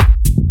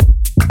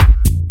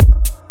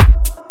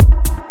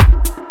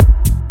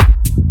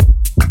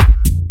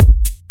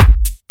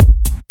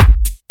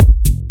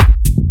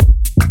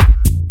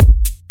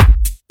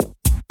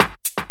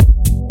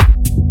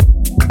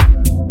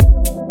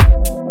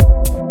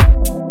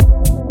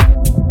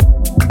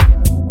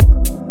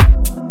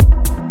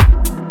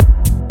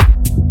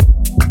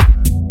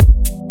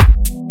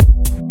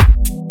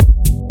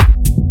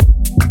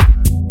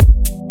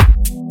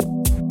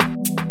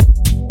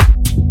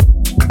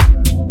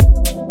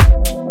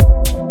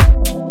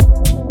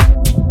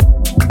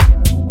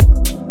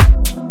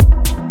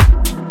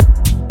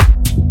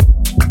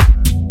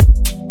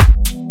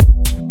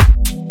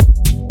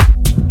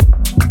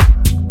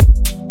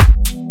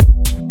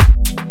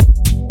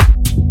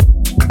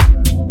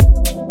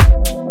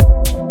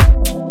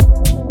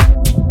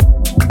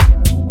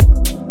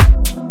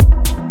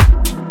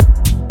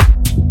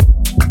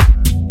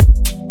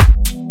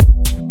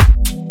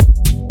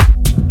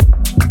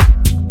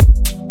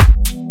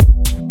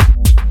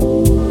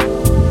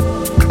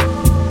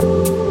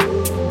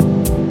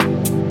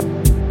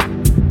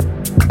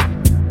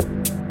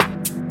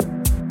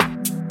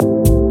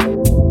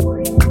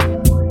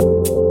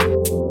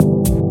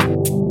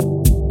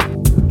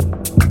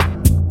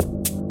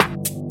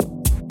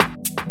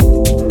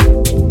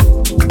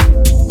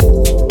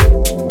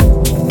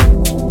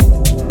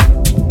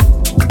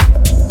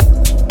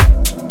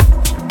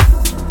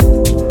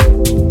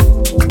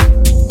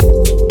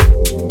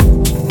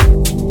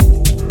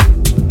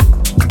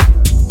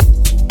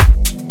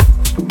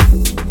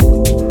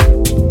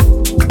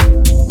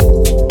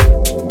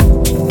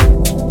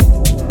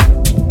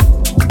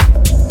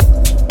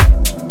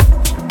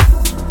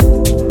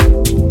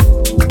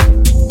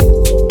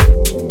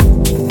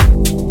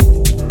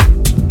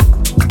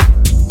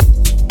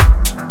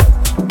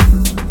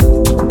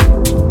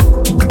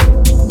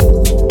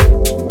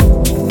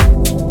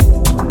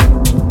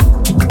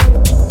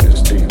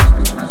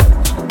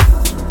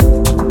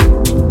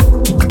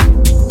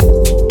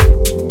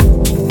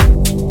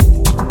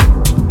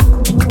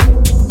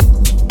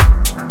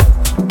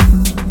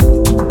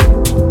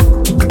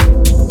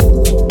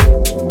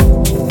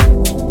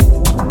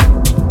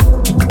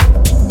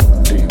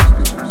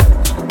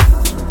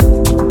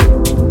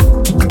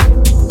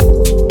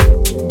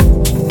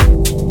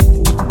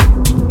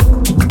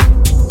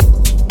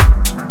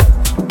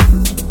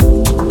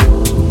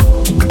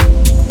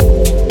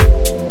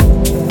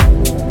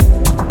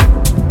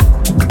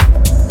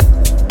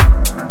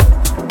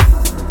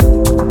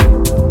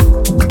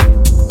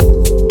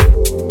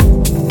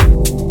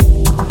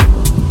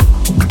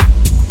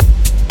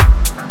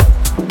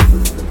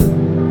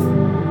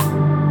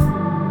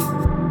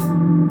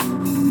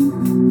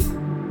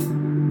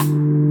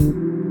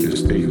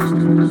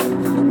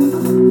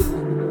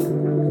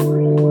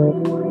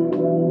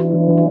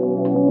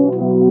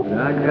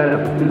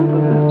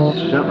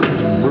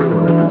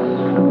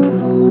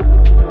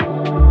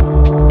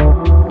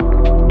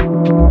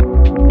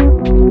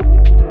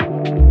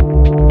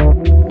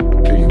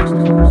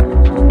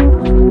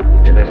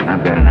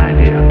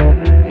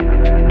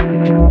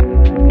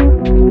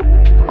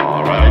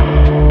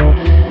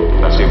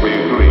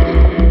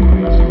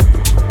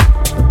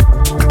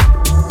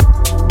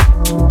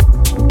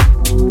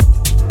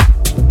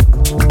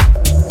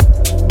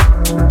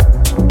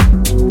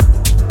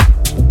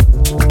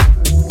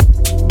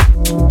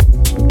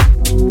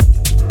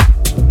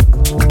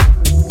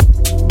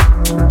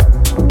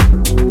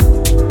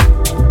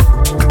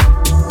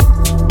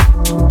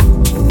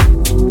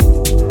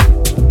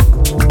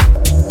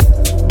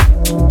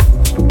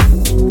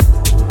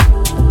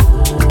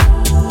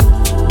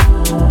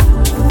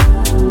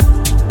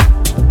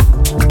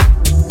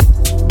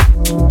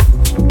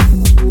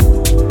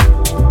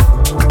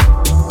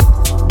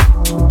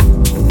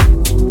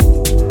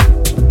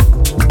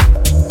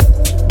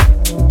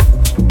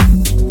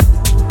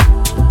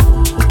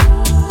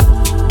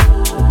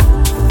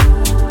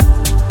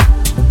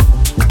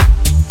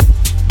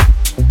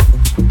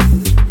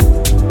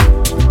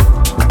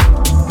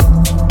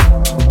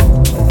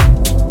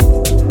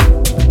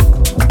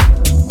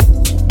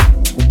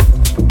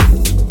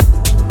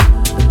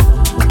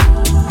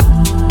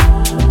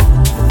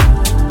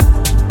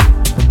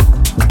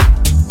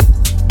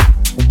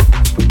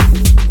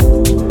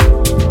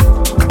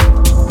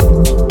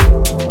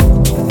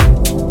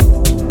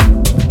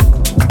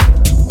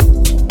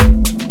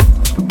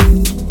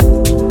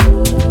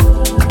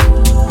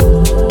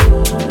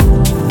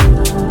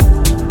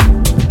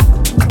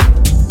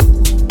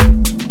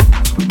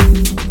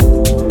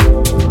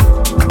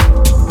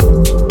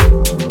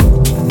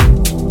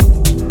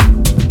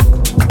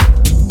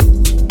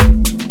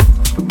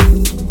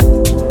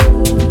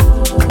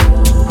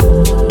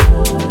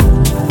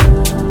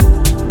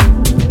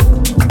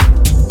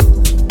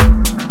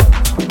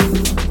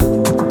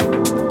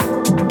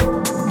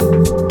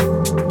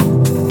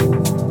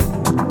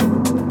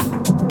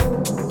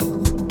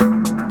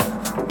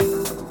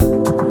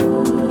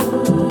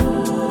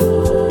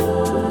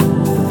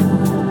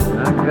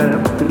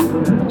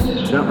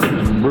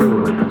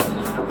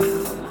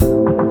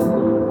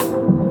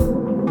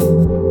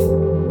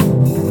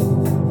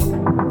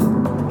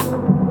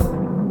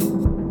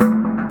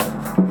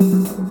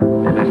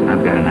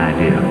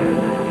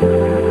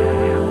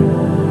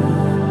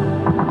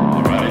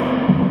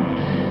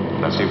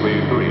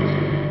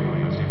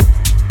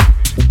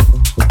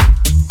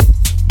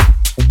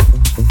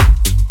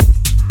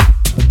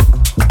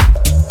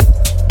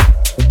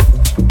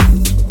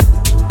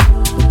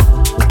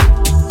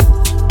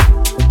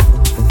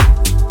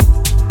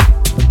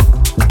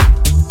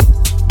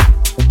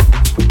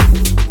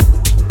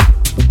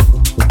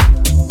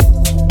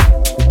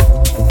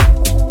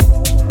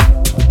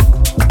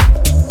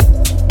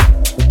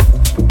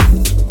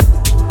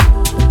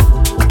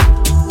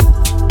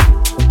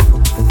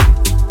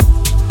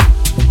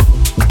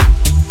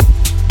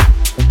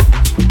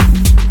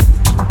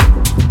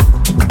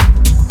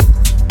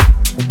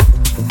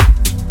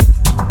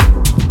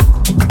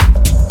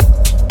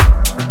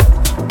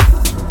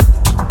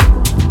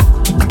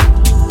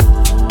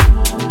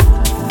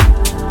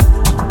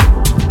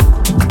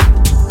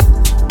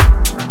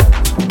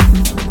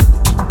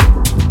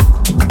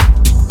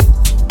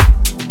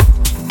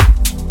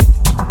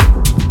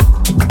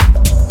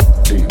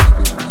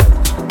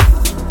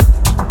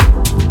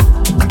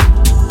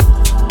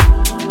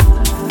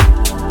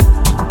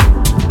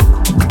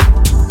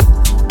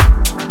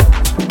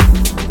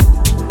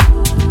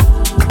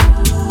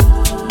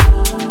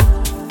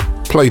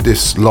 played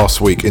this last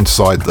week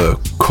inside the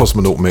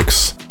Cosmonaut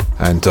mix,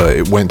 and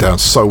it went down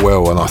so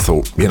well, and I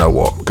thought, you know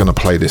what, I'm going to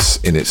play this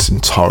in its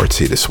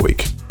entirety this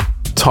week.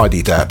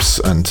 Tidy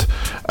Dabs, and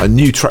a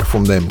new track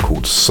from them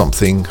called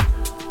Something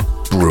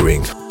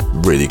Brewing.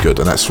 Really good,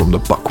 and that's from the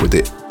Buck With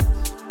It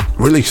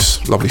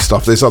release. Lovely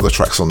stuff. There's other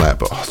tracks on that,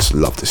 but I just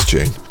love this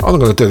tune. I'm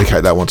going to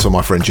dedicate that one to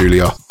my friend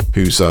Julia,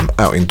 who's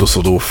out in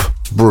Dusseldorf,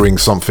 brewing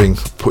something,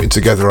 putting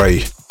together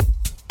a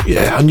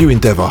new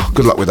endeavour.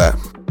 Good luck with that.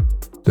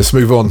 Let's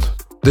move on.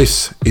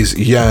 This is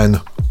Jan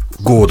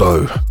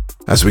Gordo,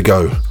 as we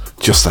go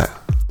just that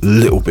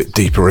little bit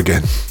deeper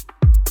again.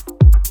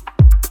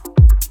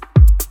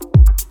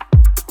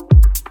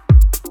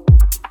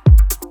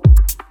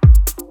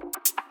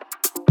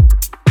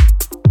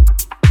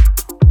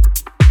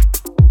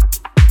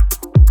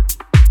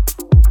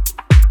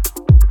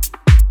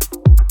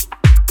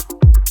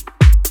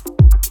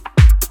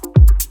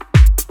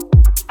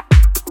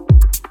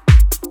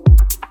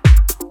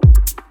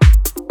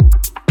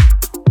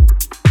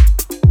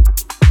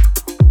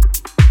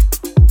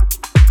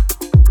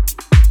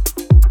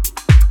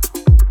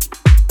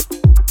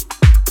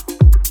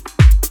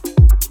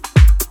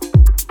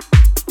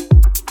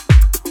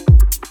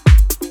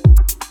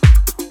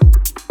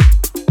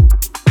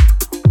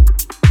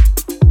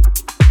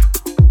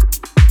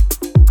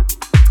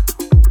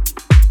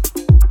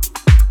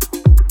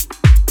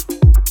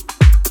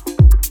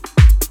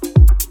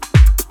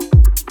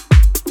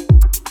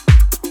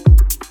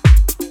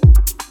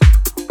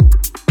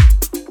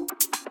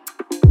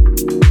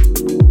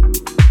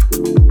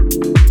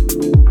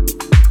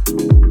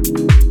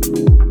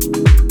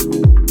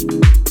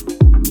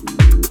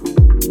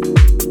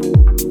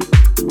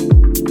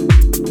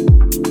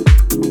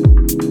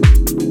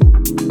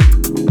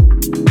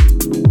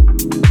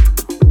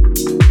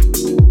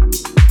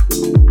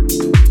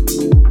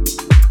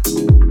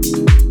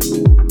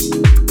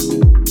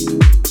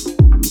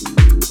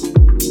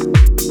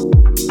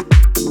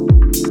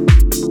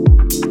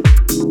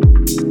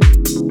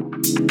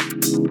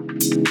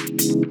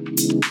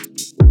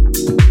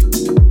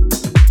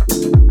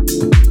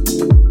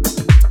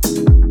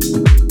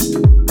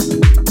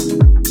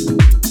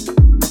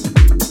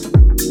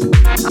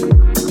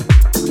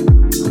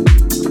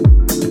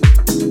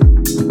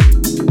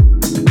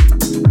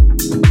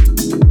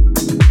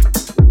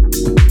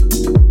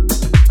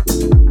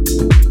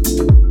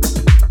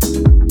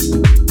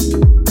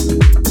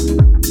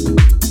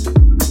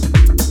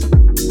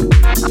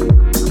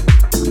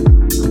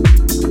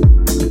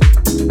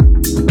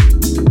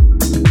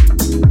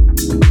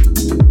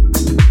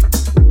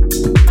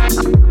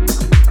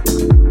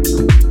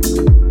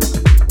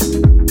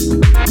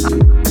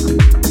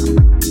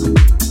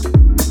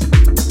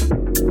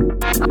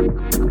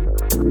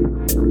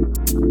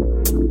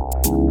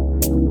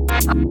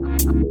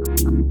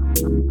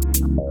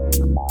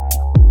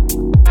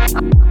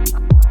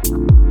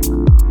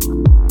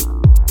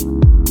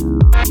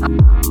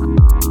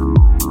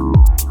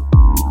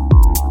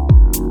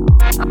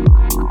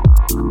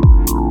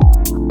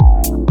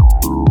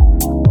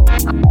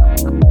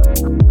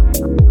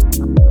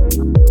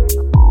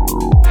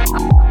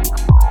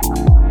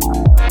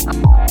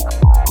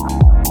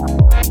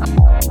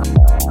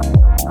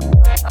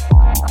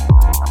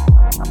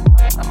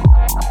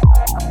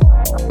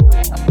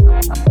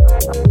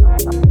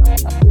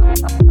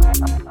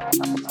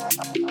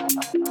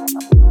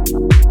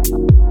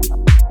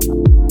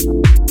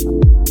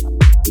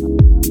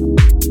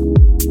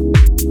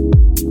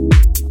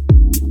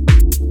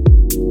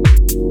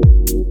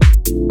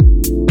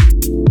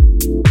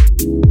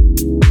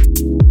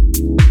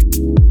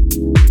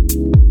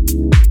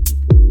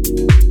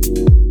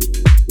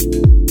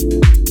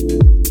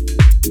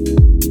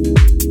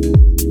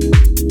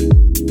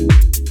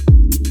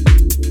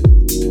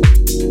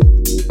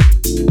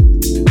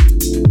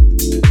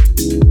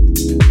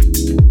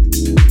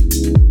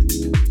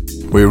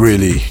 We're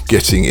really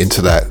getting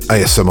into that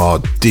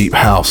ASMR deep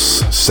house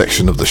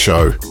section of the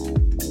show.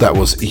 That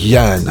was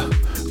Jan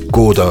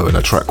Gordo and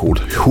a track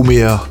called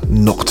Humia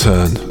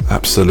Nocturne.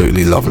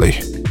 Absolutely lovely.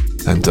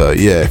 And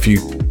if you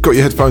got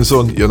your headphones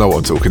on, you know what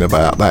I'm talking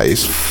about. That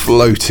is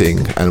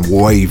floating and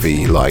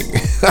wavy, like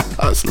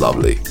that's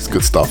lovely. It's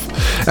good stuff.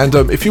 And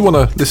if you want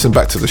to listen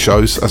back to the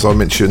shows, as I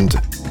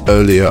mentioned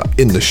earlier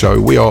in the show,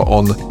 we are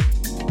on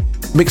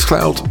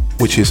Mixcloud,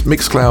 which is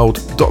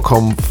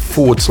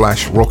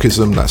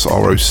mixcloud.com/rockism. That's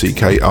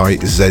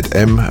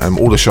ROCKIZM. And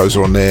all the shows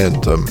are on there.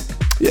 And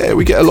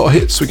we get a lot of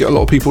hits. We get a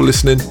lot of people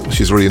listening,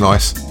 which is really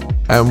nice.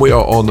 And we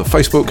are on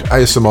Facebook,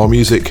 ASMR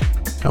Music.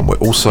 And we're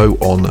also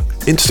on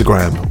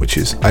Instagram, which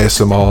is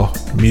ASMR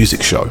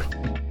Music Show.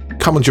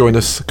 Come and join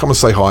us. Come and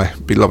say hi.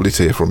 Be lovely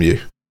to hear from you.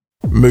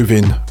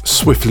 Moving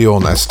swiftly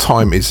on, as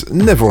time is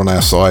never on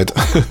our side.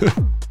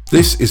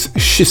 This is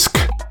Shisk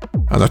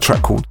and a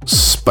track called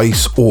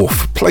Space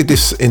Orf. Played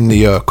this in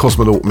the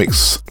Cosmonaut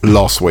mix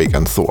last week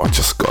and thought I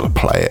just got to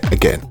play it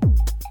again.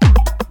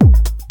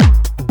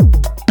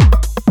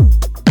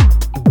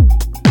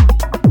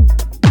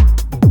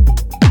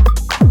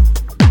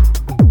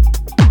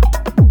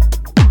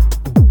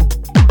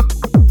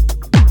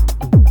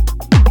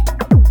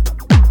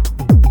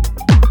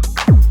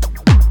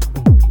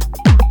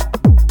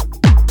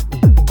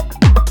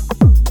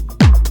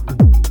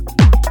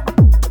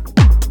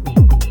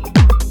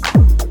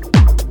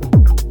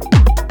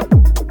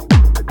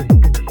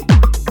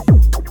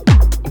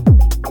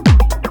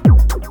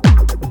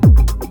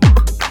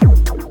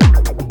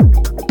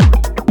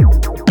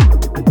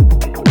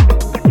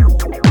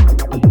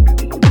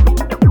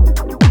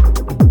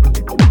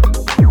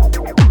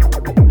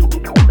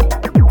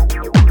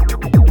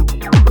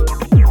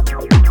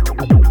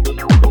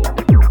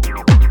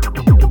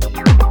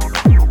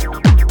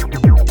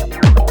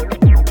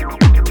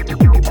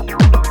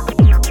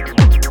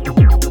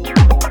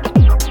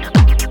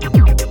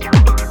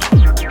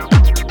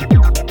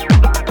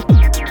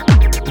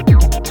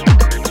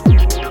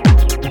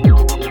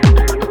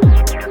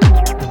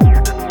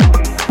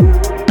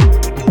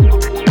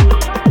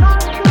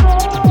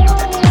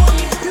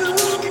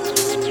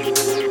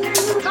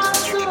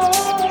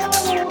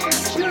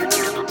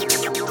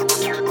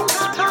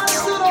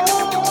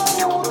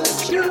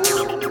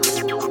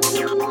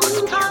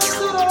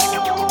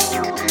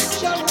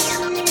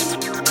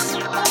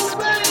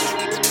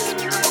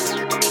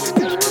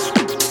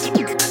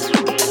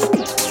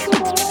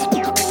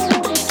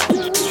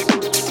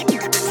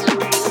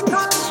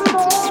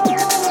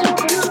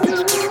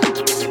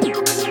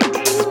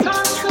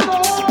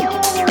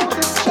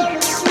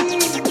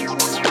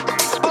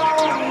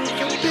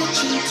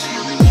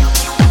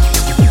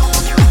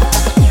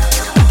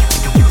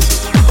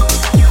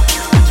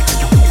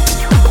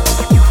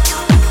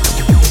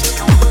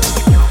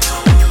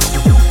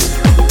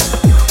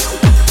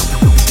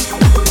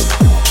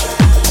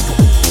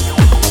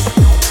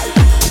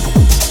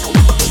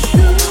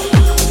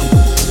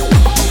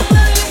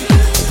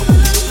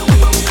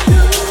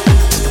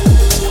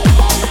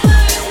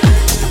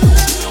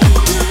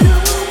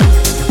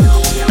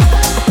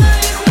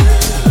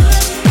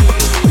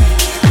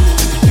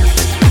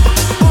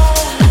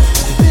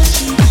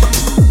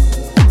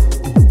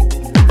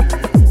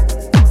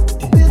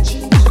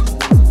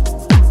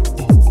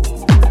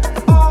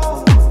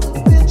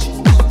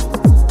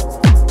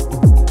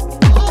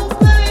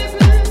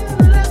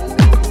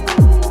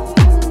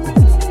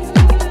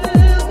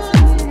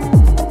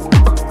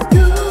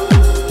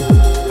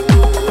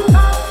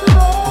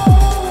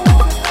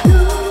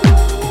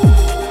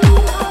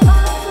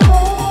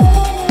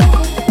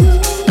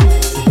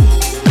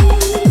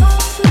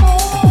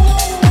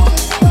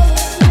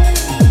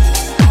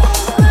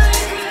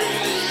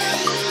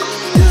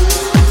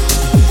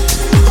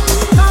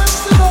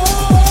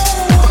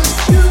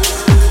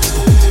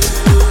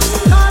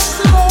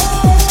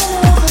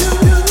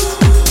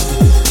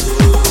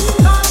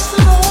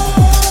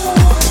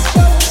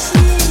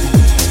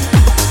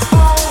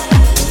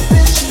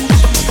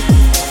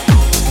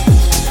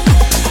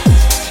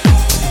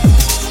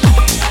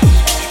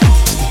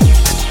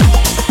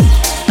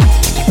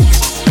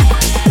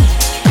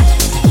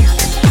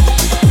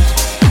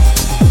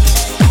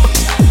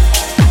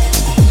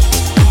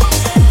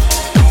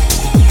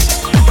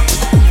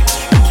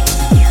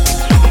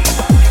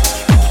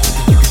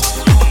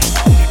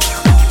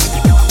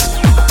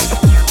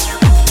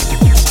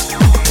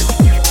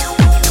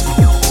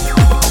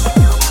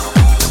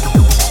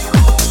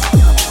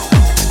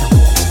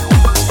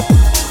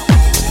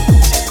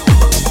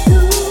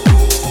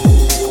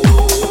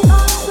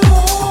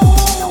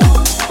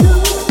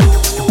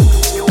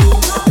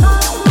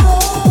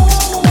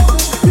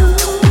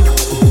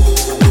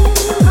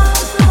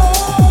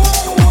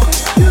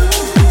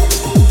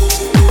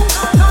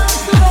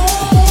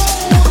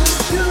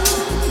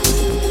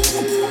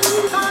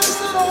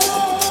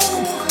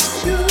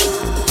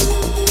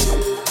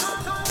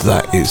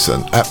 is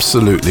an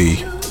absolutely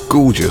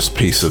gorgeous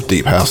piece of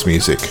deep house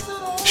music.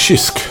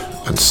 Shisk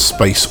and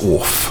Space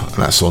Orf,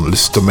 and that's on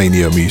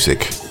Listomania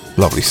Music.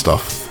 Lovely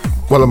stuff.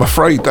 Well, I'm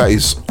afraid that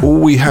is all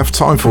we have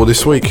time for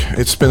this week.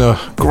 It's been a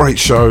great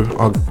show.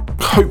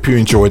 I hope you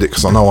enjoyed it,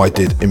 because I know I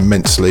did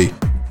immensely.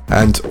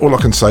 And all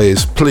I can say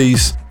is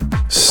please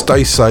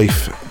stay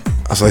safe.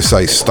 As I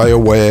say, stay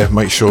aware.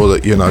 Make sure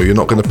that you're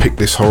not going to pick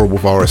this horrible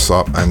virus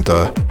up. And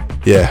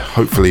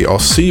hopefully I'll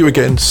see you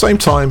again, same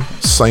time,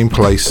 same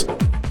place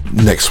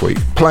next week.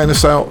 Playing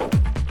us out,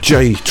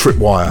 Jay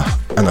Tripwire,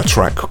 and a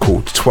track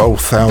called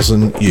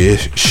 12,000 Year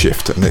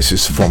Shift, and this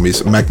is from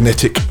his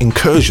Magnetic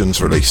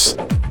Incursions release.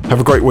 Have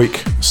a great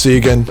week. See you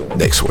again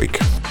next week.